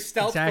we're very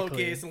stealth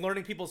focused and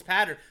learning people's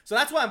pattern. So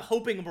that's why I'm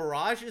hoping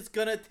Mirage is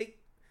gonna take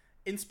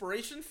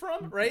inspiration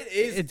from, right?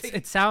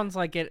 It sounds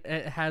like it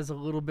has a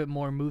little bit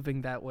more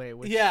moving that way.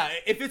 Which,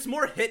 if it's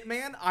more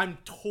Hitman, I'm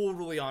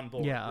totally on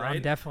board. Yeah, right?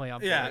 I'm definitely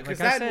on board. Yeah,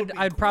 like I said,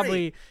 I'd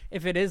probably,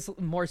 if it is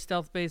more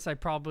stealth based, I'd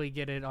probably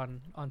get it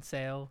on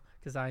sale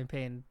because I ain't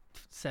paying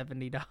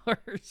 $70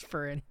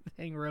 for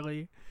anything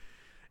really.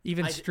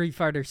 Even Street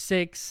Fighter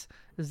 6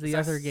 is the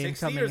other game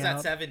coming out. Or is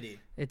that $70?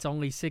 It's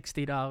only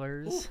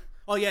 $60. Ooh.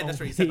 Oh yeah, that's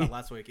right. You said that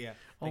last week. Yeah,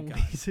 only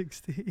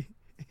 $60.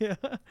 Yeah.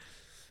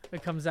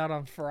 It comes out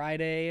on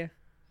Friday.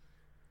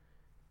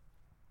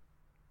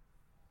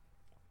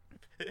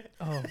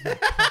 Oh my god,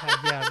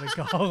 yeah, the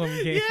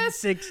Golllumn Game.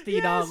 Yes, $60.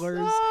 Yes.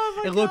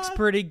 Oh it looks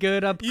pretty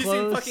good up close.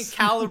 Using fucking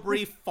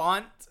Calibri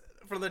font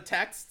for the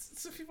text.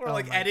 So people are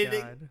like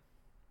editing. God.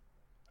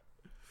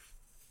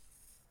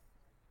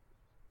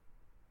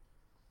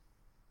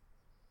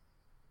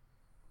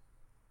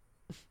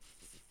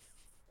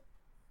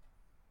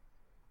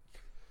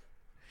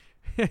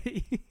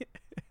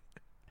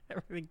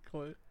 Everything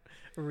close.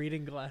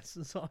 Reading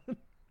glasses on.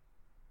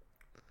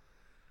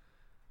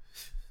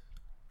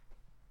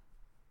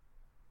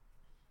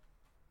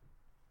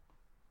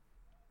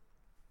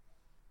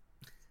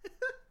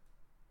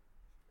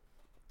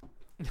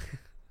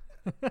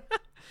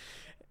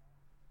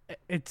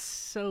 It's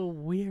so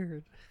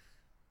weird.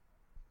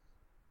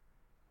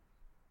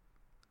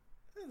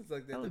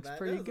 Like that looks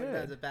pretty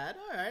good. That's bad.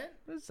 All right.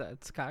 What is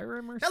that?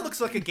 Skyrim or something? That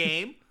looks like a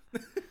game.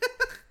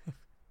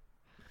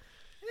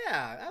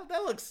 Yeah,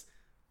 that looks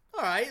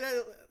all right.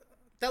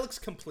 That looks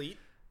complete.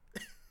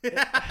 The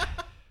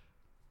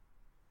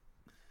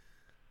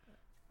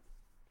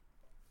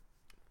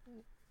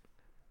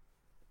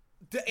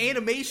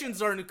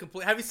animations aren't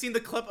complete. Have you seen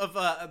the clip of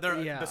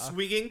the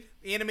swinging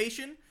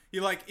animation?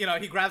 You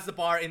he grabs the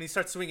bar and he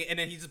starts swinging, and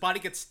then his body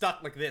gets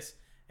stuck like this,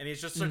 and he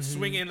just starts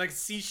swinging like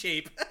C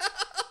shape.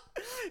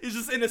 He's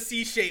just in a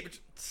C shape.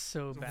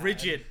 So bad.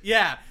 Rigid.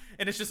 Yeah,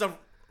 and it's just a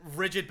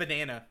rigid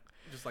banana.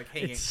 just like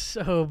hanging. It's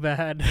so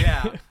bad.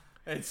 Yeah,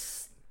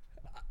 it's.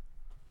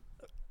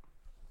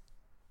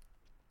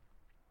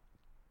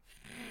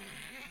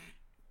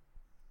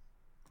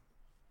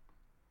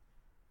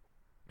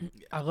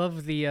 I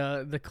love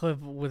the clip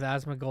with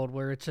Asmongold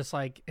where it's just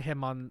like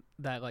him on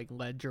that like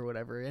ledge or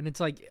whatever, and it's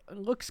like it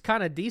looks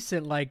kind of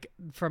decent, like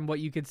from what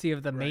you can see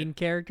of the main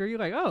character. You're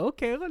like, oh,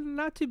 okay,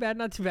 not too bad,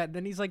 not too bad.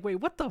 Then he's like, wait,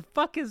 what the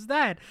fuck is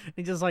that? And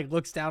he just like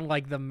looks down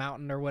like the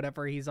mountain or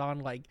whatever he's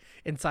on, like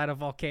inside a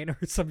volcano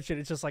or some shit.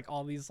 It's just like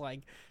all these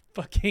like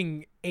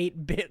fucking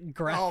 8-bit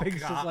graphics,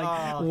 just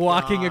like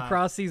walking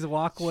across these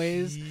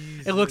walkways.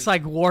 Jesus. It looks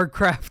like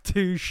Warcraft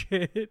 2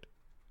 shit.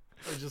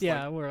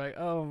 Yeah, like, we're like,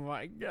 oh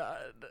my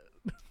god.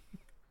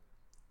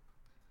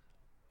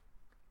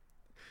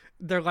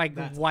 They're like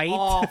white.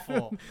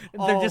 Awful.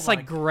 They're just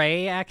like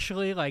gray,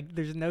 actually. Like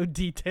there's no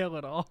detail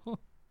at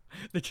all.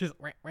 They're just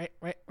right.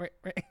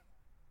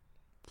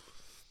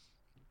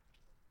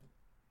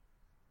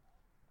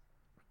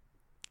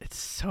 It's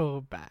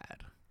so bad.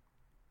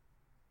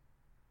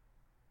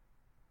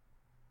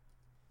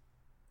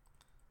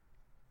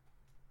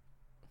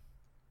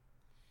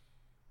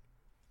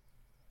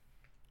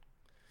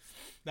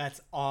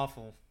 That's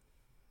awful.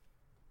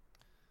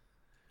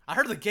 I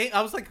heard the game.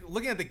 I was like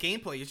looking at the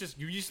gameplay. It's just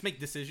you just make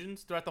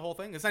decisions throughout the whole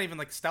thing. It's not even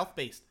like stealth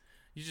based.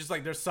 You just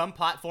like there's some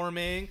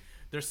platforming,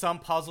 there's some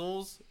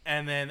puzzles,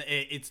 and then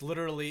it's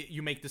literally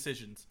you make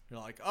decisions.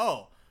 You're like,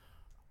 oh,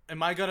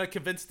 am I gonna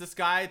convince this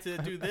guy to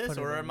do this,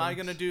 or am I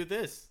gonna do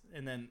this?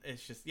 And then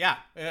it's just the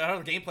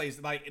gameplay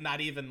is like not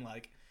even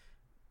like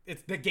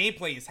it's the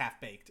gameplay is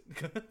half baked.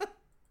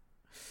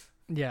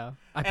 Yeah,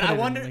 I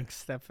wonder, link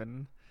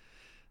Stefan.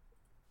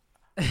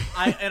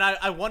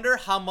 I wonder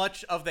how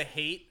much of the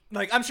hate,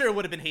 like I'm sure it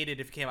would have been hated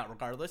if it came out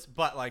regardless,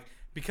 but like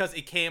because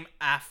it came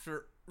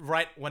after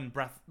right when not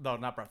Breath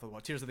of the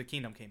Wild, Tears of the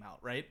Kingdom came out,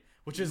 right?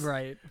 Which is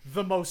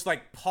the most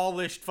like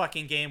polished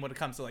fucking game when it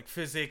comes to like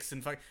physics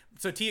and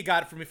so Tia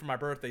got it for me for my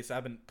birthday, so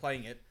I've been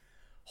playing it.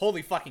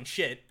 Holy fucking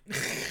shit.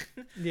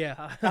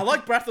 Yeah. I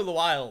like Breath of the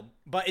Wild,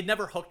 but it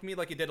never hooked me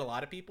like it did a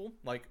lot of people.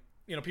 Like,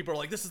 you know, people are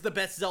like, this is the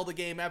best Zelda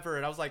game ever,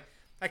 and I was like,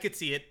 I could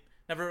see it.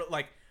 Never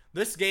like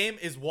this game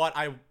is what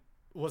I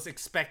was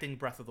expecting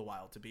Breath of the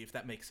Wild to be, if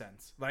that makes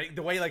sense. Like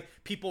the way like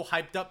people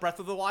hyped up Breath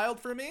of the Wild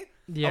for me,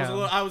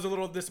 I was a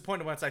little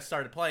disappointed once I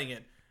started playing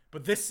it.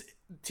 But this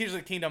Tears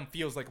of the Kingdom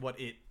feels like what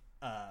it.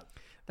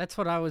 That's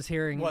what I was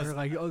hearing. They're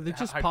like, oh, they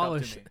just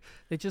polish.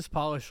 They just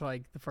polish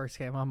like the first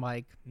game. I'm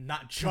like,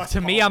 not just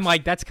to me. I'm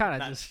like, that's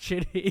kind of just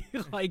shitty.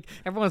 Like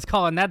everyone's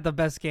calling that the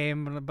best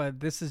game,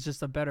 but this is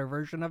just a better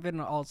version of it.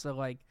 And also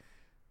like,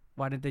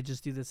 why didn't they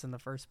just do this in the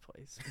first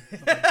place?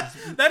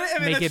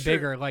 Like, make it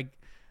bigger. Like.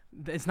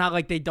 It's not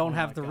like they don't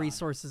have the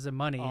resources and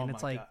money, and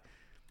it's like,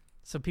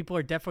 so people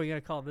are definitely gonna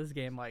call this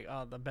game like,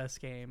 oh, the best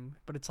game.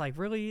 But it's like,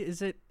 really,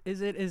 is it?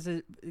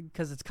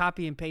 Because it's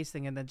copy and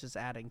pasting and then just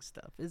adding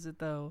stuff. Is it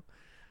though?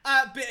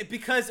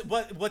 Because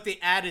what they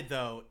added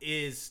though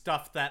is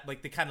stuff that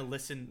like they kind of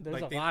listen.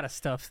 There's like, a lot of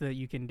stuff that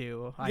you can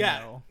do. I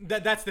know.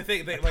 That's the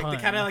thing. They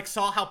kind of like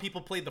saw how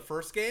people played the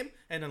first game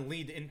and then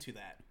lead into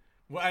that.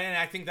 And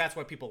I think that's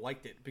why people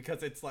liked it,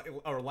 because it's like,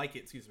 or like it,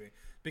 excuse me,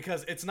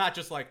 because it's not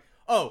just like,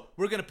 oh,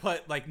 we're gonna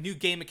put like new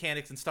game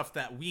mechanics and stuff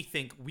that we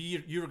think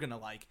you're gonna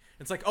like.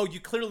 It's like, oh,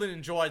 you clearly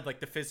enjoyed like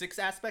the physics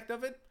aspect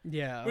of it.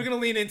 Yeah, we're gonna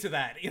lean into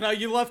that. You know,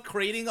 you love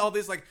creating all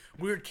these like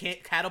weird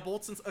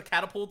catapults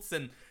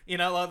and you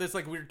know, all this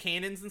like weird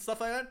cannons and stuff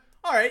like that.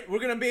 All right, we're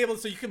gonna be able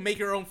so you can make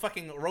your own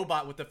fucking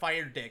robot with the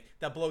fire dick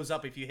that blows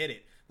up if you hit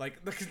it.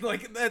 Like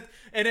that.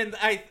 And then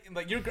I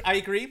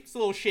agree. It's a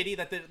little shitty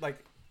that they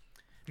like.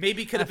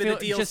 Maybe could have been a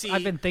DLC.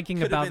 I've been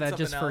thinking about that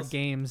just for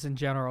games in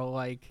general.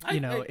 Like,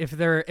 if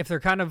they're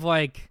kind of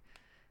like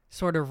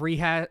sort of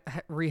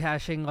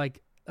rehashing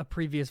like a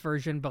previous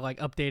version, but like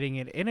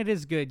updating it, and it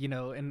is good,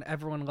 and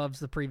everyone loves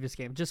the previous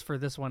game. Just for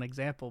this one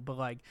example, but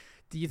like,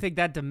 do you think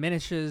that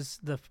diminishes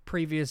the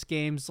previous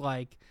game's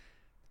like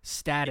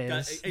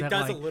status? It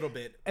does a little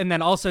bit, and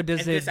then also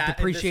does it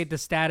depreciate the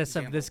status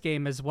of this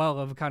game as well?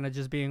 Of kind of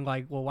just being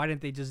like, well, why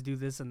didn't they just do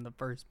this in the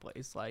first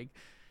place? Like.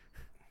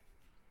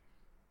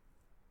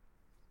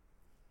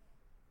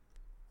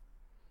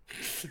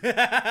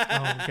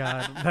 Oh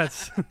god,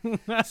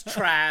 it's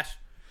trash.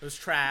 It was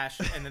trash,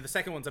 and then the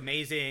second one's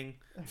amazing.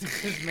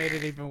 It made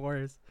it even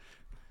worse.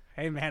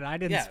 Hey man, I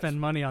didn't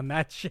spend money on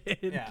that shit.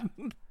 Yeah,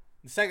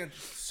 the second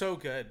so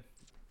good.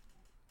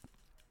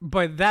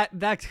 But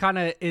that kind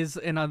of is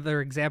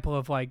another example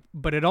of like,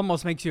 but it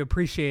almost makes you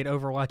appreciate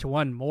Overwatch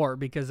 1 more,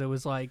 because it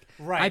was like,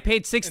 I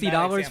paid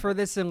 $60 for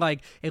this, and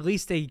like at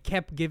least they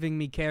kept giving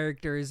me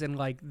characters, and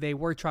like they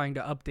were trying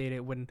to update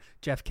it when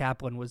Jeff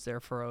Kaplan was there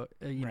for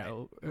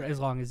as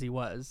long as he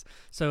was.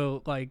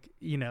 So like,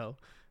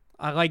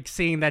 I like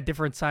seeing that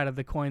different side of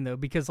the coin though,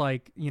 because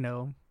like,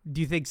 do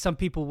you think some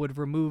people would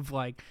remove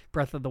like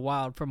Breath of the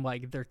Wild from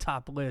like their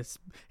top list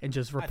and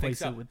just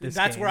replace it with this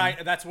game?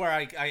 That's where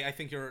I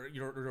think you're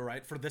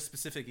right for this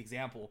specific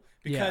example,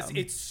 because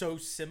it's so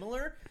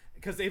similar,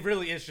 because it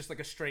really is just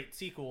like a straight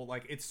sequel.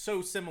 Like it's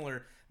so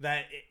similar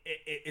that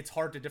it's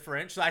hard to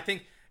differentiate. So I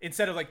think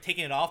instead of like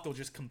taking it off, they'll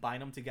just combine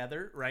them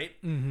together, right?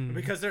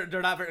 Because they're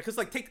not very, because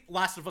like take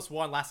Last of Us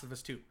 1, Last of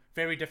Us 2,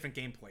 very different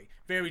gameplay,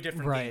 very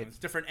different games,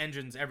 different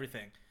engines,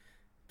 everything.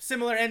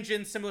 Similar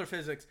engines, similar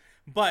physics,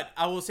 but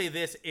I will say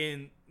this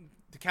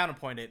to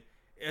counterpoint it,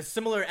 as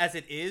similar as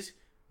it is,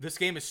 this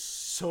game is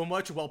so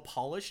much well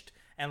polished,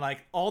 and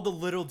like all the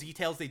little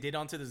details they did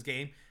onto this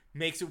game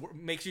makes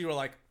you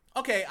like,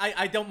 okay,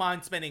 I don't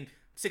mind spending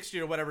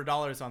 $60 or whatever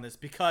on this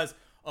because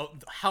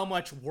of how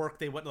much work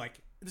they went. Like,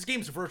 this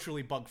game's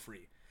virtually bug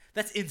free.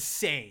 That's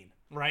insane,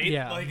 right?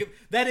 Yeah. Like,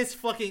 that is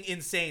fucking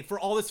insane for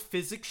all this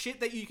physics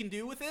shit that you can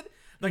do with it.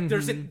 Like,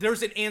 there's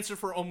an answer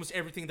for almost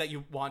everything that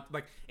you want.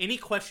 Like, any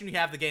question you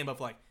have in the game of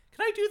like,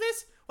 can I do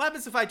this? What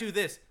happens if I do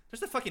this?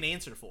 There's a fucking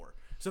answer for.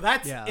 So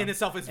that's in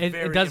itself is very It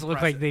does impressive.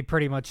 look like they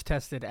pretty much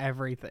tested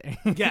everything.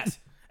 Yes.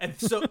 And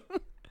so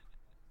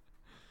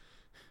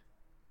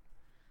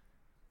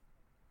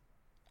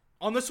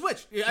on the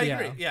Switch, I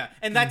agree. Yeah,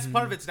 and that's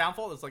part of its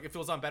downfall. It's like if it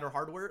was on better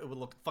hardware, it would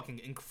look fucking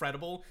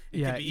incredible.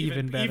 It could be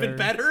even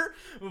better.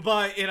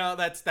 But you know,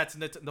 that's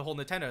the whole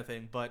Nintendo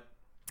thing. But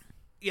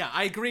yeah,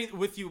 I agree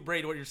with you,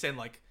 Brady. What you're saying,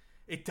 like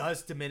it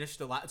does diminish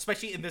the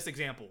especially in this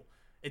example.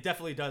 It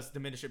definitely does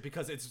diminish it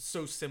because it's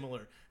so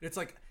similar. It's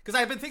like because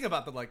I've been thinking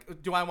about the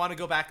like, do I want to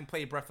go back and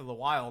play Breath of the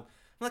Wild?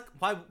 I'm like,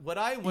 why would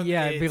I?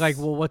 It'd be like,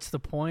 well, what's the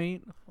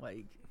point?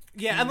 Like.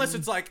 Yeah, unless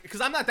it's like,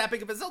 because I'm not that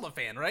big of a Zelda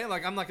fan, right?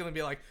 Like, I'm not going to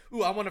be like,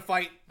 ooh, I want to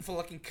fight for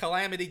fucking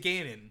Calamity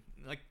Ganon.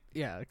 Like,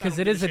 yeah, because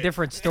it is a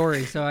different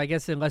story, so I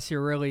guess unless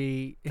you're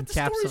really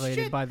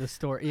encapsulated by the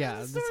story.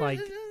 Yeah, it's like...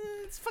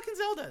 It's fucking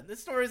Zelda. This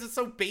story is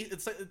so base.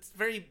 It's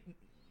very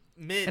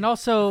mid. And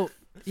also,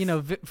 you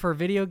know, for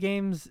video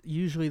games,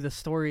 usually the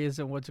story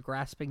isn't what's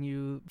grasping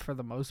you for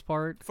the most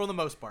part. For the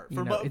most part.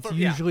 It's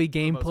usually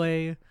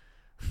gameplay.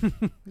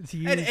 It's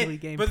usually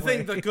gameplay. But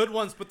the good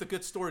ones, but the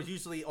good stories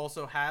usually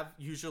have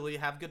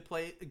good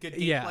gameplay.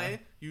 Yeah.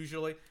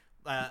 Usually,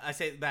 I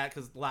say that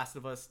because Last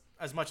of Us,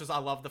 as much as I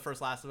love the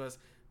first Last of Us,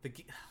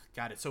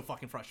 God, it's so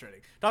fucking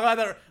frustrating. Talk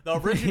about the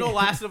original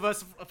Last of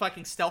Us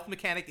fucking stealth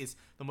mechanic is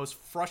the most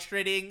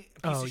frustrating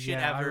piece of shit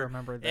ever. I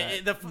remember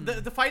that.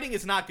 The fighting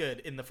is not good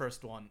in the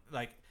first one.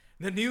 Like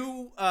the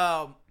new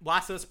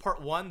Last of Us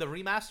Part 1, the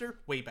remaster,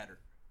 way better,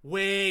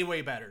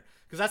 way better.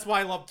 Because that's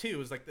why I love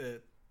 2. Is like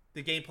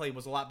the gameplay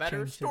was a lot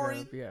better. Story,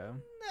 not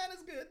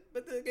as good,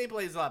 but the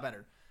gameplay is a lot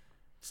better.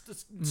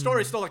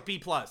 Story is still like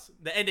B+.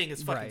 The ending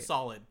is fucking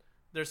solid.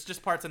 There's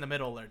just parts in the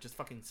middle that just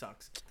fucking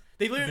sucks.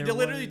 They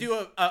literally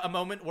do a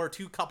moment where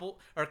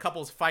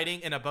couples fighting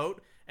in a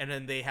boat and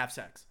then they have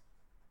sex.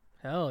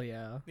 Hell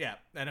yeah. Yeah,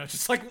 and I was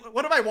just like,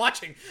 what am I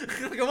watching?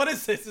 Like, what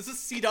is this? Is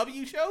this a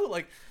CW show?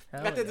 Like,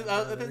 I think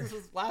this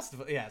was Last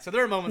of Us. Yeah, so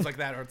there are moments like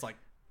that where it's like,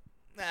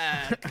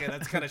 okay,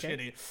 that's kind of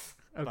shitty.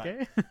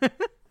 Okay.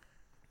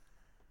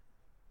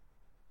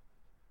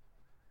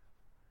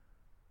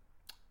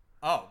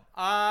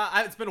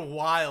 It's been a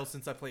while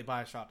since I played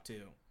BioShock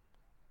 2.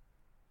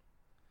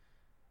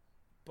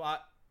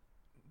 But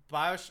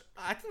BioShock,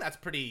 I think that's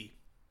pretty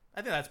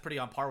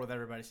on par with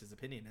everybody's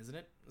opinion, isn't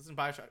it? Isn't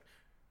BioShock?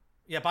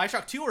 Yeah,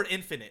 BioShock 2 or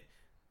Infinite?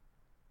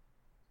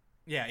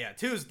 Yeah.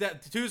 2 is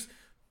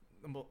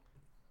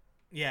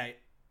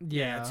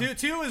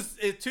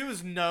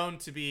known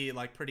to be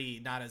like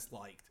pretty not as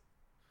liked.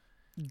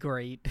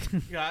 Great.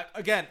 Yeah,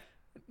 again.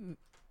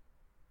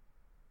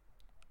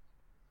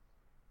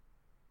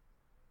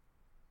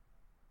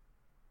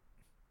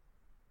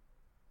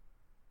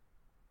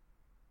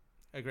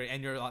 I agree,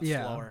 and you're a lot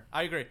slower.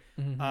 I agree.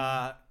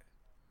 Mm-hmm.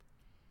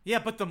 Yeah,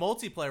 but the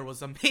multiplayer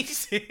was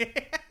amazing.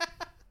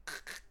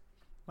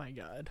 My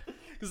God,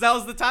 because that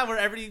was the time where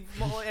every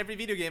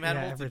video game had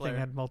multiplayer. Everything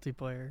had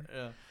multiplayer.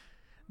 Yeah.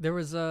 There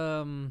was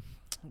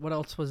what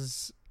else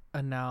was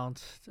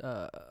announced?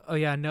 A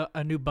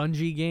new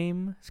Bungie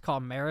game. It's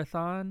called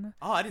Marathon.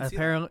 Oh, I didn't see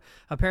that.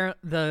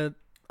 Apparently, the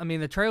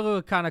trailer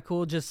looked kind of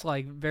cool, just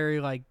like very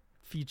like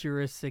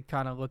futuristic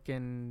kind of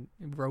looking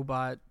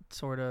robot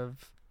sort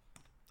of.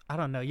 I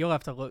don't know. You'll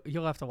have to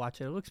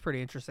watch it. It looks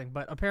pretty interesting.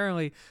 But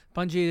apparently,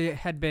 Bungie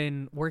had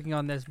been working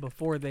on this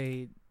before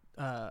they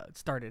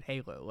started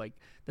Halo. Like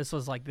this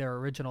was like their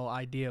original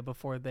idea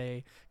before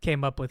they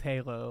came up with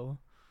Halo.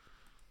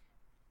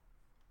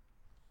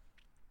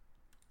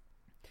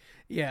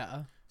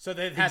 Yeah. So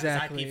they've had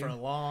this IP for a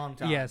long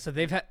time. Yeah. So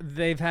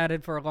they've had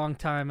it for a long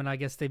time, and I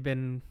guess they've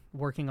been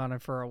working on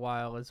it for a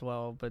while as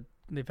well. But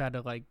they've had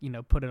to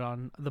put it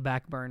on the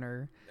back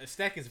burner. The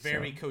stack is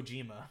very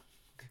Kojima.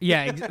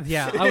 Yeah.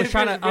 I was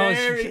trying to.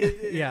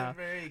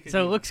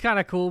 So it looks kind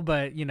of cool,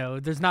 but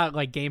there's not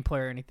like gameplay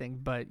or anything.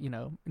 But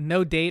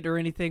no date or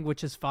anything,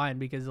 which is fine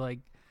because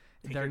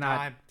they're not.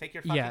 Time. Take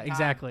your fucking time.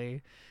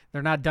 Exactly.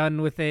 They're not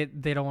done with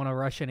it. They don't want to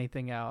rush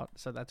anything out,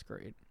 so that's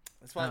great.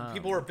 That's why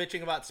people were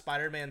bitching about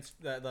Spider-Man's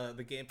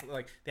the game.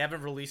 Like they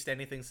haven't released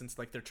anything since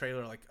like their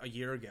trailer like a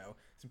year ago.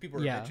 So people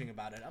were bitching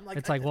about it. I'm like,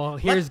 it's like, well,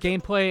 here's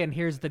gameplay and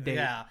here's the date.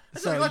 Yeah,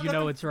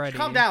 so it's ready.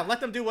 Calm down.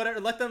 Let them do whatever.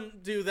 Let them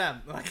do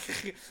them.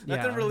 Like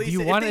let them release. Do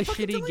you want a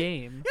shitty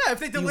game? Yeah, if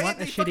they delay it,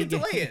 they fucking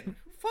delay it.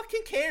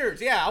 fucking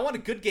cares? Yeah, I want a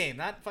good game,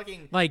 not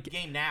fucking like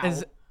game now.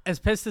 As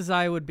pissed as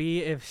I would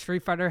be if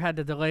Street Fighter had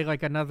to delay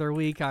like another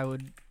week, I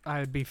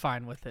would be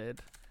fine with it,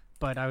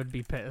 but I would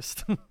be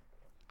pissed.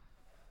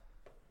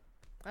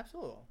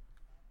 Absolutely.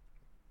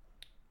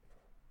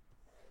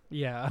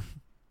 Yeah.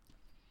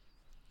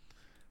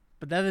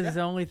 But that is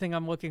the only thing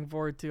I'm looking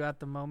forward to at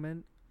the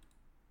moment.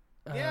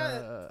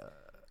 Yeah.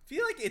 I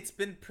feel like it's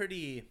been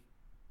pretty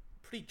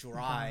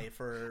dry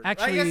for.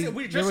 Actually, I guess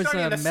we're just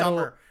starting in the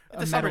summer.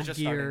 The summer's just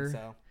Gear,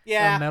 starting, so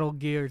yeah. Metal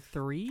Gear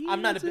 3.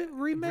 I'm not a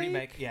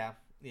remake. Yeah.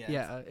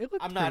 It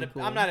looked I'm not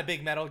cool. I'm not a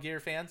big Metal Gear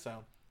fan,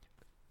 so.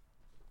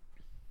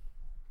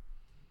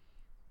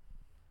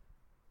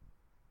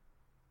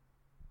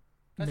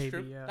 That's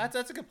true. Yeah.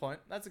 That's a good point.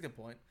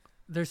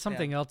 There's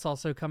something else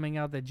also coming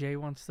out that Jay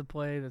wants to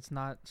play that's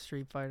not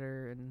Street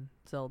Fighter and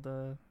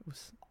Zelda. It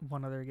was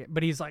one other game.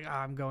 But he's like,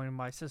 I'm going to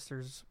my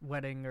sister's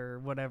wedding or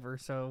whatever,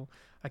 so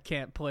I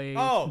can't play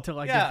until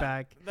I get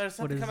back. There's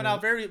something coming out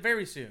very,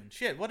 very soon.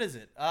 Shit, what is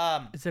it?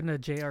 Is it a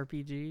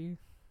JRPG?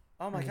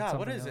 Oh my god,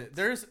 what is it?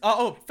 There's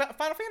Final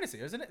Fantasy,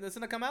 isn't it?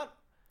 Doesn't it come out?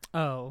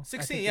 Oh,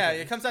 16. Yeah,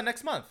 it comes out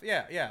next month.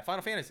 Yeah,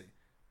 Final Fantasy.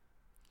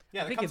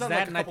 Yeah, I think it's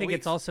that, and I think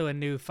it's also a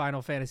new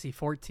Final Fantasy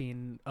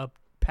 14 up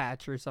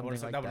patch or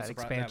something like that.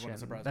 Expansion.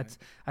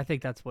 I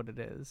think that's what it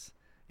is.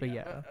 But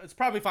yeah, it's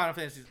probably Final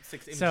Fantasy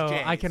 16. So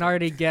I can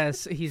already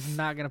guess he's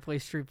not gonna play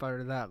Street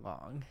Fighter that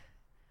long.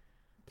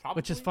 Probably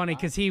which is funny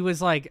because he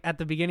was like at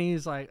the beginning he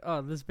was like,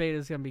 oh, this beta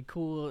is gonna be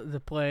cool to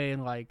play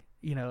and like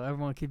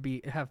everyone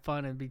could have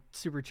fun and be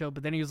super chill.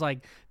 But then he was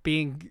like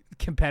being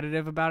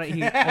competitive about it.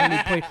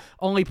 He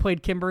only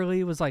played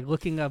Kimberly. Was like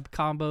looking up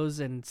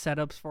combos and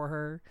setups for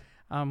her.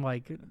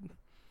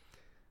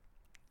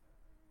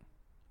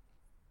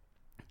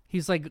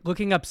 He's like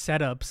looking up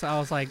setups. I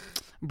was like,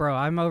 bro,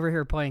 I'm over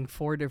here playing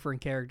 4 different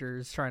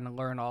characters, trying to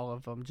learn all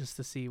of them just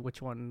to see which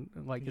one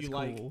is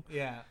cool.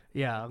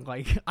 Yeah.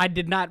 Like I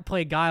did not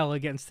play Guile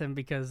against him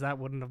because that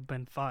wouldn't have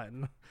been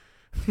fun.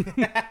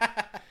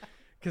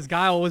 Because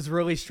Guile was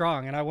really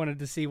strong, and I wanted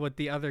to see what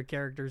the other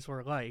characters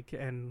were like,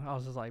 and I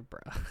was just like, bro,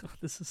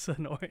 this is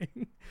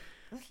annoying.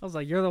 I was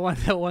like, you're the one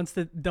that wants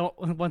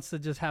to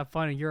just have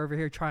fun, and you're over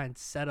here trying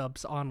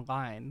setups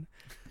online.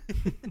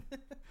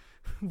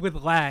 With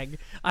lag.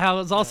 I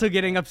was also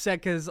getting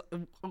upset because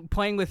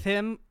playing with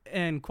him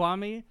and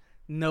Kwame,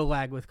 no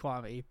lag with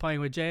Kwame. Playing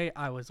with Jay,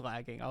 I was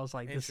lagging. I was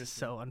like, this is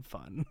so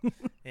unfun.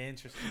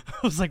 Interesting. I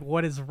was like,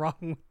 what is wrong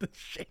with this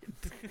shit?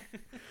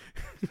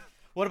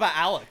 What about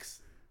Alex?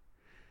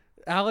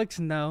 Alex,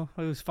 no.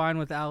 It was fine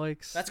with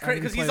Alex. That's crazy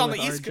because he's on the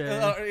East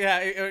Coast.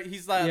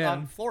 He's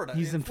on Florida.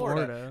 He's in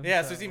Florida.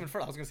 Yeah, so he's even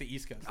further. I was going to say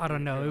East Coast. I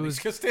don't know.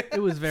 It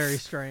was very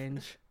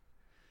strange.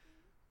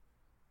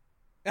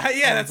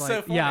 That's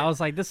so funny. Yeah, I was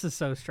like, this is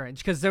so strange.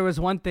 Because there was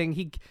one thing,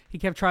 he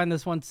kept trying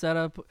this one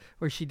setup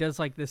where she does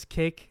like this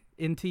kick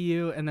into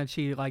you and then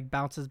she like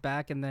bounces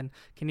back and then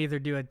can either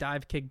do a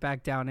dive kick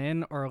back down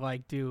in or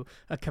like do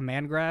a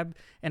command grab.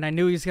 And I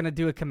knew he was going to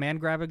do a command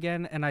grab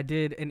again, and I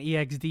did an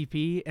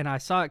EXDP and I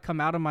saw it come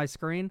out of my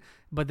screen,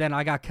 but then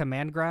I got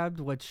command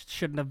grabbed, which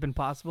shouldn't have been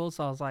possible.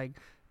 So I was like,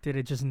 did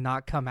it just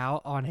not come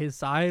out on his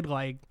side?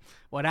 Like,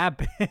 what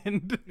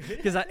happened?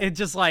 Because it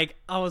just like,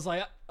 I was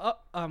like, oh,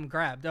 I'm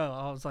grabbed. Oh,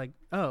 I was like,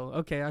 oh,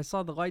 okay. I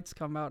saw the lights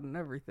come out and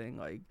everything.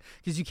 Like,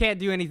 because you can't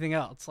do anything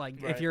else.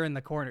 Like, if you're in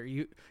the corner,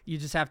 you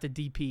just have to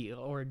DP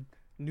or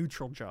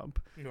neutral jump.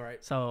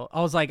 Right. So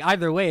I was like,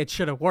 either way, it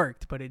should have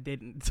worked, but it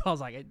didn't. So I was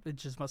like, it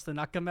just must have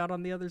not come out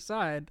on the other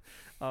side.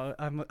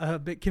 I'm a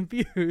bit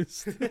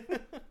confused.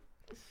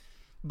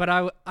 But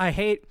I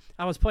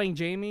was playing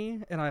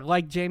Jamie, and I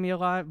like Jamie a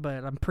lot,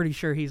 but I'm pretty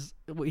sure he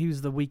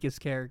was the weakest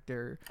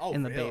character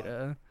in the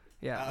beta.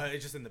 Yeah.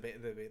 It's just in the beta.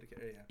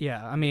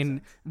 Yeah, I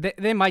mean,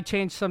 they might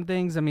change some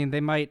things. I mean,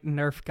 they might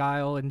nerf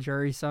Guile and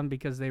Jury some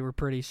because they were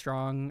pretty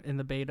strong in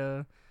the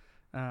beta.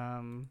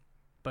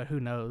 But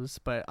who knows?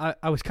 But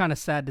I was kind of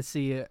sad to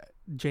see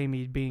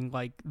Jamie being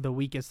like the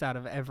weakest out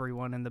of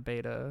everyone in the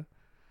beta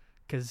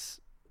because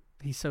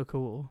he's so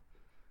cool.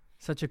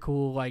 Such a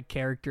cool like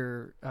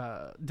character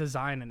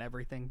design and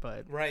everything,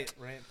 but right.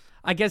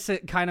 I guess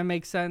it kind of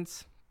makes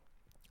sense,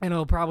 and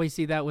I'll probably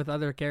see that with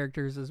other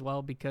characters as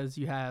well because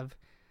you have,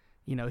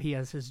 he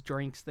has his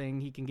drinks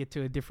thing. He can get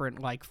to a different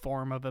like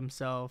form of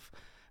himself.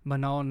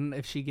 Manon,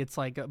 if she gets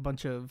like a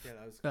bunch of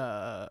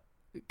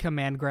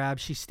command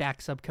grabs, she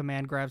stacks up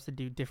command grabs to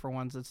do different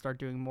ones that start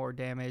doing more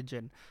damage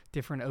and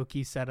different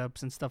Oki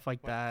setups and stuff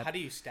like that. How do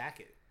you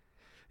stack it?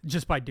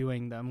 Just by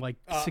doing them, like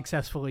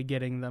successfully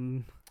getting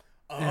them.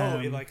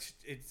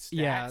 It's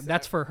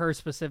that's for her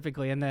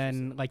specifically, and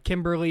then like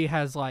Kimberly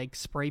has like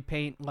spray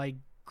paint like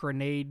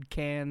grenade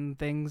can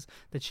things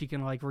that she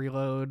can like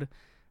reload.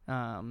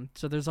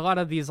 So there's a lot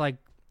of these like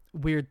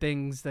weird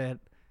things that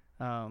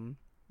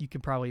you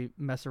can probably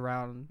mess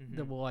around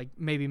that will like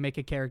maybe make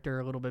a character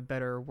a little bit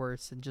better or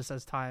worse, and just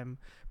as time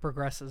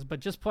progresses. But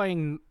just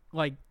playing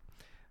like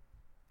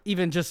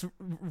even just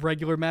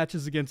regular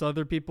matches against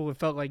other people, it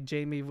felt like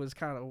Jamie was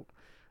kind of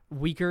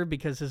weaker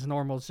because his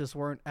normals just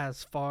weren't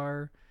as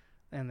far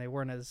and they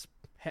weren't as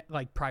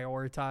like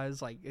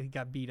prioritize. Like he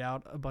got beat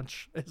out a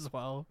bunch as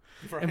well.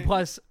 Right. And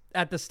plus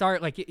at the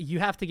start, like you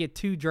have to get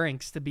 2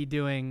 drinks to be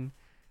doing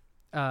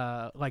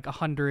like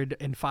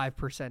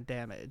 105%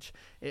 damage.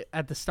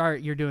 At the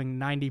start, you're doing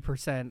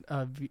 90%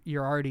 of.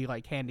 You're already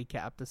like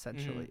handicapped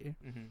essentially.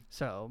 Mm-hmm.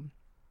 So,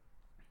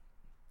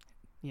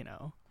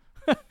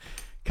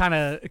 kind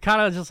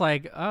of just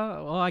like,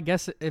 oh well, I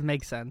guess it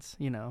makes sense,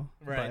 Right.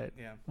 But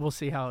yeah. we'll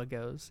see how it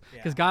goes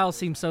because Yeah, Guile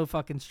seems so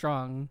fucking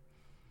strong.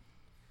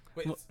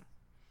 Wait,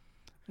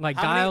 Like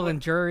how many- Guile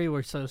and Jury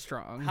were so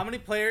strong. how many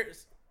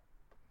players?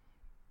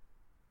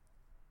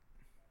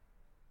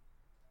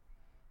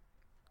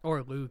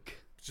 Or Luke.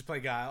 Just play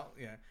Guile.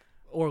 Yeah.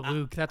 Or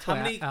Luke. That's how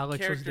what many Alex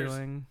was characters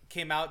doing.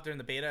 Came out during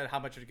the beta, and how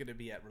much are going to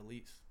be at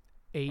release?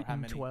 8 how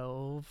and many?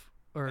 12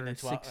 And or then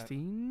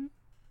 16?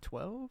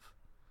 12?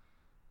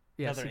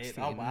 Yeah, Another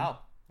 16. 8. Oh wow,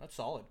 that's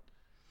solid.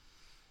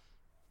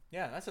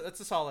 Yeah, that's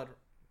a solid.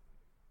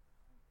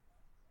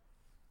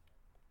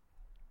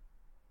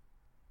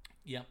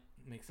 Yep,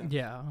 makes sense.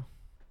 Yeah.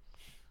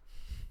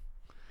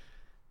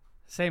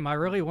 Same. I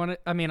wanted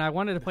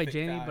to play thick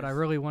Jamie, but I thighs.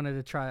 really wanted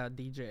to try out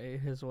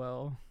DJ as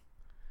well.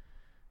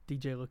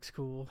 DJ looks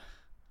cool.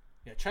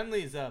 Yeah,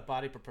 Chun-Li's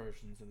body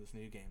proportions in this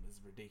new game is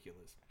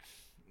ridiculous.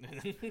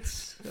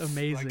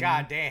 Amazing. Like,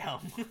 God damn.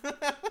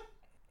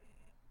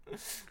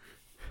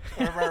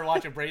 I remember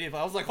watching Brady, but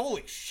I was like,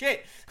 holy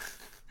shit.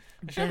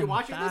 Should I be Them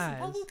watching this in thighs.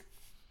 public?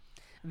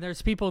 And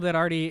there's people that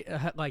already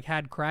like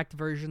had cracked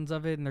versions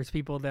of it, and there's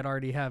people that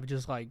already have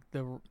just like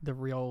the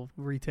real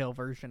retail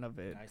version of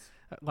it. Nice.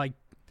 Like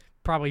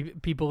probably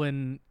people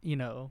in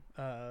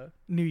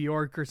New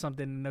York or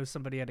something know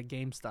somebody at a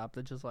GameStop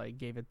that just like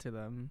gave it to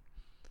them.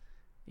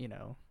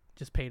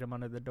 Just paid them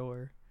under the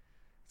door.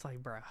 It's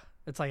like, bruh.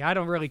 It's like I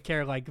don't really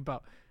care like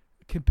about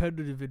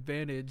competitive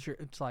advantage.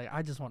 It's like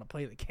I just want to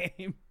play the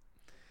game.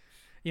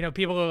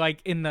 People are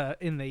like in the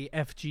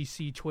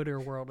FGC Twitter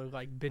world are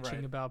like bitching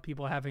Right. about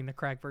people having the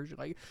crack version.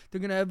 Like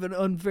they're gonna have an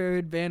unfair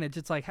advantage.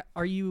 It's like,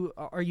 are you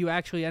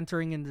actually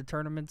entering into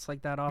tournaments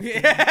like that often?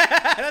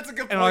 Yeah, that's a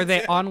good point. And are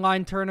they too.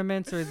 online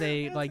tournaments or are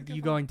they That's a like good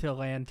you going to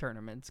LAN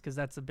tournaments? Because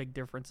that's a big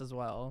difference as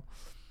well.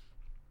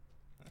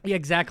 Yeah,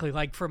 exactly.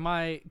 Like for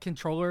my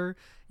controller,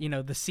 the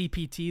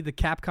CPT, the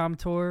Capcom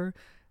Tour,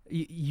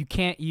 you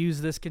can't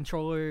use this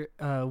controller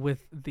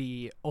with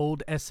the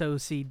old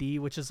SOCD,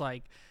 which is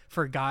like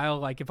for Guile.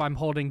 Like if I'm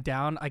holding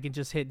down, I can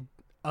just hit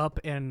up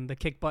and the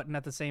kick button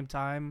at the same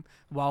time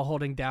while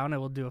holding down. It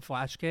will do a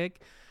flash kick.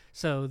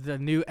 So the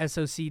new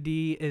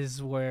SOCD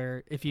is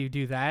where if you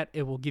do that,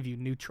 it will give you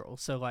neutral.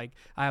 So like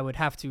I would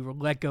have to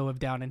let go of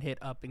down and hit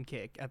up and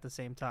kick at the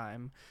same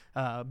time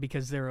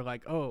because they were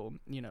like, oh,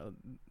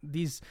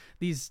 these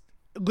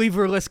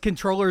leverless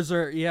controllers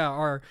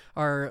are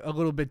a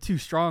little bit too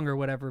strong or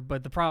whatever.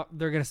 But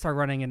they're gonna start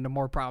running into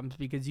more problems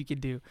because you could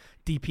do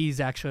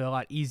DPs actually a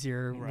lot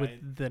easier Right.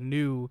 with the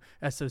new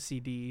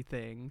SOCD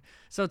thing.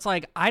 So it's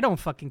like I don't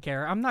fucking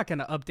care. I'm not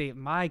gonna update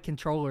my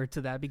controller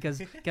to that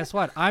because guess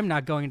what? I'm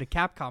not going to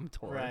Capcom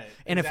Tour. Right,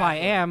 And if I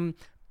exactly. am,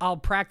 I'll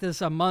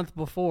practice a month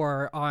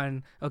before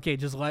on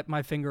just let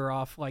my finger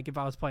off. Like if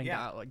I was playing Yeah.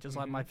 Guile, like just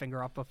let my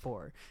finger off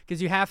before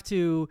because you have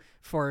to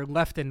for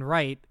left and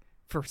right.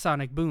 For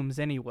sonic booms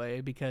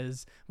anyway,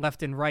 because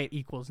left and right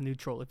equals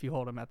neutral if you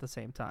hold them at the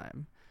same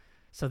time.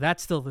 So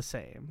that's still the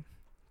same.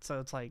 So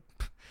it's like,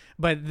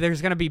 but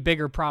there's going to be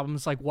bigger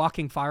problems. Like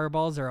walking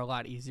fireballs are a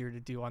lot easier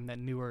to do on the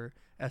newer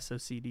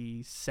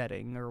SOCD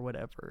setting or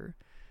whatever.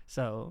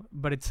 So,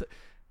 but it's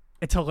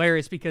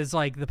hilarious because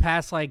like the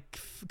past like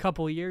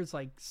couple of years,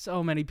 like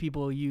so many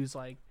people use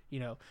like,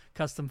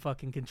 custom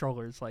fucking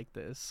controllers like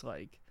this.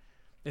 Like,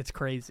 it's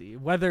crazy.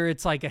 Whether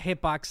it's like a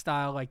hitbox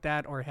style like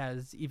that or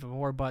has even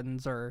more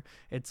buttons or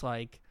it's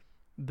like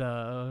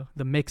the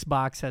mix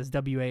box has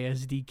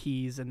WASD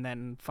keys and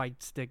then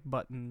fight stick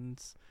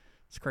buttons.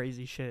 It's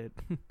crazy shit.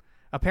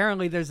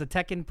 Apparently there's a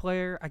Tekken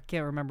player, I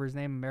can't remember his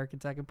name, American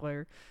Tekken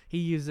player. He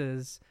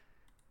uses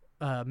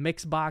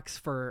mix box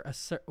for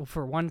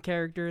one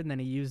character and then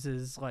he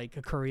uses like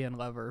a Korean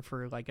lever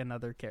for like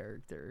another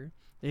character.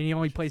 And he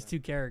only plays 2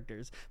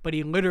 characters, but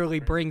he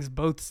literally brings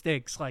both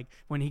sticks like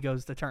when he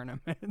goes to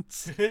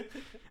tournaments.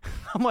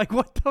 I'm like,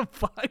 what the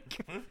fuck?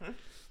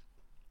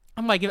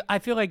 I'm like, I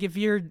feel like if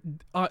you're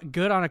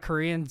good on a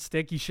Korean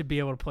stick, you should be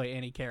able to play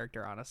any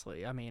character,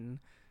 honestly. I mean,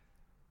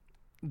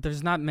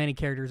 there's not many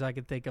characters I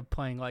could think of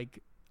playing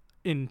like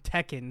in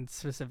Tekken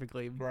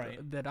specifically Right.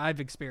 that I've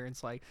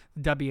experienced. Like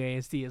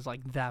WASD is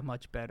like that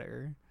much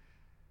better.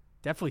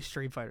 Definitely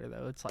Street Fighter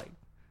though. It's like,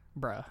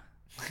 bruh.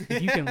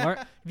 If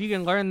you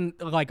can learn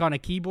like on a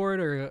keyboard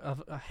or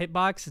a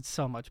hitbox, it's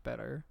so much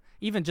better.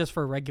 Even just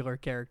for regular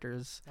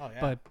characters. Oh, yeah.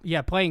 But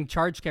yeah, playing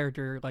charge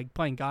character like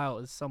playing Guile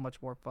is so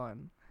much more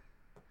fun.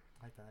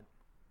 I bet.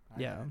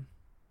 Yeah.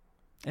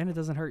 And it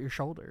doesn't hurt your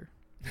shoulder.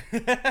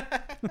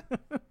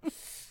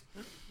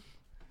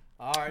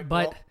 All right,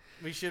 But- well,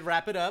 we should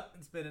wrap it up.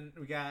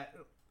 We got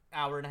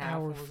hour and a half,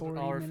 Hour almost, 40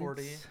 hour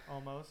 40 minutes.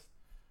 almost.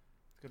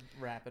 Could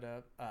wrap it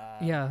up.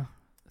 Yeah.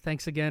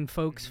 Thanks again,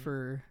 folks,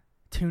 for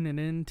tuning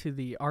in to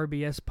the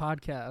RBS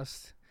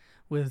podcast.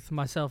 with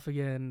myself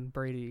again,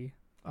 Brady.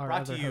 Our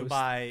brought other to you host.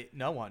 by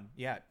no one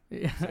yet.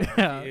 Yeah,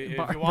 So if you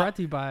want, brought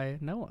to you by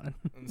no one.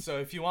 So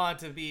if you want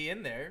to be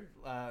in there,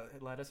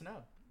 let us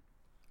know.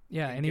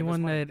 Yeah, And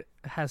anyone that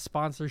has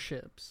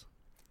sponsorships.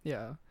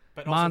 Yeah.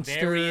 But Monster,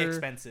 also very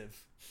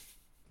expensive.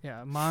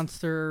 Yeah,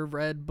 Monster,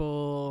 Red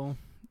Bull,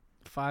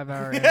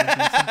 5-hour energy,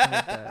 something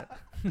like that.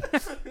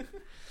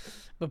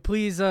 But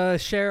please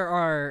share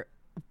our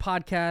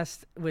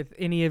podcast with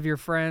any of your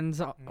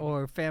friends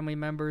or family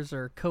members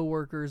or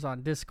coworkers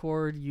on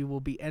Discord. You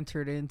will be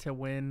entered in to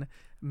win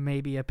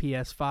maybe a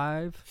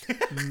PS5.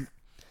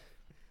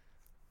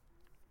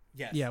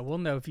 Yes. Yeah, we'll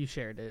know if you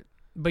shared it.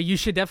 But you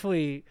should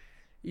definitely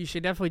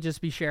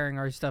just be sharing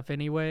our stuff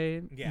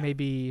anyway. Yeah.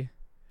 Maybe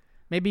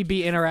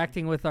be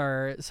interacting with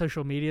our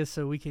social media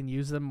so we can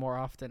use them more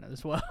often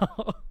as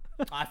well.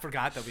 I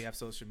forgot that we have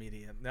social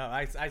media. No,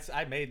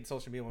 I made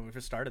social media when we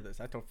first started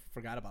this. I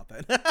forgot about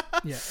that.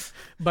 Yeah,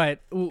 but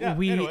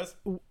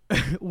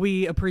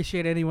we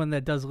appreciate anyone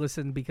that does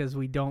listen because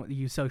we don't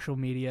use social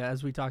media,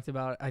 as we talked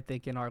about, I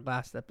think, in our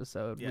last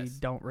episode. Yes. We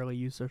don't really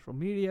use social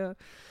media,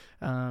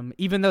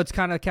 even though it's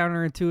kind of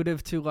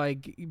counterintuitive to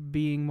like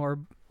being more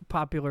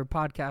popular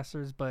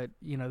podcasters. But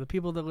the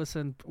people that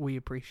listen, we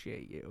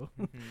appreciate you.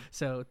 Mm-hmm.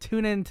 So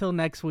tune in until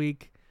next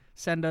week.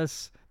 Send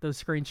us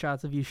those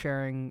screenshots of you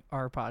sharing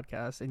our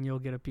podcast, and you'll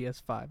get a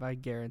PS5. I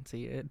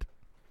guarantee it.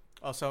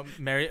 Also,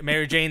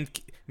 Mary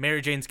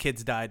Jane's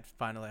kids died.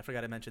 Finally, I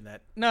forgot to mention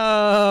that.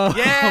 No.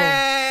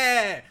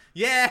 Yeah,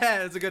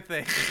 it's a good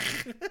thing.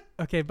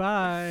 Okay.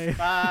 Bye.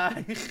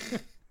 Bye.